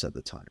startups at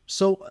the time.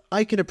 So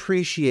I can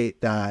appreciate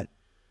that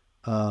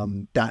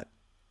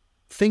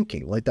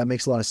thinking, like that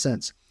makes a lot of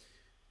sense.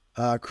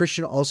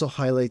 Christian also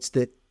highlights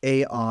that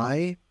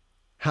AI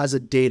has a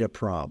data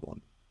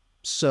problem.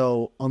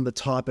 So on the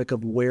topic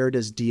of where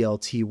does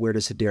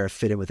Hedera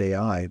fit in with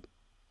AI,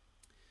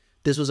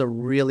 this was a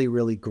really,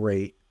 really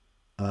great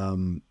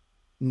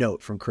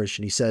note from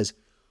Christian. He says,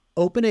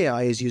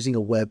 OpenAI is using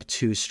a Web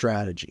 2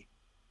 strategy.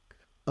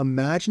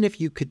 imagine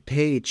if you could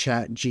pay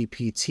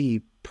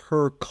ChatGPT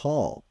per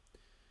call,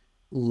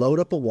 load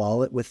up a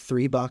wallet with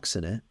 $3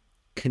 in it,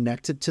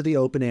 connect it to the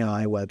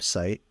OpenAI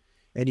website,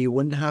 and you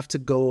wouldn't have to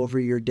go over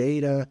your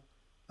data.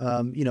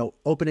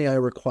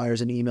 OpenAI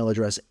requires an email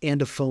address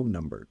and a phone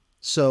number.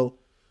 So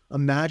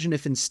imagine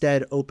if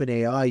instead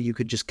OpenAI, you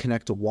could just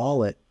connect a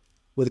wallet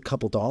with a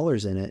couple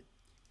dollars in it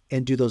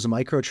and do those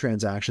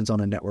microtransactions on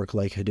a network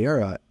like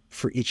Hedera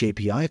for each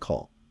API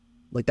call.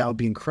 Like, that would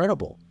be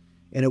incredible.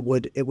 And it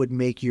would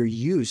make your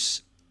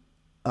use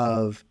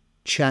of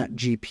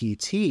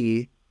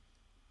ChatGPT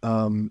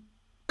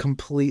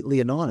completely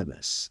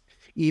anonymous,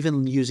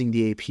 even using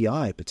the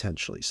API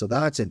potentially. So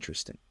that's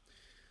interesting.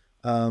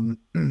 And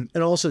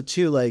also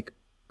too, like,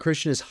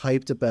 Christian is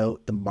hyped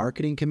about the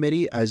marketing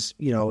committee, as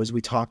you know, as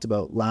we talked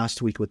about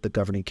last week with the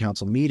governing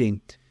council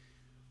meeting.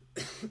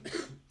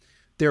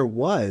 There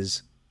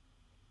was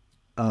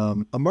a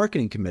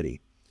marketing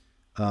committee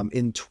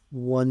in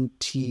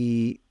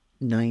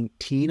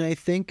 2019, I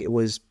think it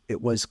was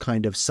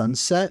kind of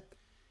sunset.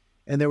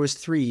 And there was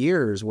 3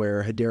 years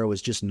where Hedera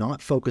was just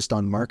not focused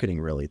on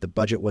marketing, really. The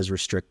budget was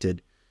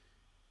restricted.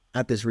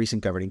 At this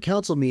recent governing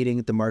council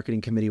meeting, the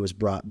marketing committee was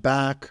brought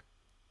back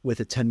with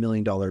a $10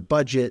 million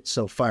budget,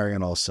 so firing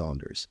on all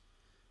cylinders.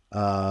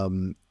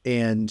 And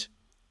the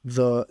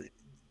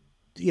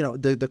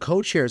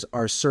co-chairs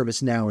are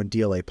ServiceNow and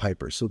DLA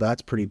Piper, so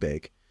that's pretty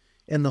big.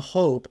 And the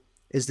hope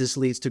is this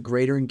leads to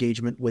greater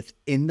engagement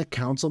within the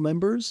council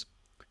members.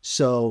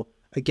 So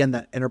again,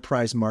 that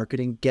enterprise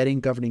marketing,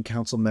 getting governing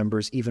council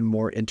members even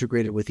more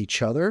integrated with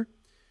each other,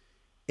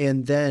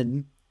 and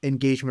then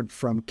engagement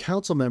from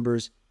council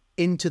members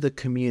into the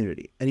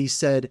community. And he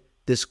said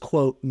this,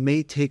 quote,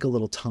 may take a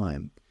little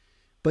time.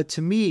 But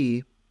to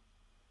me,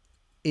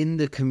 in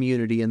the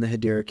community, in the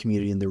Hedera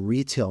community, in the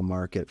retail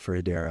market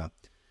for Hedera,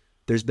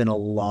 there's been a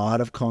lot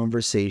of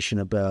conversation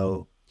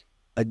about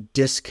a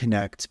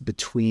disconnect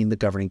between the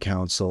governing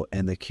council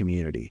and the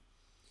community,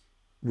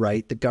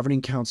 right? The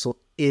governing council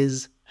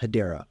is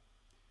Hedera.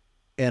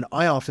 And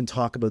I often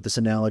talk about this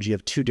analogy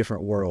of two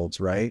different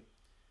worlds, right?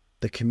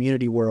 The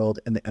community world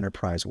and the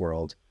enterprise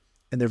world.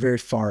 And they're very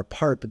far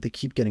apart, but they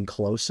keep getting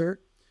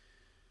closer.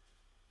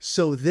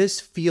 So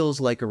this feels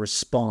like a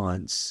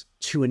response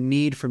to a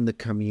need from the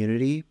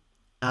community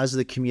as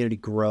the community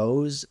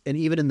grows. And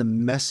even in the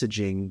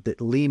messaging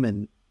that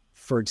Lehman,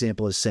 for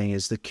example, is saying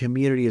is the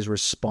community is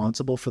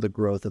responsible for the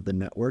growth of the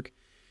network.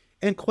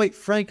 And quite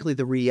frankly,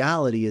 the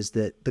reality is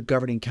that the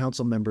governing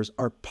council members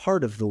are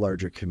part of the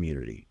larger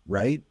community,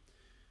 right?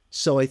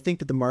 So I think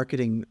that the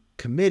marketing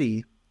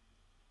committee,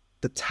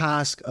 the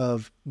task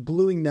of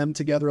gluing them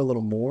together a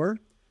little more,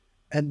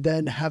 and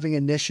then having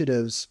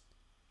initiatives,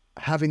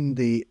 having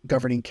the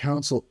governing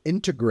council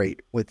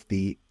integrate with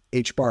the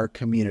HBAR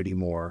community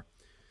more.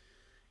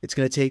 It's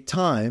going to take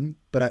time,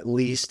 but at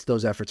least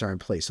those efforts are in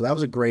place. So that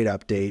was a great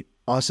update.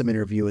 Awesome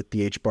interview with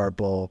the HBAR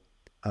Bull.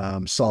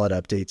 Solid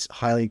updates.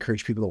 Highly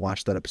encourage people to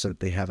watch that episode if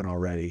they haven't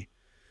already.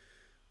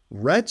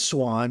 Red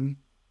Swan,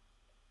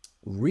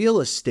 real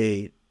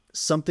estate,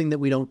 something that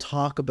we don't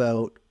talk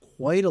about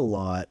quite a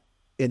lot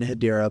in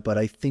Hedera, but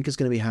I think is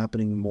going to be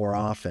happening more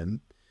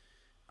often.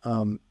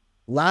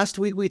 Last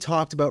week we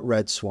talked about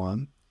Red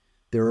Swan.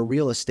 They're a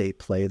real estate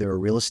play. They're a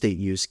real estate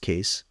use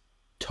case,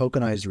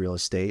 tokenized real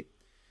estate.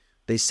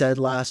 They said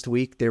last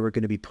week they were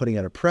going to be putting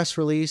out a press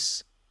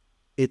release.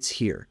 It's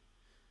here.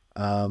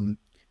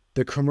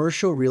 The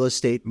commercial real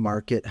estate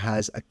market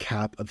has a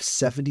cap of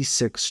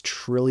 $76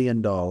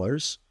 trillion.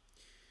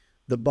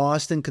 The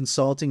Boston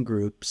Consulting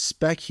Group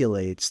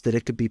speculates that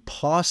it could be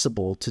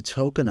possible to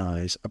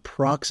tokenize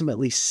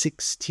approximately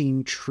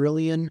 $16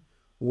 trillion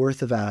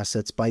worth of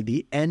assets by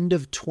the end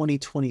of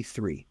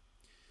 2023.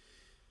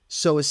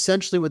 So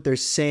essentially what they're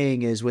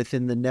saying is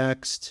within the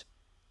next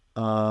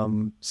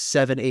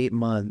 7-8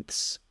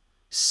 months,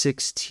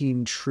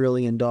 $16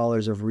 trillion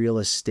of real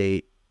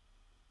estate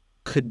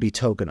could be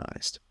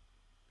tokenized.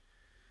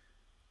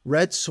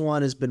 Red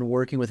Swan has been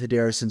working with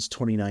Hedera since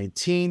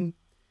 2019,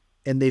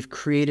 and they've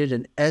created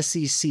an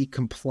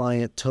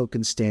SEC-compliant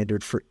token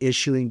standard for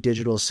issuing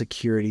digital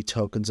security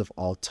tokens of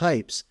all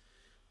types.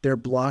 They're a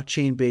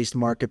blockchain-based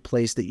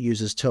marketplace that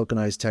uses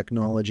tokenized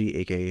technology,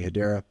 aka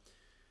Hedera,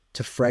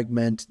 to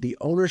fragment the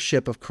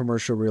ownership of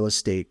commercial real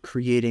estate,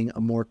 creating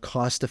a more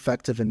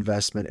cost-effective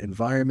investment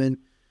environment.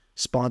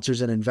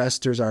 Sponsors and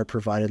investors are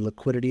provided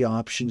liquidity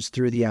options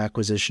through the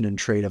acquisition and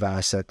trade of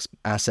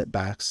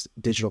asset-backed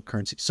digital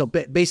currency. So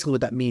basically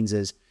what that means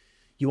is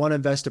you want to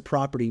invest a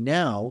property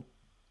now,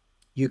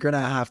 you're going to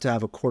have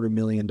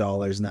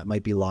 $250,000, and that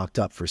might be locked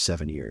up for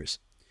 7 years.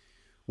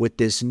 With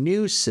this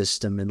new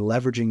system and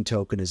leveraging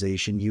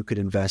tokenization, you could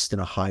invest in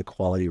a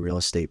high-quality real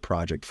estate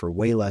project for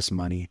way less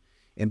money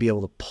and be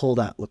able to pull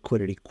that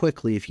liquidity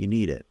quickly if you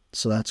need it.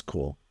 So that's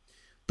cool.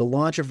 The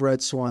launch of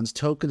Red Swan's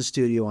Token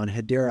Studio on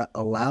Hedera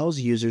allows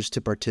users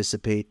to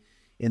participate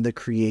in the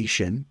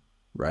creation,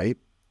 right,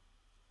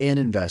 and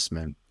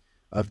investment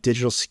of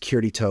digital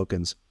security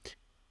tokens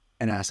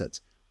and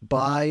assets.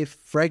 By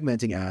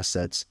fragmenting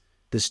assets,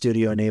 the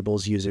studio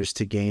enables users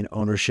to gain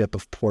ownership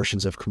of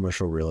portions of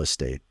commercial real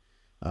estate.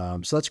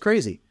 So that's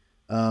crazy.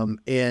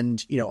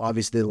 And,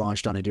 obviously they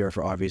launched on Hedera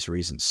for obvious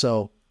reasons.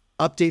 So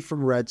update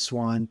from Red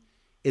Swan.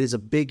 It is a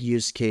big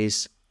use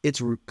case.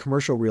 It's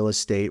commercial real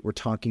estate. We're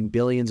talking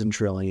billions and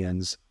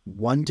trillions,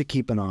 one to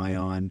keep an eye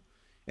on.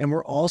 And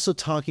we're also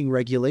talking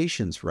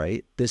regulations,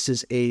 right? This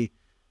is a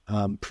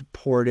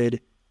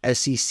purported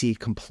SEC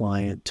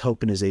compliant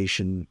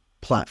tokenization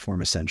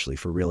platform essentially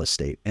for real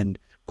estate and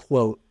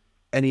quote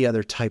any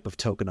other type of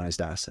tokenized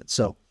asset.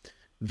 So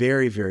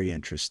very, very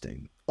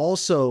interesting.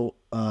 Also,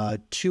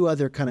 two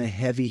other kind of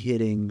heavy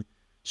hitting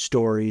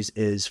stories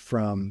is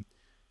from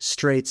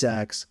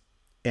StraitsX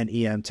and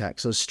EMTech.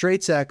 So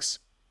StraitsX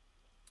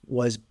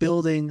was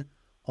building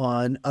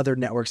on other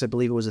networks. I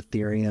believe it was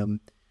Ethereum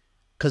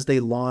because they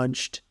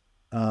launched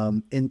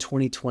in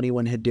 2020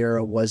 when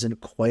Hedera wasn't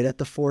quite at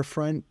the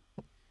forefront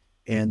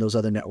and those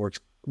other networks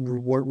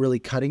weren't really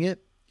cutting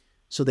it.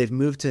 So they've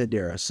moved to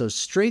Hedera. So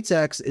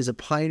StraitsX is a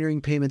pioneering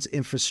payments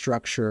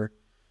infrastructure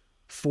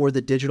for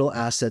the digital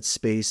asset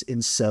space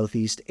in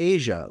Southeast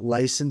Asia,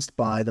 licensed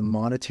by the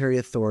Monetary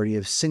Authority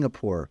of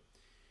Singapore.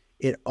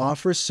 It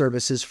offers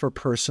services for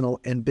personal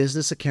and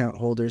business account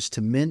holders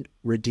to mint,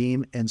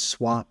 redeem, and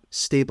swap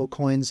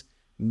stablecoins,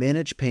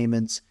 manage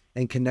payments,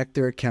 and connect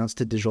their accounts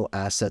to digital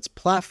assets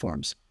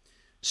platforms.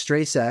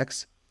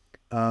 StraitsX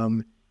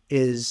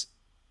is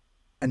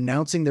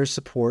announcing their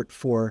support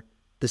for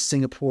the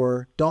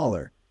Singapore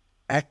dollar,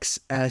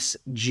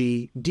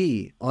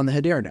 XSGD, on the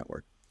Hedera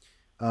network.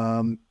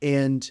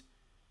 And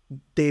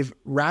they've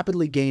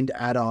rapidly gained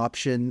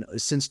adoption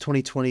since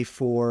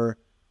 2024,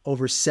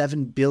 over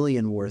 7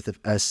 billion worth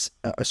of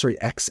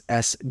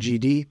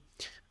XSGD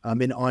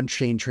in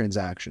on-chain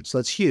transactions. So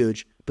that's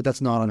huge, but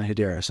that's not on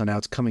Hedera. So now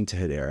it's coming to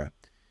Hedera.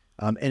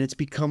 And it's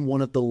become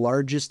one of the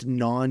largest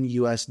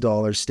non-US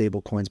dollar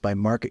stablecoins by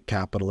market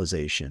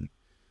capitalization.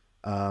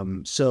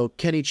 So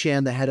Kenny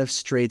Chan, the head of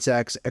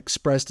StraitsX,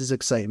 expressed his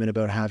excitement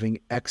about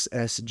having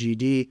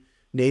XSGD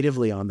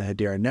natively on the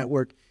Hedera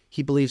network.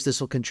 He believes this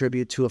will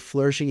contribute to a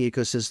flourishing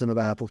ecosystem of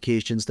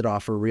applications that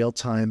offer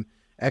real-time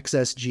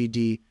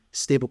XSGD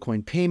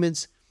stablecoin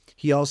payments.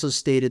 He also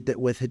stated that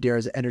with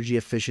Hedera's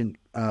energy-efficient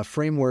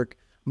framework,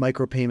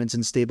 micropayments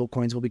and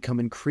stablecoins will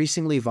become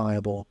increasingly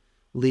viable,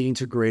 leading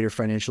to greater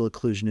financial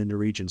inclusion in the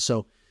region.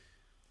 So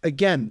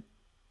again,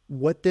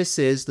 what this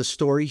is, the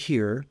story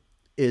here,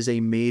 is a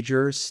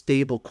major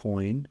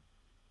stablecoin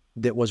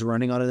that was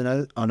running on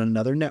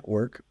another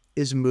network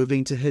is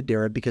moving to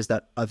Hedera because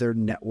that other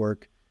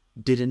network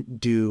didn't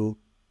do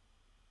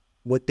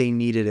what they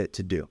needed it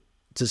to do.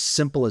 It's as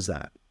simple as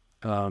that.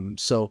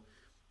 So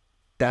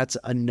that's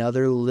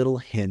another little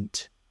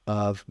hint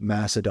of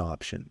mass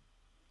adoption.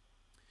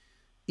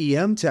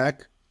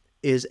 EMTech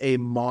is a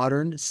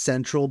modern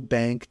central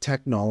bank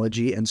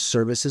technology and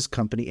services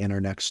company in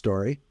our next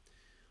story,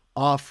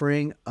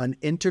 offering an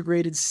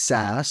integrated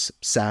SaaS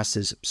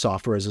is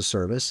software as a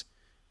service,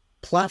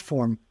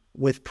 platform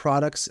with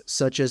products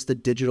such as the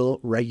Digital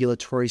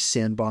Regulatory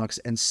Sandbox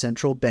and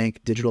Central Bank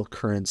Digital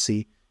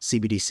Currency,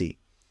 CBDC.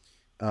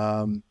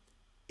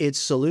 Its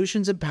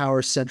solutions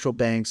empower central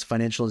banks,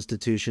 financial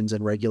institutions,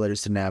 and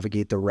regulators to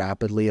navigate the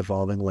rapidly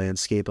evolving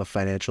landscape of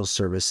financial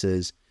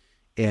services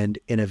and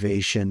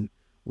innovation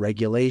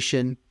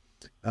regulation.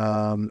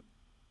 And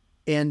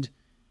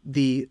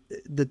the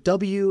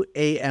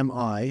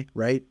WAMI,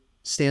 right,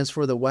 stands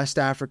for the West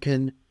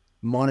African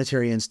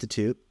Monetary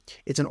Institute.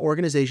 It's an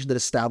organization that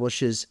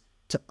establishes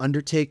to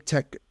undertake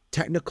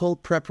technical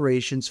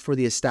preparations for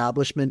the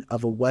establishment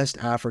of a West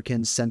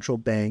African central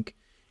bank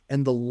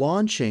and the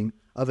launching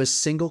of a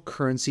single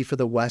currency for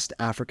the West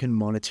African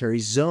Monetary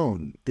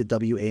Zone, the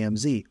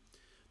WAMZ.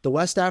 The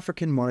West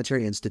African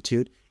Monetary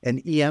Institute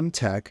and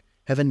EMTech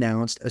have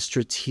announced a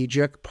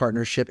strategic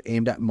partnership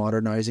aimed at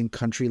modernizing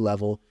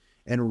country-level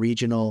and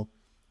regional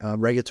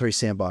regulatory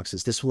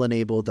sandboxes. This will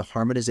enable the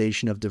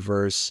harmonization of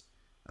diverse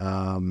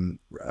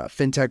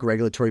fintech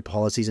regulatory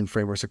policies and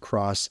frameworks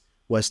across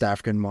West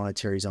African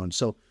Monetary Zone.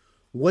 So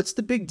what's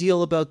the big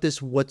deal about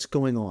this? What's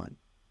going on?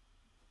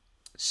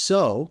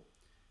 So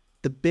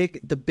the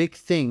big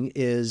thing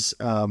is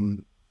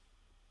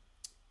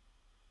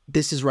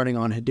this is running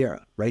on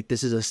Hedera, right?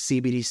 This is a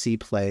CBDC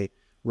play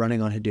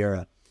running on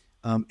Hedera.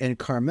 And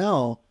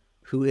Carmel,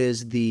 who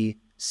is the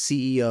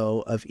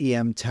CEO of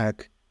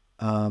EMTech,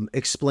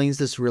 explains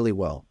this really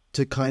well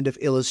to kind of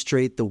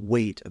illustrate the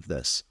weight of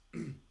this.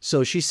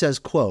 So she says,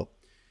 quote,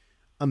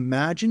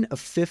 imagine a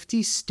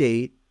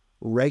 50-state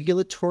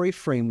regulatory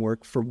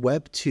framework for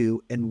Web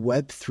 2 and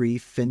Web 3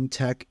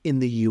 fintech in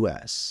the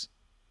US.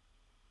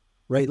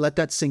 Right? Let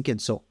that sink in.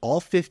 So all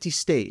 50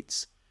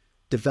 states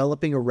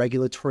developing a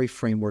regulatory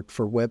framework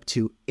for Web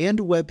 2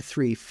 and Web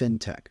 3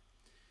 fintech.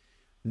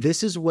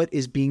 This is what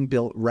is being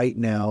built right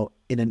now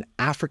in an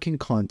African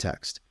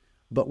context,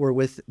 but we're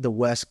with the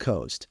West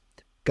Coast.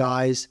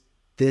 Guys,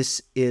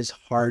 this is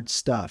hard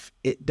stuff.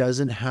 It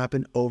doesn't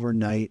happen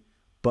overnight,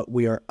 but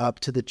we are up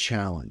to the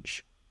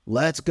challenge.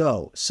 Let's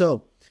go.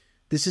 So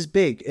this is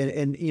big.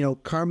 And you know,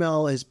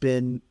 Carmel has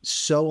been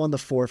so on the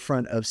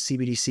forefront of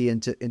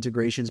CBDC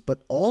integrations,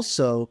 but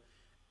also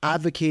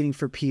advocating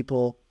for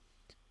people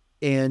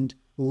and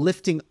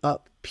lifting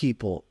up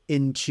people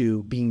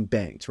into being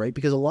banked, right?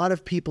 Because a lot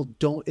of people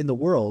don't in the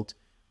world,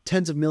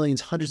 tens of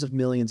millions, hundreds of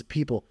millions of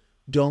people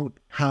don't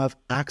have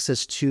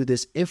access to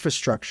this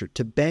infrastructure,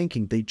 to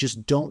banking. They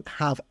just don't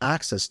have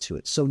access to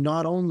it. So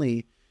not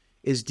only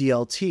is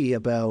DLT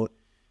about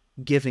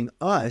giving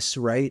us,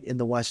 right, in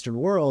the Western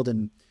world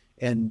and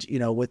you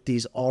know, with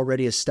these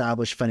already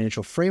established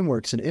financial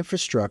frameworks and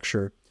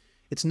infrastructure,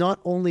 it's not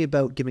only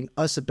about giving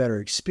us a better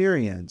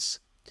experience.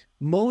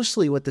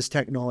 Mostly what this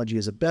technology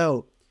is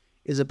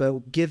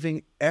about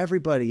giving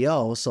everybody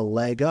else a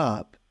leg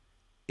up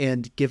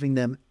and giving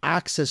them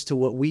access to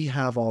what we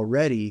have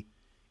already.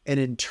 And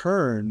in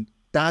turn,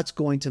 that's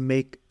going to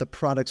make the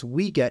products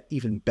we get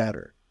even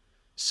better.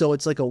 So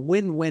it's like a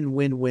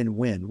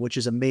win-win-win-win-win, which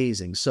is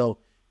amazing. So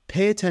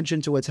pay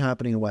attention to what's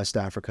happening in West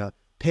Africa.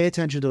 Pay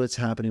attention to what's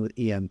happening with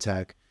EM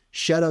Tech.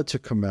 Shout out to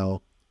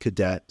Kamel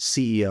Cadet,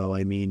 CEO.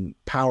 I mean,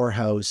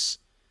 powerhouse,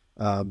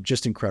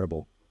 just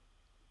incredible.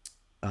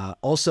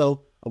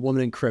 Also, a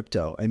woman in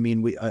crypto. I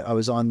mean, I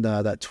was on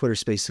that Twitter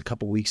space a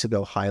couple weeks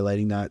ago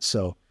highlighting that.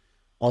 So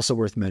also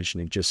worth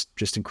mentioning,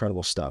 just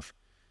incredible stuff.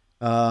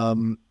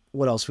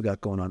 What else we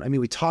got going on? I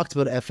mean, we talked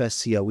about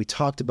FSCO. We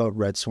talked about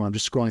Red Swan. I'm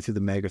just scrolling through the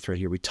mega thread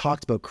here. We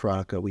talked about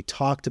Krakow. We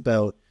talked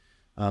about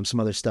some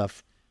other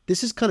stuff.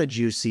 This is kind of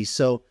juicy.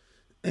 So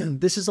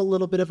this is a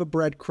little bit of a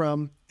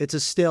breadcrumb. It's a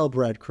stale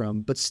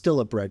breadcrumb, but still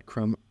a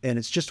breadcrumb. And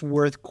it's just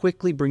worth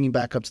quickly bringing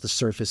back up to the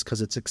surface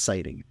because it's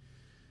exciting.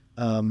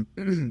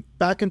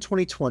 Back in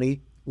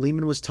 2020,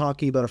 Lehman was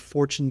talking about a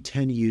Fortune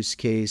 10 use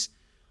case,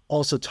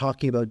 also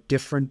talking about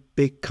different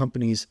big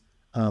companies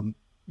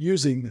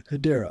using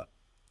Hedera.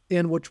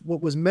 And what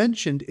was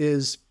mentioned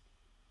is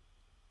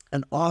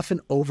an often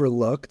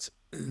overlooked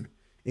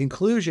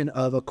inclusion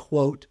of a,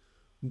 quote,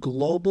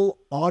 global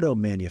auto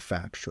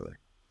manufacturer.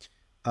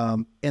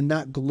 And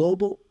that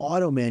global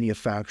auto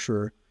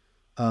manufacturer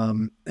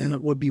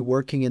would be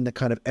working in the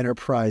kind of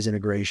enterprise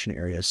integration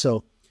area.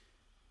 So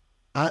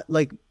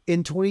like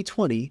in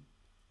 2020,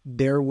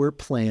 there were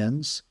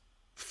plans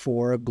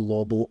for a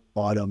global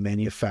auto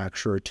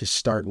manufacturer to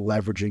start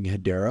leveraging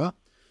Hedera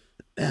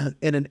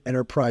in an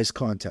enterprise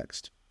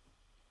context.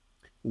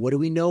 What do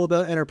we know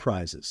about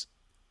enterprises?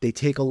 They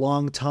take a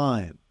long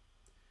time.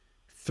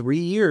 3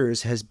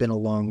 years has been a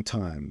long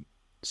time.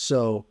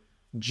 So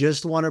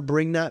just want to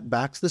bring that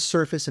back to the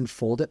surface and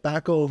fold it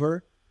back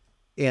over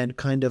and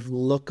kind of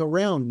look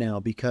around now,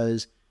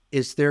 because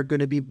is there going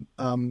to be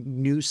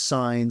new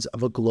signs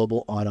of a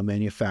global auto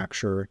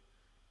manufacturer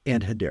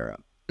and Hedera?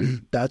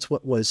 That's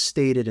what was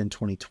stated in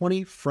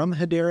 2020 from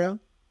Hedera.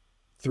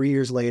 3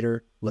 years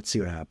later, let's see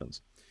what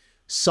happens.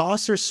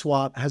 Saucer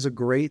Swap has a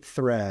great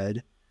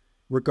thread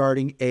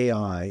regarding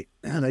AI,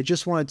 and I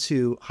just wanted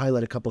to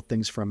highlight a couple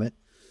things from it.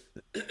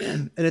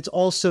 And it's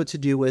also to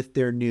do with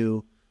their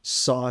new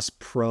Sauce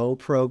Pro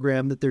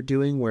program that they're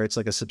doing, where it's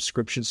like a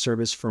subscription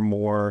service for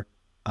more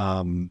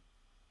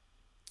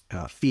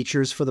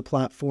features for the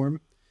platform.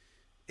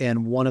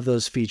 And one of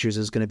those features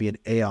is going to be an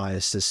AI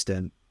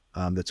assistant.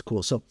 That's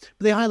cool. So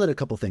they highlight a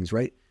couple things,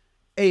 right?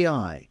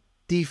 AI,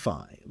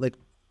 DeFi, like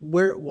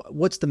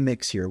what's the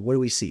mix here? What do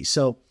we see?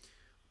 So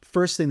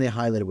first thing they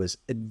highlighted was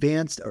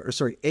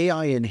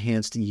AI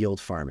enhanced yield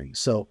farming.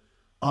 So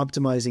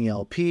optimizing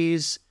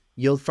LPs,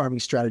 yield farming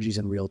strategies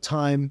in real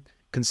time,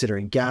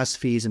 considering gas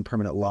fees and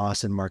permanent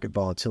loss and market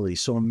volatility.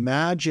 So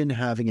imagine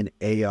having an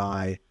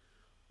AI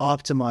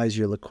optimize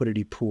your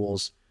liquidity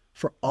pools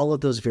for all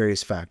of those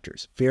various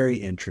factors. Very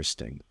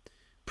interesting.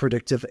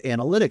 Predictive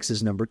analytics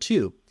is number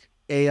 2.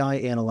 AI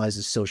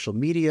analyzes social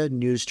media,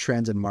 news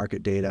trends, and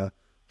market data,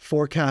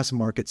 forecasts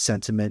market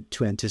sentiment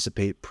to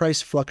anticipate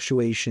price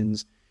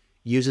fluctuations,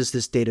 uses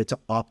this data to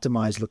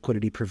optimize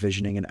liquidity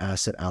provisioning and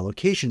asset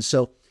allocation.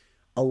 So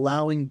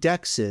allowing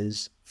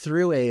DEXs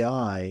through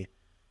AI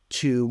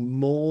to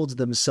mold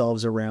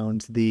themselves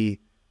around the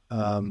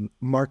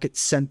market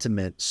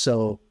sentiment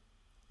so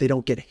they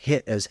don't get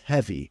hit as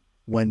heavy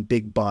when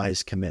big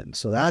buys come in.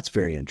 So that's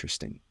very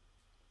interesting.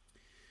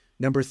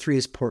 Number 3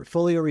 is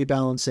portfolio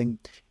rebalancing.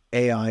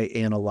 AI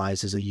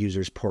analyzes a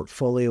user's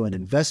portfolio and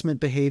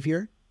investment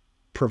behavior,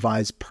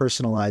 provides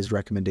personalized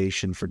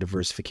recommendation for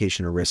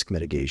diversification or risk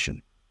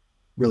mitigation.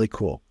 Really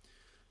cool.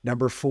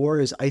 Number 4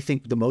 is, I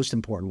think the most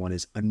important one,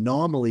 is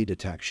anomaly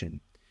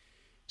detection.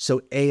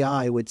 So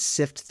AI would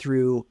sift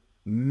through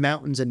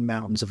mountains and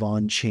mountains of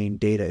on-chain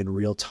data in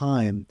real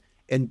time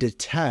and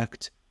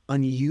detect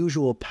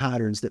unusual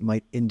patterns that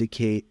might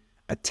indicate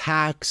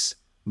attacks,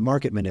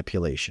 market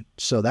manipulation.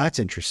 So that's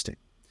interesting.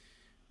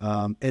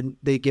 And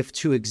they give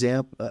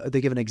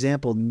an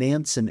example,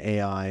 Nansen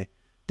AI,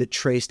 that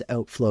traced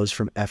outflows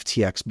from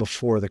FTX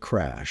before the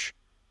crash.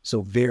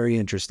 So very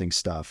interesting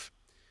stuff.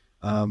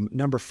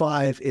 Number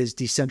 5 is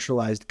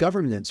decentralized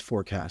governance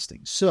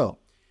forecasting. So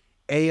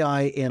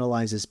AI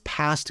analyzes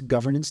past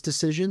governance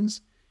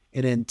decisions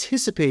and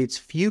anticipates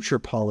future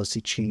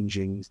policy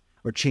changes,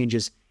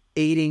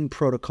 aiding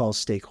protocol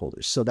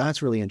stakeholders. So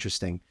that's really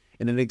interesting.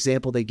 And an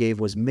example they gave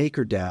was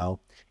MakerDAO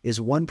is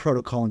one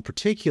protocol in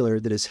particular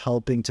that is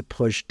helping to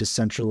push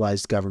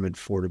decentralized government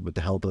forward with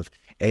the help of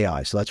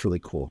AI. So that's really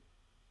cool.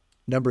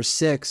 Number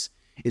 6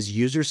 is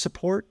user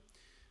support.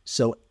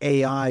 So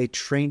AI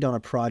trained on a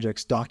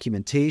project's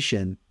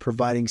documentation,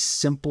 providing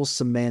simple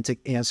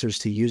semantic answers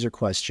to user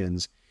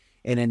questions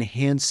and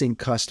enhancing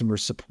customer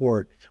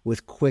support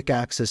with quick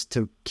access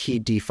to key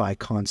DeFi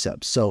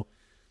concepts. So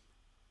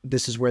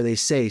this is where they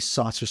say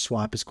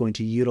SaucerSwap is going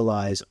to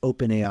utilize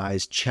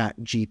OpenAI's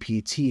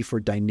ChatGPT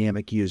for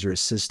dynamic user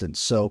assistance.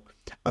 So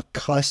a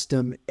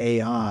custom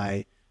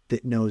AI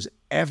that knows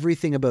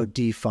everything about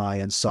DeFi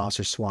and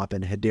SaucerSwap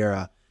and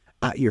Hedera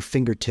at your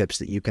fingertips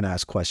that you can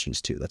ask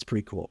questions to. That's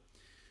pretty cool.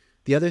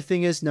 The other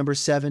thing is number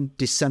 7,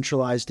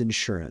 decentralized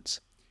insurance.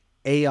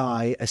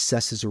 AI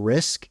assesses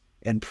risk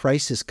and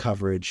prices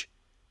coverage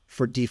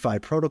for DeFi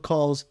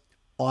protocols,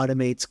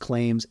 automates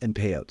claims and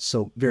payouts.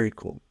 So very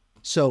cool.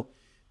 So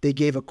they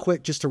gave a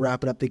quick, just to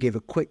wrap it up, they gave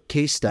a quick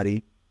case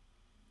study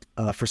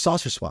for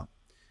SaucerSwap.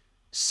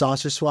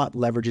 SaucerSwap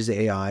leverages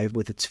AI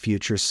with its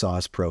future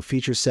Sauce Pro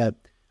feature set,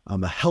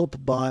 a help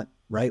bot,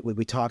 right? What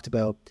we talked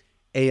about,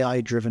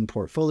 AI-driven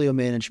portfolio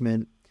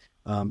management.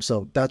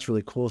 So that's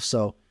really cool.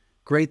 So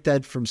great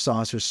that from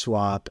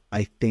SaucerSwap.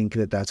 I think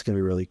that that's going to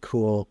be really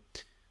cool.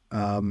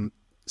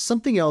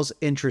 Something else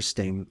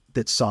interesting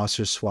that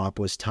SaucerSwap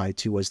was tied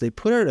to was they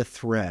put out a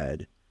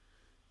thread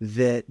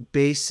that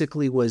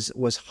basically was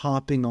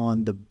hopping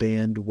on the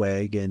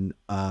bandwagon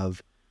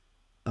of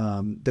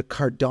the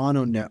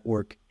Cardano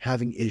network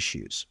having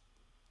issues.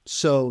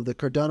 So the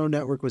Cardano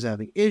network was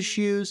having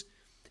issues,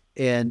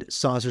 and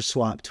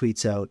SaucerSwap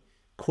tweets out,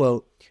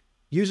 quote,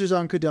 "Users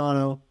on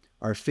Cardano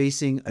are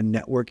facing a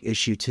network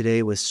issue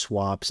today with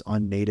swaps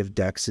on native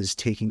dexes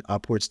taking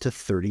upwards to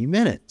 30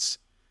 minutes.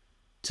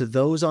 To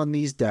those on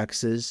these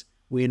dexes,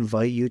 we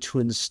invite you to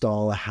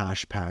install a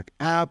Hashpack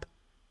app,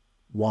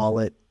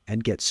 wallet,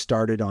 and get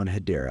started on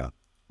Hedera,"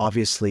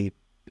 obviously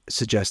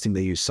suggesting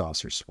they use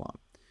SaucerSwap.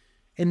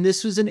 And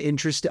this was an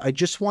interesting, I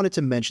just wanted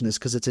to mention this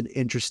because it's an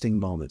interesting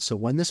moment. So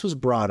when this was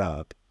brought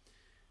up,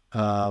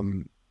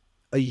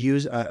 a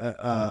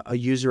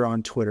user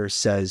on Twitter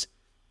says,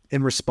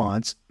 in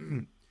response,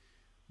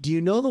 "Do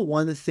you know the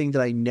one thing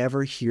that I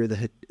never hear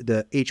the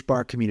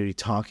HBAR community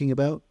talking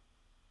about?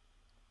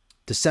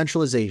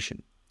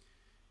 Decentralization.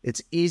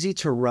 It's easy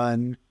to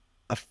run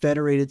a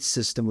federated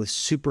system with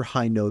super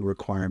high node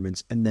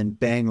requirements and then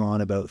bang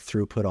on about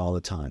throughput all the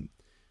time.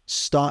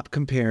 Stop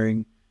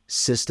comparing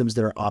systems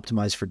that are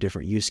optimized for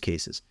different use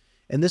cases."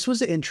 And this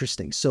was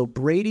interesting. So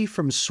Brady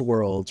from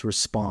Swirlds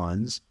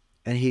responds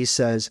and he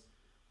says,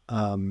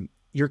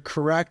 "You're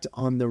correct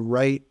on the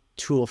right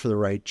tool for the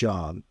right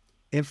job.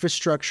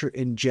 Infrastructure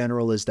in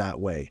general is that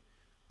way,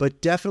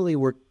 but definitely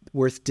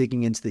worth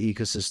digging into the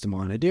ecosystem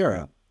on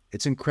Hedera.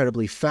 It's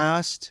incredibly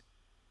fast,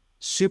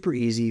 super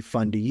easy,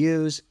 fun to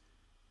use.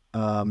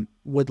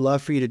 Would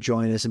love for you to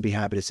join us and be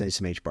happy to send you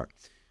some HBAR."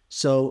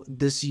 So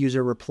this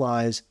user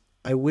replies,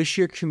 "I wish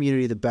your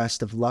community the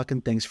best of luck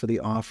and thanks for the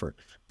offer,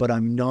 but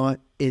I'm not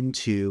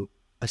into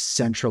a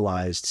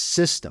centralized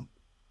system."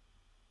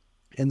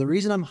 And the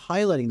reason I'm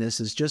highlighting this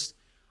is just,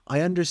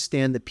 I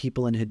understand that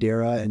people in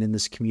Hedera and in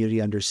this community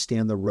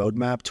understand the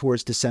roadmap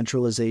towards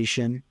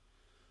decentralization,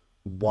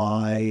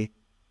 why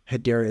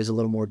Hedera is a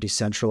little more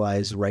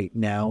decentralized right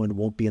now and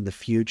won't be in the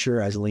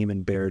future. As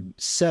Lehman Baird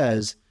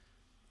says,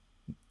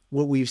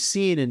 what we've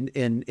seen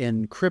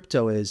in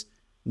crypto is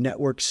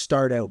networks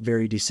start out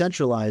very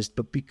decentralized,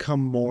 but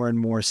become more and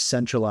more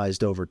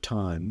centralized over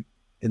time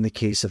in the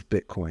case of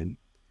Bitcoin.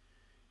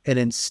 And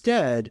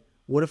instead,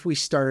 what if we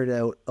started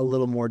out a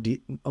little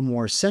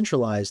more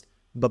centralized,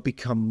 but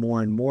become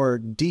more and more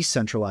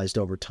decentralized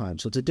over time?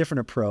 So it's a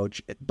different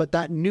approach, but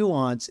that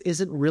nuance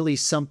isn't really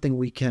something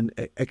we can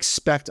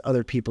expect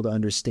other people to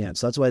understand.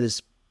 So that's why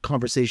this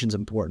conversation is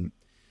important.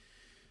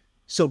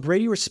 So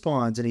Brady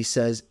responds and he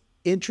says,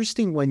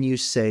 "Interesting when you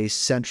say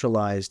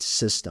centralized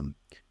system.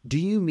 Do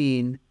you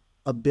mean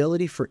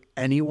ability for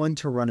anyone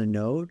to run a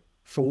node?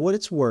 For what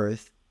it's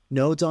worth,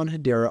 nodes on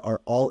Hedera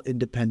are all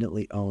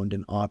independently owned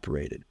and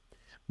operated.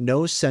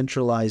 No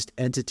centralized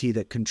entity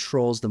that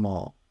controls them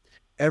all.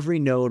 Every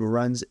node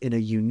runs in a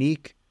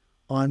unique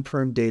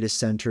on-prem data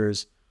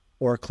centers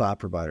or cloud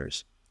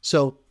providers."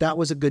 So that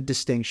was a good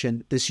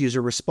distinction. This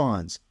user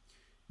responds,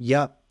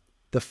 "Yep,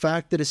 the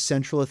fact that a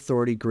central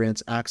authority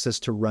grants access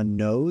to run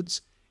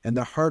nodes and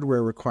the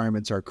hardware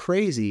requirements are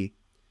crazy.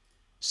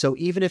 So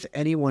even if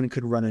anyone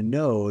could run a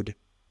node,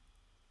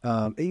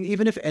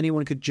 even if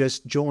anyone could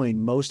just join,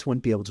 most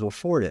wouldn't be able to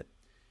afford it."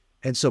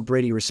 And so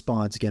Brady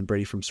responds, again,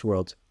 Brady from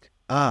Swirlds,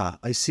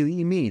 "I see what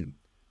you mean.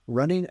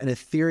 Running an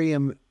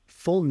Ethereum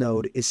full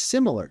node is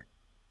similar.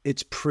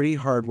 It's pretty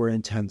hardware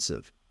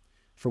intensive.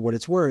 For what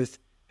it's worth,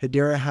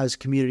 Hedera has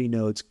community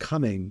nodes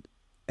coming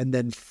and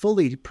then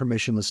fully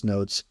permissionless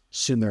nodes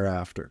soon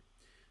thereafter.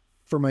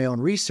 For my own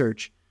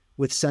research,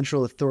 with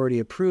central authority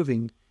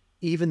approving,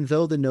 even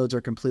though the nodes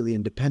are completely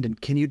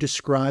independent, can you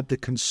describe the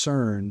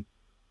concern,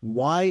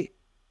 why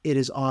it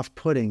is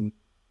off-putting,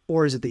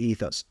 or is it the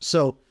ethos?"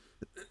 So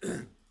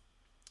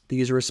the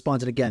user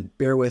responds, and again,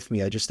 bear with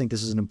me, I just think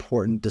this is an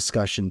important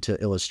discussion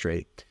to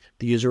illustrate.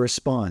 The user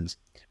responds,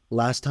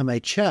 "Last time I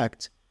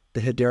checked,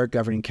 The Hedera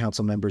Governing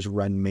Council members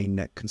run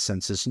mainnet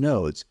consensus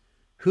nodes.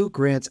 Who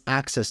grants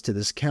access to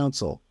this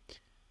council?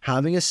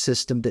 Having a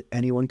system that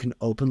anyone can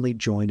openly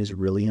join is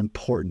really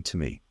important to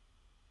me.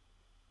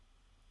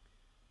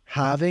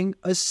 Having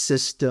a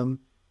system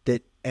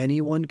that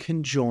anyone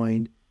can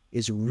join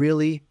is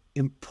really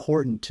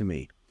important to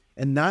me.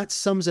 And that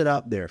sums it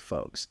up there,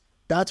 folks.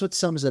 That's what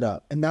sums it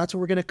up. And that's what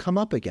we're going to come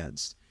up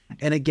against.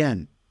 And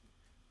again,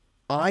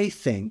 I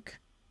think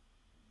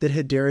that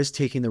Hedera is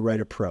taking the right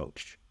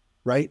approach,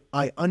 right?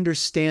 I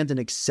understand and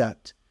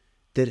accept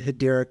that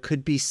Hedera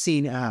could be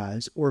seen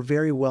as, or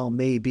very well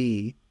may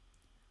be,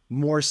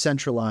 more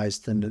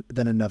centralized than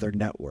another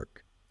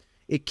network.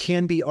 It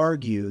can be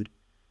argued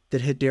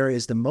that Hedera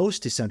is the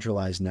most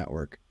decentralized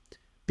network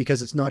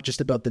because it's not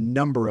just about the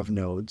number of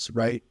nodes,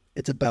 right?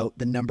 It's about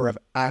the number of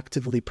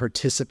actively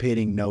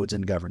participating nodes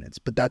in governance.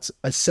 But that's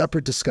a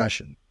separate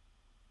discussion.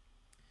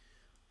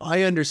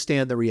 I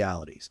understand the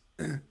realities,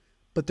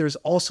 but there's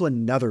also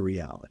another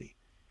reality.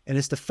 And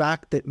it's the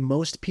fact that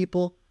most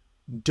people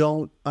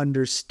don't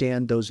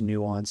understand those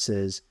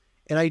nuances.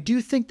 And I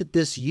do think that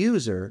this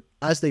user,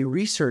 as they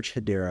research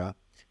Hedera,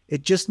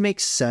 it just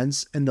makes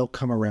sense and they'll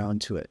come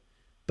around to it.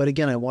 But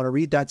again, I want to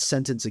read that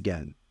sentence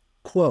again.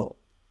 Quote,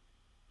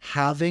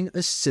 having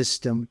a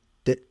system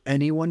that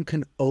anyone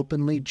can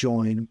openly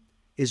join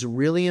is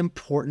really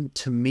important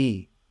to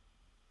me,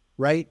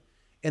 right?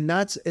 And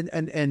that's,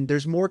 and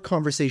there's more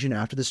conversation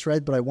after this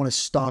thread, but I want to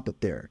stop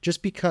it there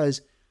just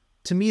because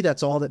to me,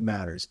 that's all that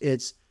matters.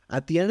 It's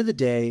at the end of the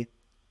day,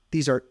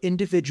 these are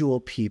individual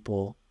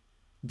people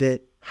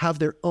that have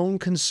their own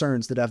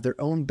concerns, that have their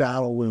own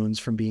battle wounds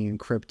from being in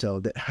crypto,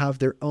 that have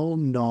their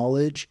own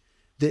knowledge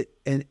that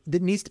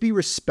needs to be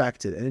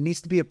respected, and it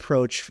needs to be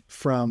approached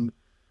from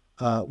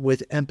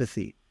with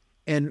empathy.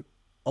 And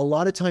a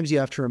lot of times you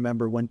have to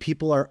remember when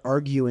people are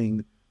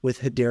arguing with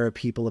Hedera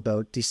people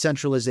about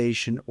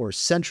decentralization or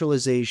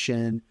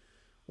centralization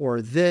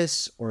or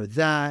this or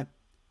that,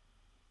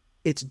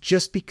 it's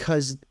just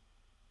because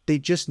they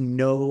just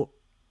know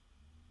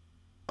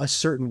a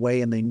certain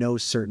way and they know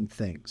certain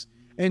things.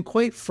 And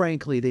quite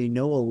frankly, they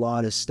know a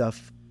lot of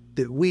stuff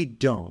that we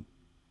don't,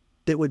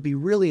 that would be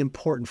really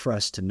important for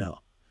us to know.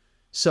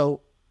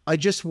 So I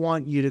just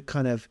want you to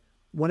kind of,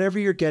 whenever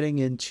you're getting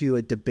into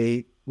a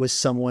debate with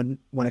someone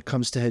when it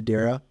comes to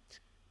Hedera,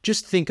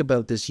 just think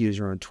about this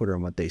user on Twitter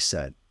and what they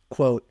said.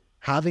 Quote,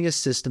 having a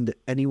system that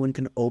anyone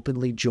can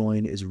openly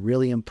join is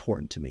really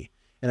important to me.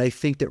 And I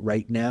think that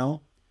right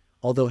now,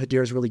 although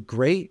Hedera is really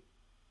great,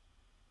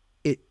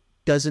 it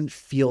doesn't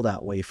feel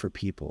that way for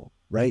people,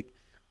 right?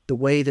 The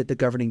way that the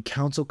governing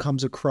council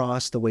comes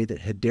across, the way that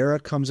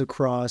Hedera comes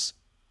across,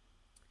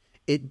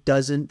 it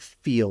doesn't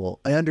feel,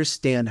 I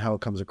understand how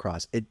it comes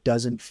across. It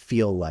doesn't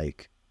feel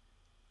like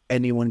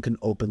anyone can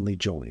openly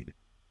join,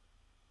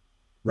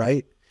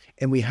 right?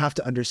 And we have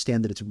to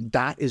understand that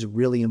that is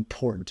really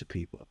important to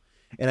people.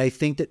 And I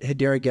think that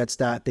Hedera gets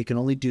that. They can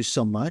only do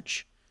so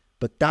much.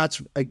 But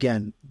that's,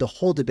 again, the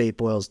whole debate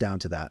boils down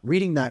to that.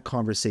 Reading that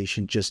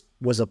conversation just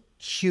was a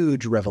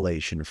huge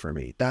revelation for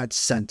me. That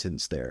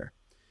sentence there.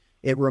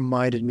 It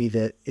reminded me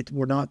that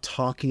we're not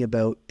talking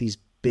about these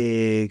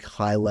big,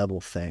 high-level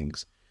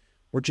things.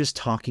 We're just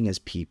talking as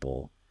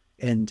people.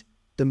 And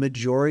the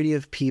majority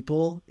of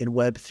people in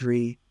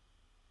Web3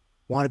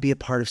 want to be a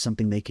part of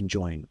something they can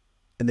join,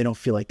 and they don't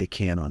feel like they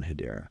can on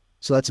Hedera.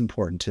 So that's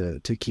important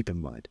to keep in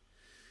mind.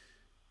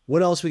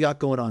 What else we got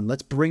going on?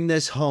 Let's bring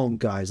this home,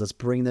 guys. Let's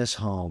bring this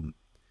home.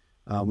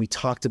 We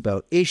talked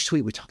about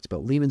H-Suite. We talked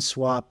about Lehman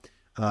Swap.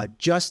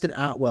 Justin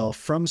Atwell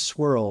from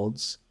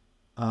Swirlds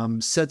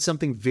said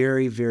something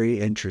very, very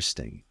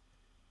interesting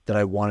that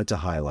I wanted to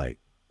highlight.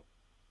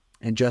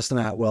 And Justin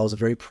Atwell is a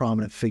very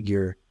prominent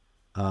figure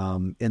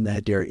in the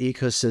Hedera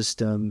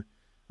ecosystem.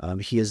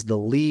 He is the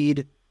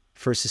lead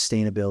for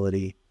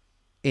sustainability.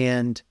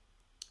 And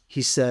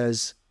he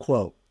says,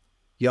 quote,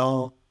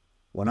 y'all,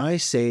 when I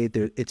say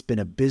that it's been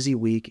a busy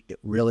week, it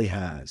really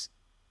has.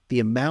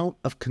 The amount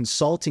of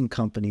consulting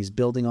companies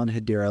building on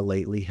Hedera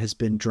lately has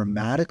been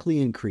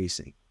dramatically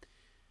increasing.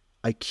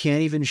 I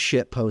can't even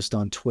shitpost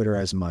on Twitter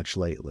as much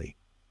lately.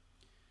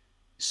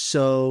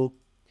 So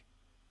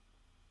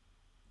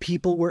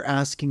people were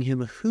asking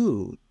him,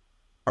 who?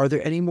 Are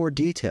there any more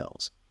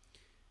details?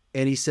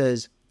 And he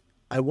says,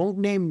 I won't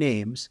name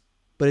names,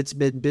 but it's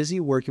been busy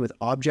working with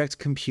Object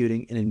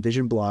Computing and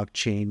Envision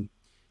Blockchain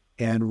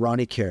and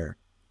Ronnie Kerr.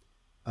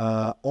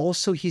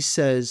 Also, he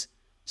says,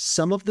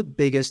 some of the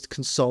biggest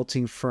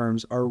consulting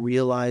firms are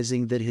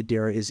realizing that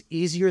Hedera is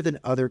easier than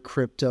other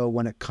crypto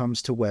when it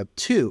comes to Web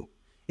 2.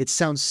 It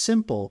sounds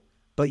simple,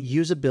 but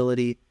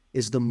usability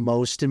is the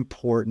most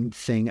important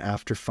thing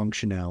after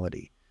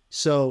functionality.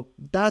 So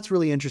that's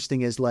really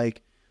interesting, is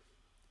like,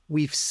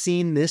 we've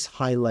seen this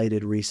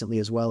highlighted recently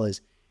as well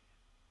as,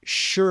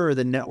 sure,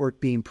 the network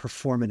being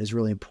performant is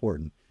really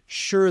important.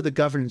 Sure, the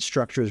governance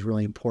structure is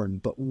really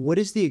important, but what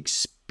is the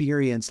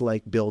experience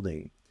like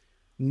building?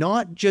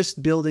 Not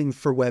just building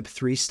for Web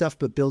 3 stuff,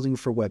 but building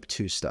for Web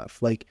 2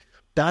 stuff. Like,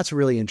 that's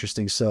really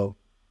interesting. So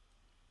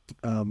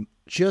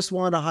just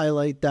want to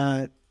highlight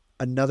that.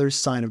 Another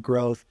sign of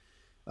growth.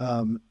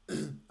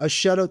 A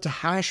shout out to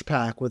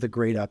Hashpack with a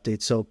great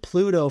update. So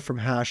Pluto from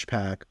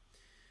Hashpack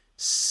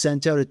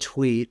sent out a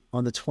tweet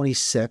on the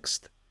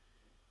 26th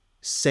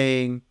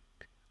saying,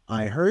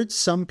 I heard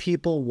some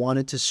people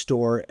wanted to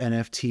store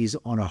NFTs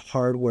on a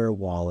hardware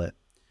wallet.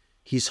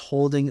 He's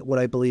holding what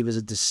I believe is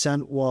a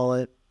Descent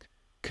wallet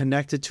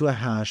connected to a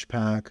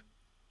Hashpack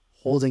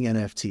holding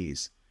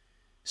NFTs.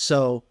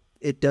 So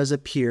it does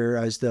appear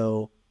as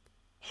though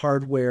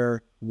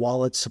hardware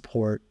wallet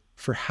support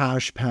for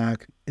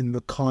Hashpack in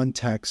the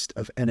context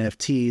of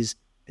NFTs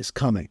is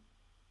coming.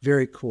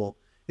 Very cool.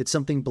 It's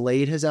something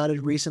Blade has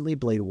added recently,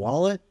 Blade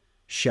Wallet.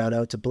 Shout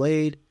out to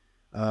Blade.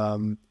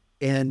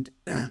 And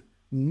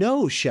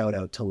no shout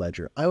out to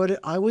Ledger. I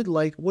would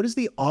like, what is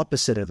the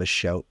opposite of a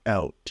shout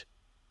out?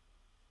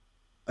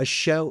 A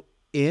shout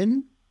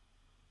in?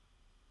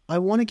 I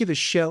want to give a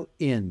shout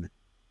in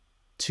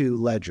to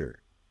Ledger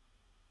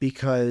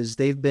because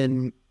they've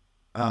been,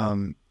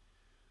 pardon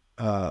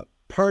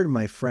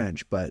my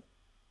French, but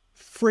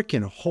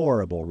freaking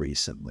horrible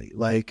recently.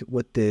 Like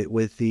with the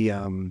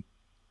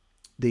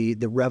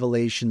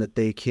revelation that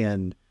they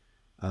can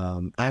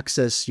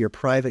access your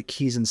private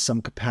keys in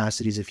some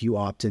capacities if you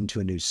opt into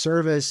a new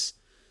service.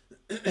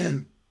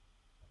 And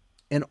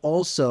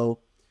also,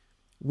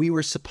 we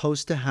were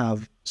supposed to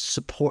have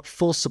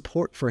full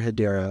support for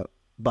Hedera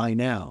by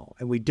now,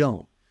 and we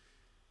don't.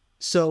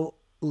 So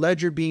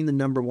Ledger being the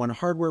number one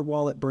hardware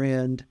wallet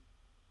brand,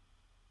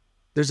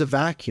 there's a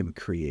vacuum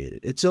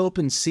created. It's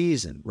open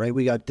season, right?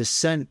 We got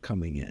Descent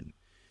coming in.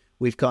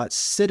 We've got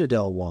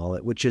Citadel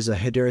wallet, which is a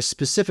Hedera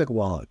specific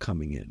wallet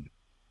coming in.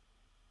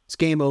 It's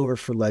game over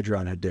for Ledger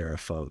on Hedera,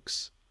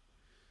 folks.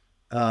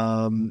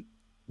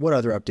 What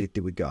other update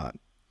did we got?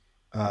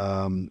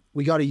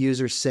 We got a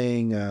user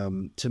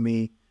saying to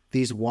me,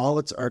 these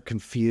wallets are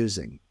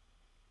confusing.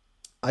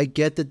 I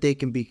get that they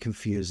can be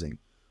confusing.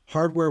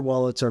 Hardware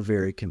wallets are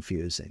very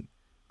confusing.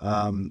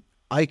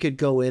 I could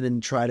go in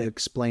and try to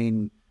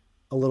explain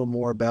a little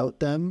more about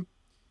them.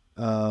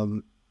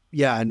 And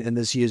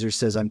this user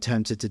says, I'm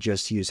tempted to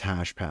just use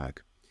Hashpack.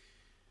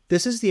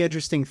 This is the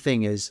interesting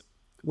thing is,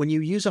 when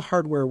you use a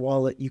hardware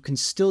wallet, you can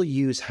still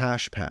use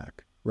Hashpack,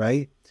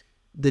 right?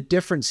 The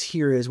difference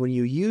here is when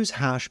you use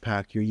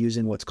Hashpack, you're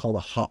using what's called a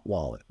hot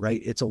wallet,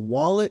 right? It's a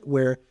wallet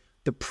where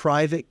the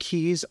private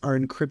keys are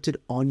encrypted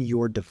on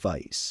your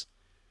device.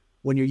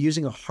 When you're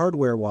using a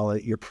hardware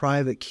wallet, your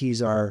private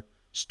keys are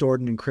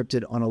stored and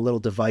encrypted on a little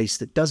device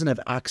that doesn't have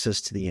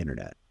access to the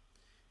internet.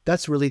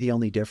 That's really the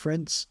only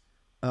difference.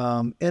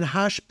 And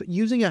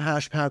using a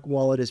Hashpack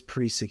wallet is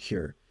pretty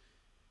secure.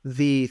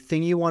 The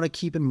thing you want to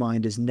keep in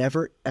mind is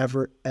never,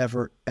 ever,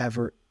 ever,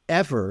 ever,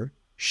 ever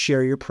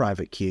share your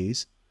private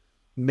keys.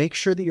 Make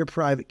sure that your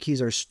private keys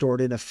are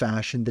stored in a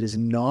fashion that is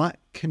not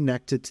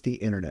connected to the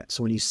internet.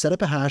 So when you set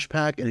up a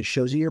Hashpack and it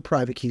shows you your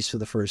private keys for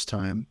the first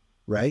time,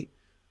 right?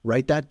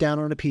 Write that down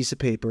on a piece of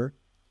paper.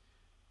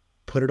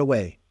 Put it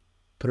away.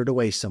 Put it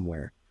away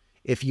somewhere.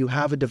 If you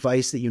have a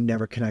device that you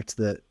never connect to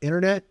the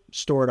internet,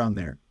 store it on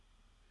there.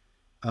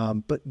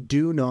 But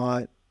do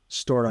not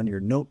store it on your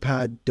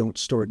notepad. Don't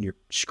store it in your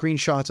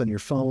screenshots on your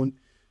phone.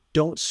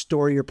 Don't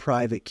store your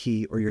private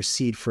key or your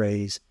seed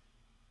phrase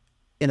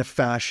in a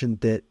fashion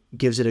that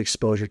gives it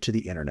exposure to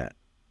the internet.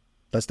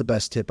 That's the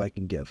best tip I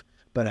can give.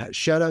 But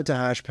shout out to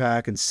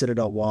Hashpack and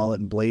Citadel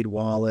Wallet and Blade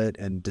Wallet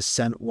and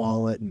Descent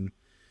Wallet and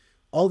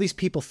all these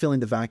people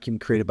filling the vacuum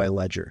created by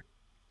Ledger.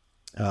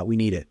 We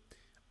need it.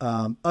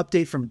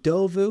 Update from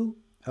Dovu.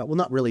 Well,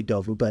 not really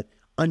Dovu, but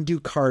Undo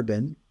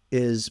Carbon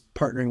is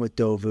partnering with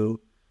Dovu.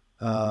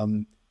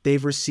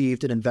 They've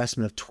received an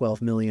investment of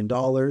 $12 million.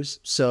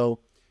 So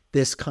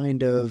this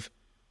kind of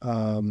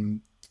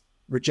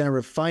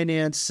regenerative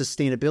finance,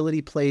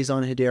 sustainability plays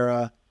on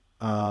Hedera.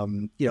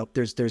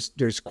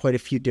 There's quite a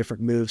few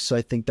different moves. So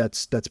I think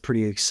that's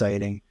pretty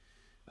exciting.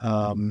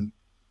 Dragma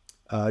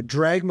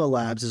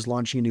Labs is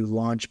launching a new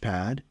launch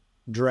pad,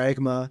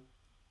 dragma.io.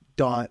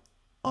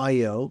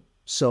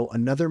 So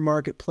another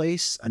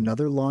marketplace,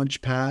 another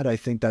launch pad. I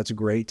think that's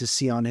great to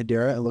see on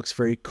Hedera. It looks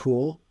very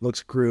cool,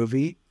 looks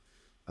groovy.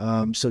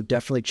 So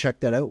definitely check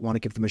that out. Want to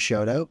give them a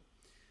shout out.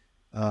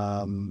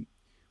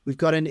 We've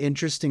got an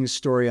interesting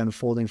story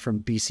unfolding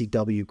from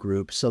BCW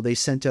Group. So they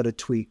sent out a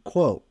tweet,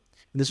 quote,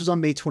 and this was on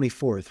May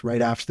 24th,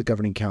 right after the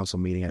governing council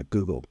meeting at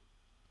Google.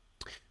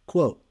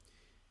 Quote,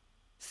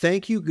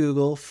 thank you,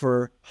 Google,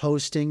 for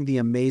hosting the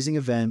amazing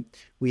event.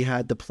 We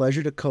had the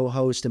pleasure to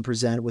co-host and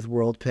present with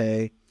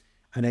WorldPay,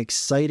 an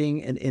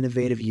exciting and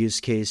innovative use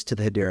case to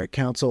the Hedera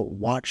Council.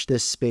 Watch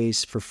this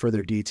space for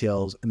further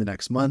details in the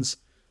next months.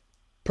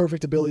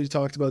 Perfect Ability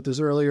talked about this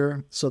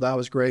earlier, so that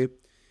was great.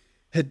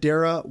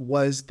 Hedera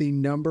was the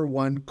number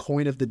one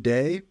coin of the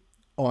day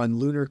on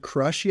Lunar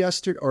Crush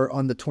yesterday, or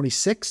on the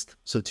 26th,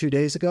 so 2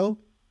 days ago.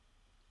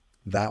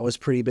 That was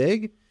pretty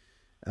big.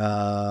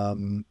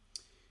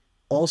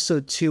 Also,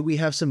 too, we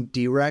have some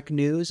DREC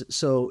news.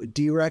 So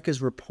DREC is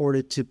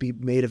reported to be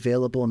made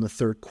available in the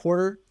third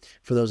quarter.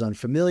 For those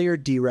unfamiliar,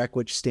 DREC,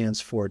 which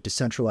stands for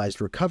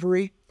Decentralized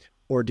Recovery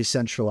or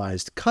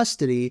Decentralized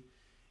Custody,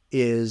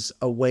 is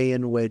a way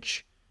in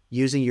which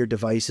using your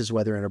devices,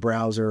 whether in a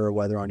browser or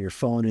whether on your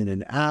phone in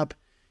an app,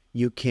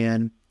 you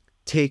can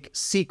take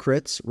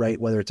secrets, right?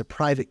 Whether it's a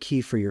private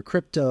key for your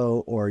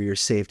crypto or your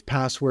saved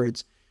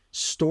passwords,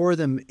 store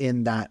them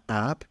in that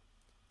app,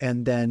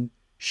 and then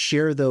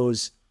share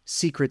those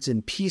secrets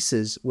in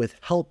pieces with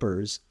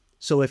helpers.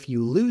 So if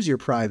you lose your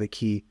private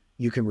key,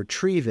 you can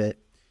retrieve it.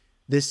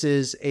 This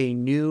is a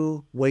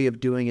new way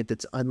of doing it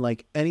that's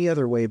unlike any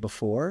other way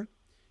before.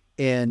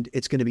 And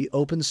it's going to be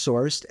open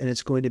sourced, and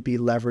it's going to be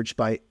leveraged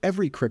by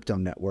every crypto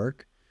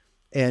network.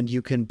 And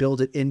you can build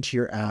it into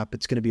your app.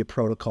 It's going to be a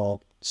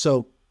protocol.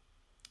 So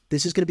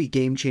this is going to be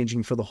game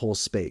changing for the whole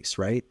space,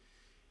 right?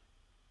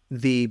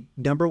 The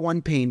number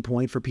one pain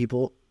point for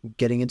people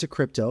getting into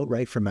crypto,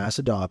 right, for mass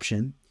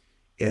adoption,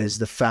 is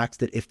the fact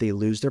that if they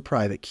lose their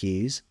private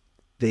keys,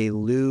 they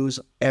lose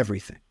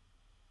everything.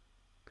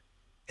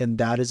 And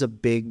that is a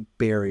big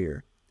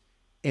barrier.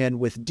 And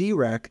with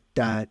DREC,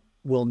 that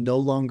will no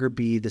longer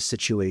be the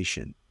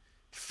situation.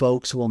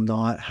 Folks will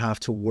not have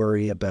to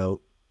worry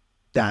about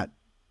that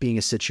being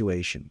a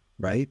situation,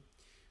 right?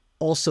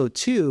 Also,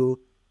 too,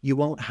 you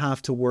won't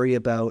have to worry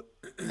about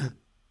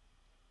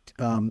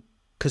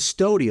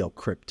custodial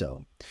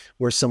crypto,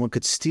 where someone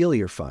could steal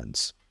your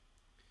funds.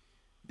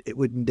 It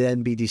would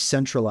then be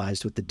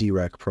decentralized with the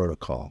DREC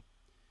protocol.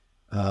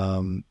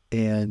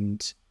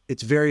 And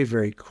it's very,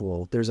 very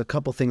cool. There's a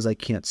couple things I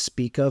can't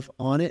speak of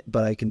on it,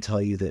 but I can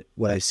tell you that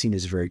what I've seen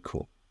is very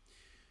cool.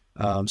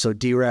 So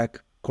DREC,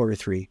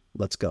 Q3,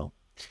 let's go.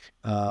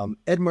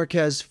 Ed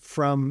Marquez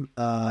from,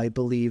 I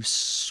believe,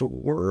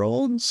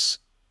 Swirlds.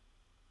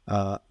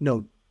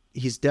 No,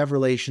 he's dev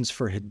relations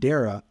for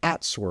Hedera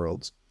at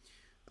Swirlds.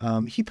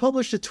 He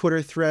published a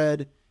Twitter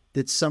thread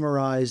that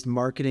summarized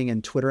marketing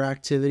and Twitter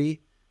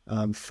activity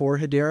for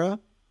Hedera.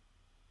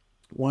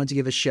 Wanted to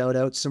give a shout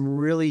out, some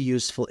really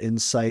useful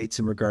insights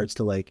in regards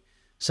to like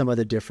some of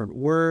the different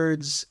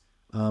words,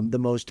 the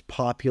most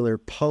popular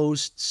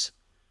posts,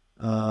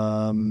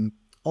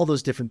 all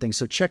those different things.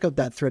 So check out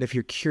that thread if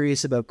you're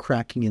curious about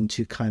cracking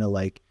into kind of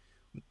like,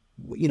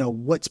 you know,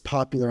 what's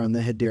popular on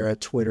the Hedera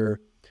Twitter.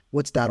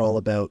 What's that all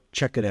about?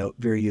 Check it out.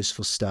 Very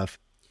useful stuff.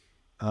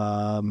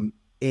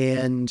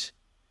 And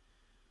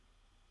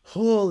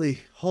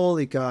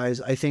holy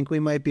guys, I think we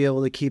might be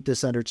able to keep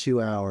this under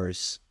 2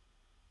 hours.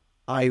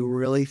 I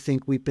really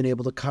think we've been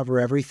able to cover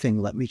everything.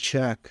 Let me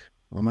check.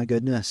 Oh my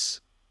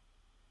goodness.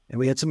 And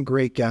we had some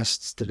great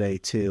guests today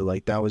too.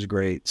 Like that was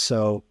great.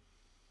 So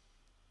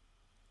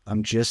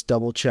I'm just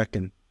double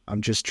checking.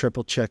 I'm just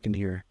triple checking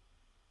here.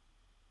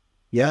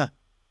 Yeah,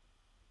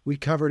 we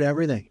covered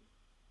everything.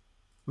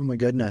 Oh my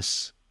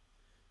goodness.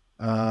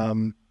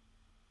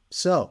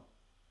 So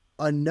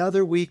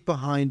another week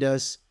behind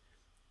us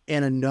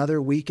and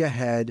another week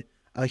ahead.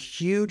 A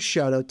huge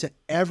shout out to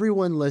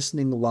everyone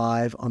listening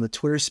live on the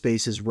Twitter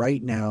Spaces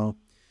right now.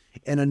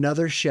 And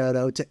another shout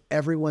out to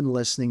everyone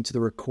listening to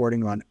the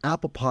recording on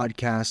Apple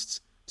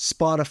Podcasts,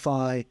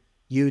 Spotify,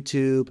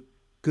 YouTube,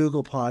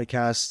 Google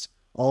Podcasts,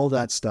 all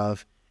that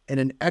stuff. And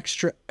an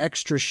extra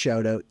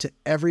shout out to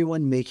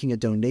everyone making a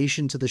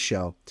donation to the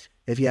show.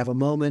 If you have a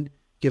moment,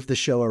 give the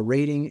show a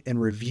rating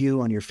and review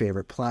on your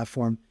favorite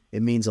platform.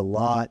 It means a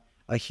lot.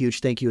 A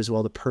huge thank you as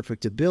well to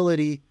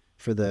Perfectability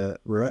for the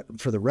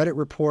Reddit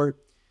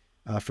report,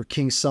 for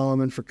King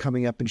Solomon for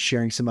coming up and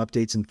sharing some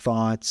updates and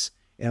thoughts,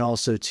 and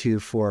also too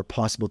for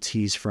Possible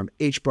Teas from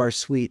HBAR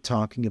Suite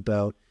talking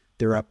about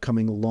their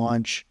upcoming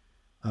launch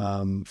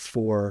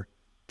for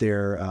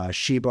their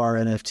SheBar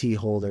NFT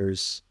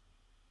holders,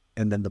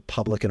 and then the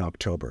public in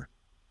October.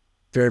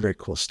 Very, very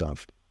cool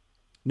stuff.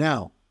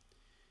 Now,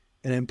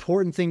 an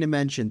important thing to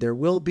mention, there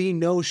will be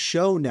no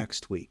show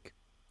next week.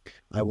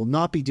 I will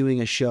not be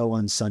doing a show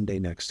on Sunday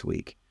next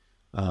week.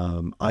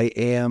 I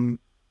am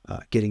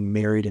getting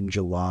married in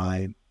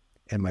July,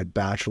 and my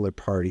bachelor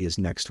party is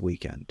next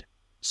weekend.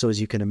 So as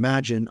you can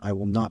imagine, I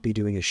will not be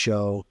doing a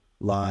show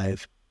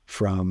live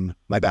from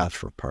my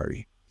bachelor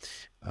party.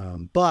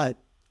 But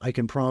I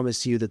can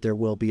promise you that there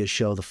will be a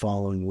show the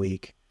following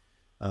week.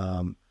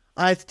 I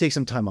have to take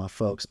some time off,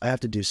 folks. I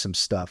have to do some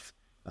stuff.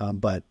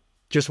 But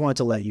just wanted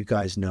to let you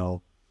guys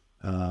know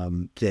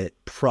that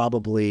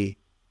probably,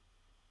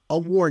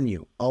 I'll warn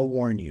you.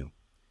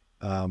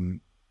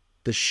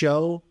 The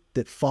show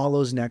that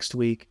follows next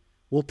week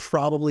will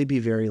probably be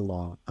very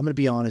long. I'm going to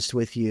be honest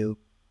with you.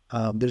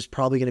 There's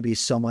probably going to be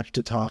so much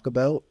to talk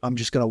about. I'm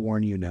just going to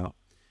warn you now.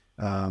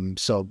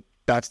 So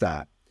that's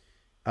that.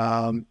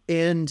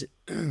 And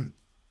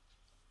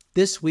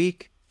this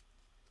week,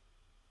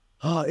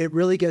 it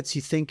really gets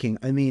you thinking.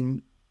 I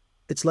mean,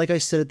 it's like I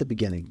said at the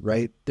beginning,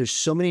 right? There's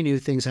so many new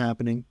things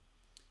happening.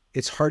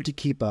 It's hard to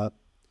keep up.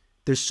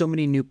 There's so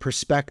many new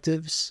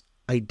perspectives,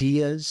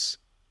 ideas,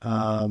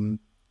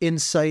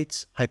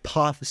 insights,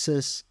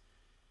 hypothesis.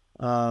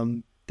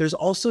 There's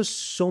also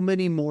so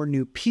many more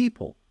new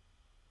people,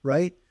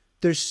 right?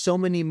 There's so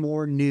many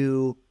more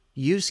new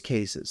use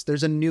cases.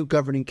 There's a new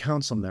governing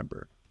council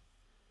member.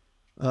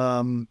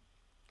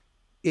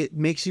 It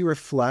makes you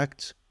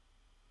reflect.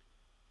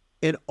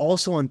 And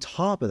also on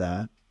top of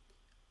that,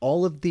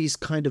 all of these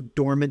kind of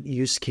dormant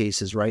use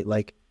cases, right?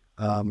 Like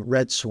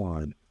Red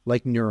Swan,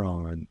 like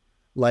Neuron,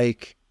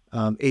 like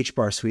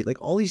HBAR Suite,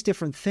 like all these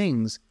different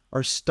things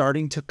are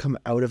starting to come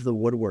out of the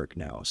woodwork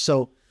now.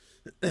 So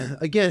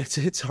again,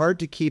 it's hard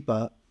to keep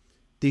up.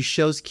 These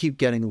shows keep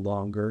getting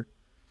longer,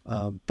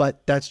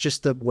 but that's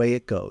just the way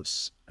it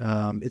goes.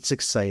 It's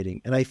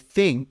exciting. And I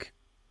think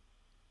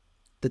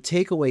the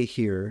takeaway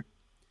here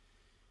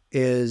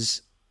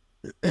is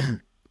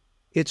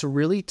it's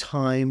really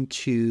time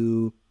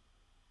to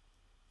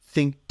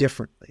think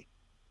differently,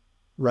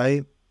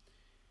 right?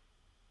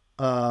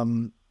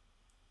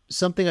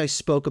 Something I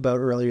spoke about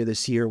earlier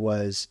this year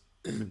was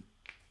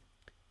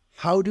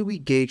how do we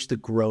gauge the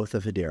growth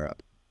of Hedera,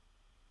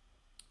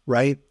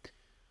 right?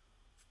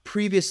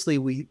 Previously,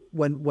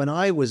 when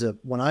I was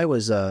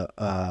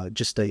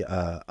just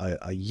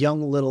a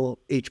young little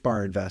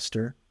HBAR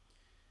investor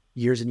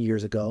years and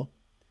years ago,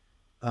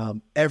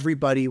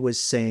 everybody was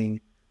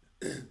saying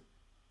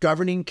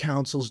governing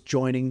council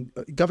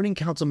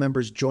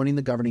members joining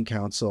the governing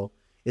council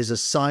is a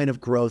sign of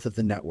growth of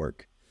the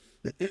network.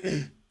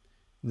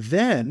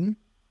 Then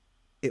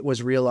it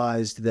was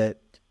realized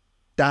that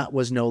that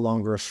was no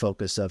longer a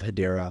focus of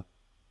Hedera,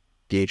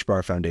 the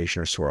HBAR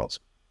Foundation, or Swirls,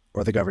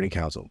 or the governing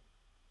council.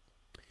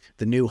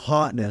 The new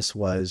hotness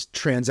was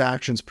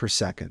transactions per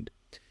second.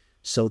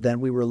 So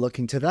then we were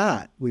looking to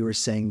that. We were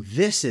saying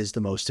this is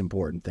the most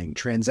important thing.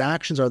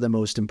 Transactions are the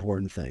most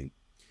important thing.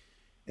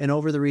 And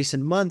over the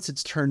recent months,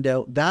 it's turned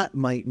out that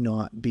might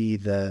not be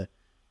the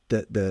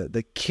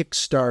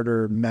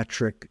Kickstarter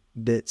metric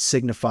that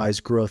signifies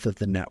growth of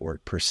the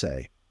network per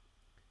se,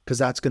 because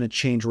that's going to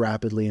change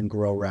rapidly and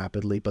grow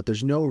rapidly, but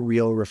there's no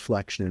real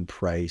reflection in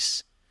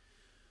price.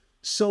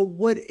 So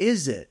what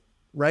is it,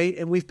 right?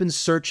 And we've been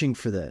searching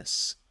for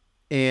this.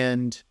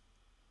 And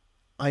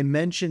I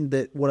mentioned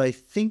that what I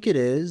think it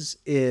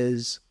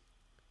is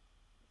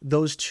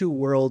those two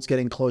worlds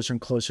getting closer and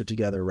closer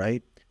together,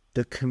 right?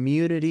 The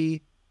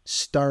community,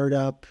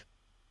 startup,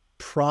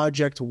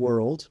 project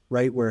world,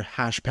 right? Where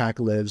Hashpack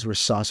lives, where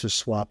Saucer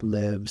Swap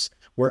lives,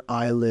 where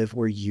I live,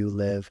 where you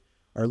live,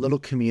 our little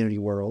community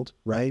world,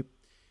 right?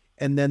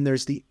 And then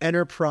there's the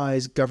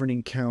enterprise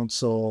governing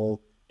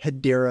council,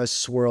 Hedera,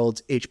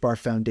 Swirls, HBAR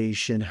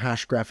Foundation,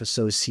 Hashgraph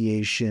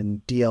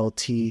Association,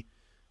 DLT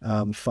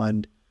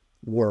fund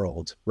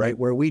world, right?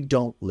 Where we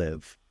don't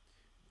live.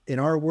 In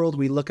our world,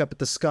 we look up at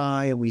the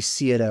sky and we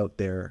see it out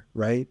there,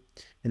 right?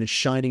 And it's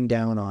shining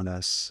down on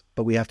us,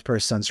 but we have to put our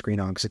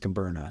sunscreen on because it can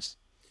burn us.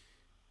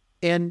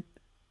 And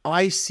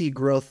I see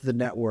growth of the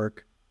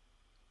network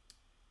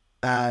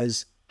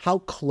as how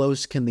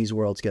close can these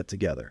worlds get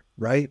together,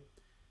 right?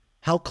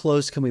 How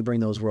close can we bring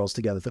those worlds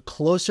together? The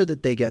closer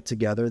that they get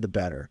together, the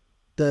better.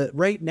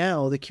 Right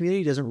now, the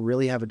community doesn't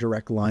really have a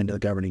direct line to the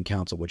governing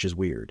council, which is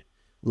weird.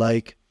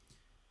 Like,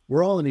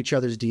 we're all in each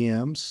other's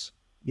DMs,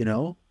 you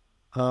know?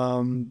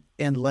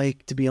 And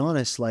like, to be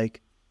honest,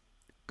 like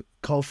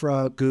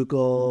Kofra,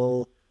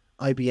 Google,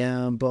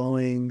 IBM,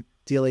 Boeing,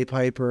 DLA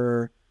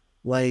Piper,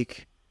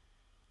 like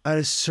at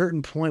a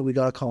certain point, we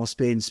got to call a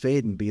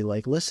spade and be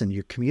like, listen,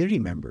 you're community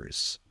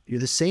members. You're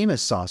the same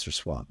as Saucer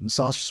Swap, and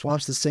Saucer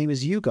Swap's the same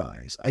as you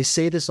guys. I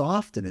say this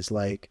often. It's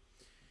like,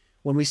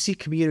 when we see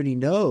community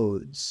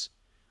nodes,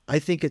 I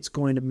think it's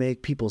going to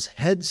make people's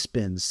heads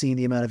spin seeing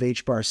the amount of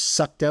HBAR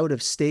sucked out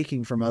of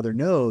staking from other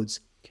nodes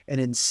and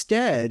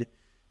instead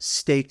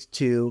staked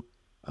to,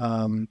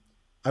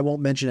 I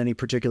won't mention any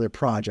particular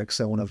projects.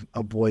 I want to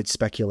avoid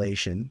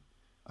speculation.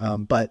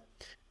 But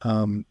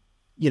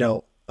you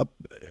know,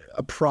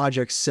 a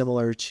project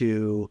similar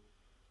to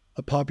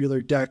a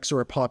popular DEX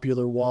or a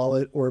popular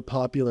wallet or a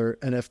popular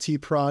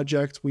NFT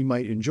project we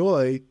might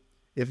enjoy,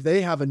 if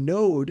they have a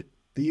node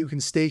that you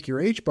can stake your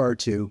HBAR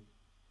to,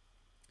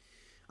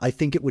 I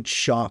think it would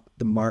shock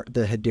the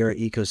Hedera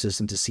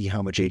ecosystem to see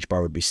how much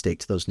HBAR would be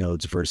staked to those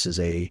nodes versus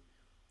a,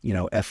 you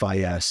know,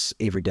 FIS,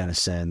 Avery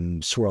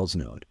Dennison, Swirls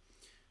node.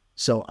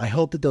 So I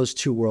hope that those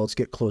two worlds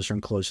get closer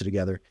and closer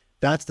together.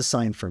 That's the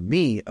sign for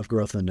me of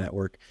growth in the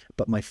network.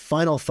 But my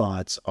final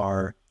thoughts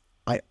are,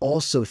 I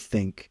also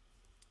think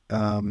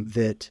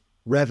that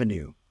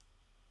revenue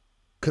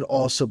could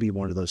also be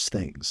one of those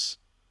things,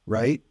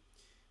 right?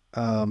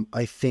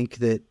 I think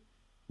that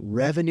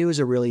revenue is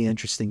a really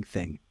interesting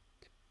thing.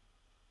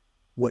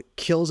 What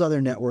kills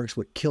other networks,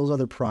 what kills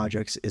other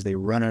projects is they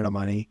run out of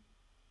money,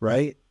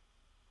 right?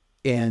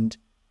 And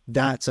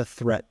that's a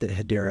threat that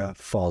Hedera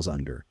falls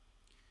under.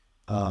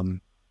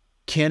 Can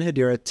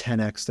Hedera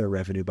 10x their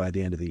revenue by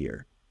the end of the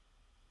year?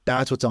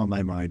 That's what's on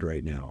my mind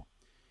right now.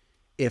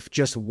 If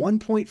just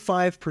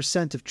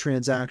 1.5% of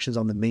transactions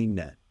on the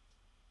mainnet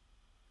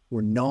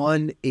were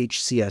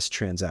non-HCS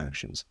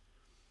transactions,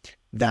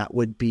 that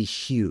would be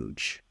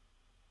huge,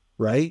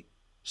 right?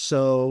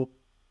 So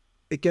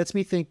it gets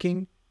me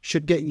thinking,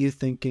 should get you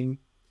thinking.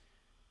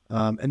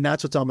 And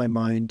that's what's on my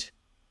mind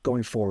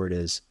going forward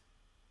is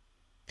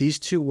these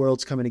two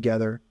worlds coming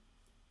together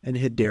and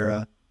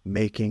Hedera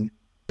making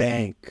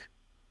bank.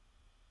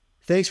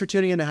 Thanks for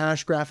tuning in to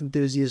Hashgraph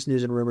Enthusiast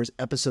News and Rumors,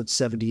 episode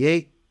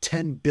 78,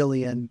 10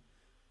 billion,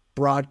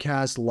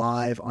 broadcast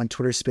live on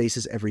Twitter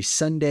Spaces every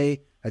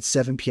Sunday, at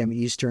 7 p.m.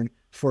 Eastern,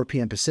 4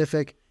 p.m.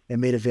 Pacific,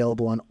 and made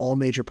available on all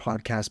major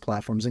podcast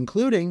platforms,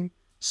 including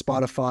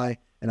Spotify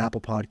and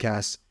Apple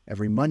Podcasts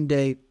every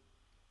Monday.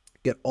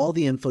 Get all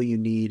the info you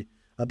need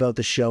about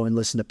the show and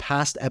listen to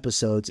past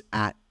episodes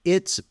at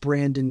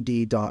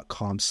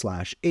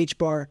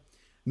itsbrandond.com/hbar.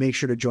 Make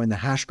sure to join the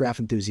Hashgraph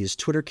Enthusiast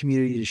Twitter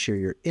community to share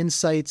your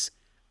insights,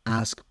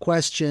 ask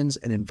questions,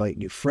 and invite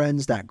new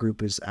friends. That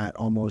group is at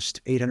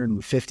almost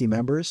 850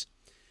 members.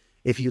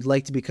 If you'd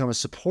like to become a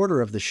supporter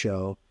of the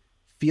show,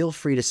 feel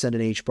free to send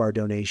an HBAR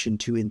donation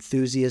to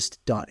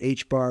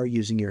enthusiast.hbar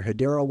using your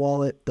Hedera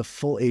wallet. The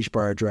full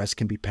HBAR address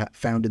can be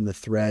found in the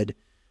thread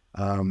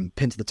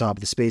pinned to the top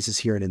of the spaces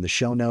here and in the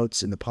show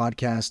notes in the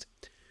podcast.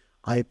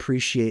 I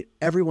appreciate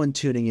everyone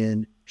tuning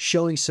in,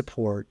 showing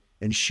support,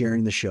 and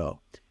sharing the show.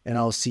 And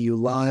I'll see you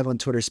live on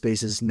Twitter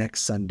Spaces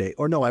next Sunday.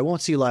 Or no, I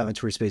won't see you live on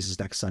Twitter Spaces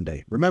next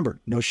Sunday. Remember,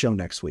 no show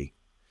next week.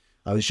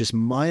 I was just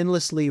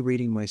mindlessly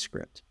reading my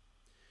script.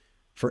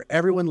 For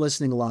everyone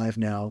listening live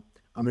now,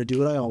 I'm going to do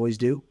what I always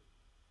do.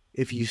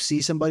 If you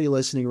see somebody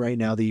listening right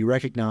now that you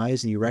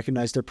recognize and you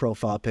recognize their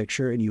profile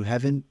picture and you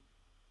haven't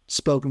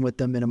spoken with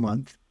them in a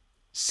month,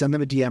 send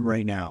them a DM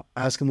right now.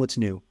 Ask them what's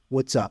new,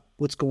 what's up,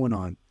 what's going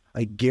on.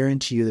 I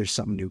guarantee you there's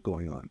something new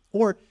going on.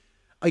 Or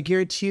I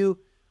guarantee you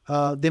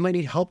they might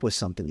need help with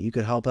something that you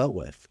could help out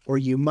with. Or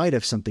you might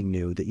have something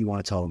new that you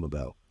want to tell them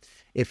about.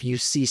 If you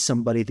see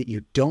somebody that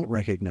you don't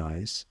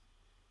recognize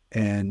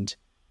and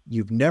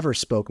you've never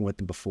spoken with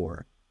them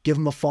before, give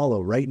them a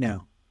follow right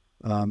now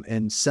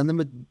and send them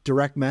a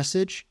direct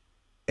message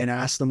and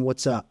ask them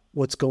what's up,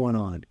 what's going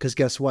on. Because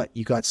guess what?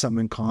 You got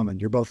something in common.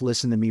 You're both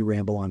listening to me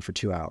ramble on for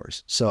 2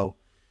 hours. So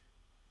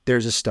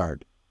there's a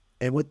start.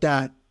 And with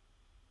that,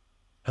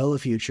 hello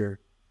future,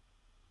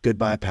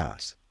 goodbye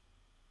past.